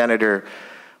 But Senator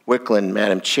Wiklund,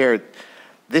 Madam Chair,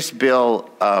 this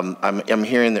bill, I'm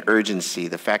hearing the urgency,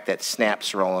 the fact that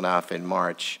SNAP's rolling off in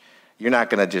March. You're not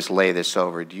going to just lay this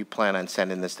over. Do you plan on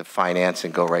sending this to Finance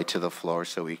and go right to the floor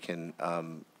so we can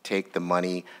take the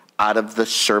money out of the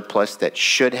surplus that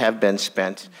should have been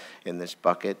spent in this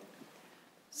bucket?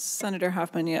 Senator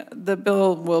Hoffman, yeah, the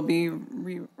bill will be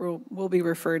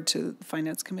referred to the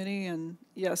Finance Committee, and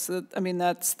yes, I mean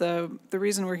that's the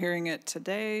reason we're hearing it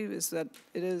today is that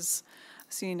it is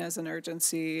seen as an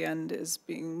urgency and is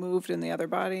being moved in the other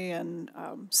body, and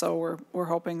so we're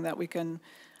hoping that we can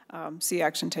see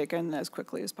action taken as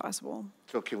quickly as possible.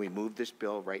 So can we move this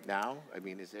bill right now? I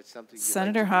mean, is that something you'd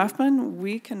Senator like to Hoffman,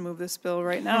 we can move this bill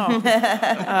right now.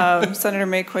 Senator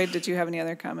Maye Quade, did you have any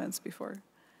other comments before?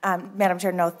 Madam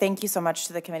Chair, no, thank you so much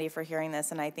to the committee for hearing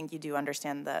this, and I think you do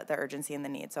understand the urgency and the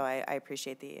need, so I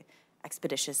appreciate the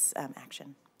expeditious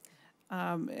action.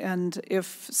 And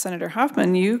if, Senator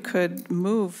Hoffman, you could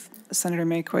move Senator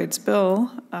Maye Quade's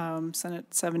bill,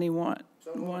 Senate 71,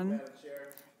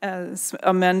 as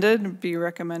amended, be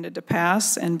recommended to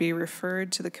pass and be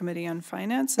referred to the Committee on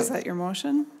Finance. Is that your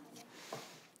motion?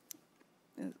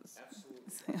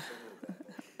 Absolutely.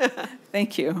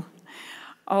 Thank you.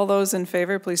 All those in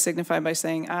favor, please signify by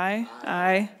saying aye.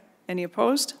 Aye. Any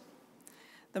opposed?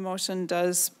 The motion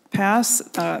does pass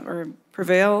or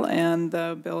prevail, and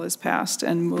the bill is passed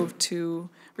and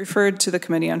referred to the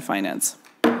Committee on Finance.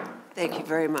 Thank you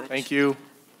very much. Thank you.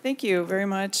 Thank you very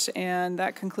much, and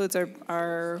that concludes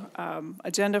our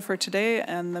agenda for today,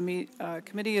 and the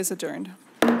committee is adjourned.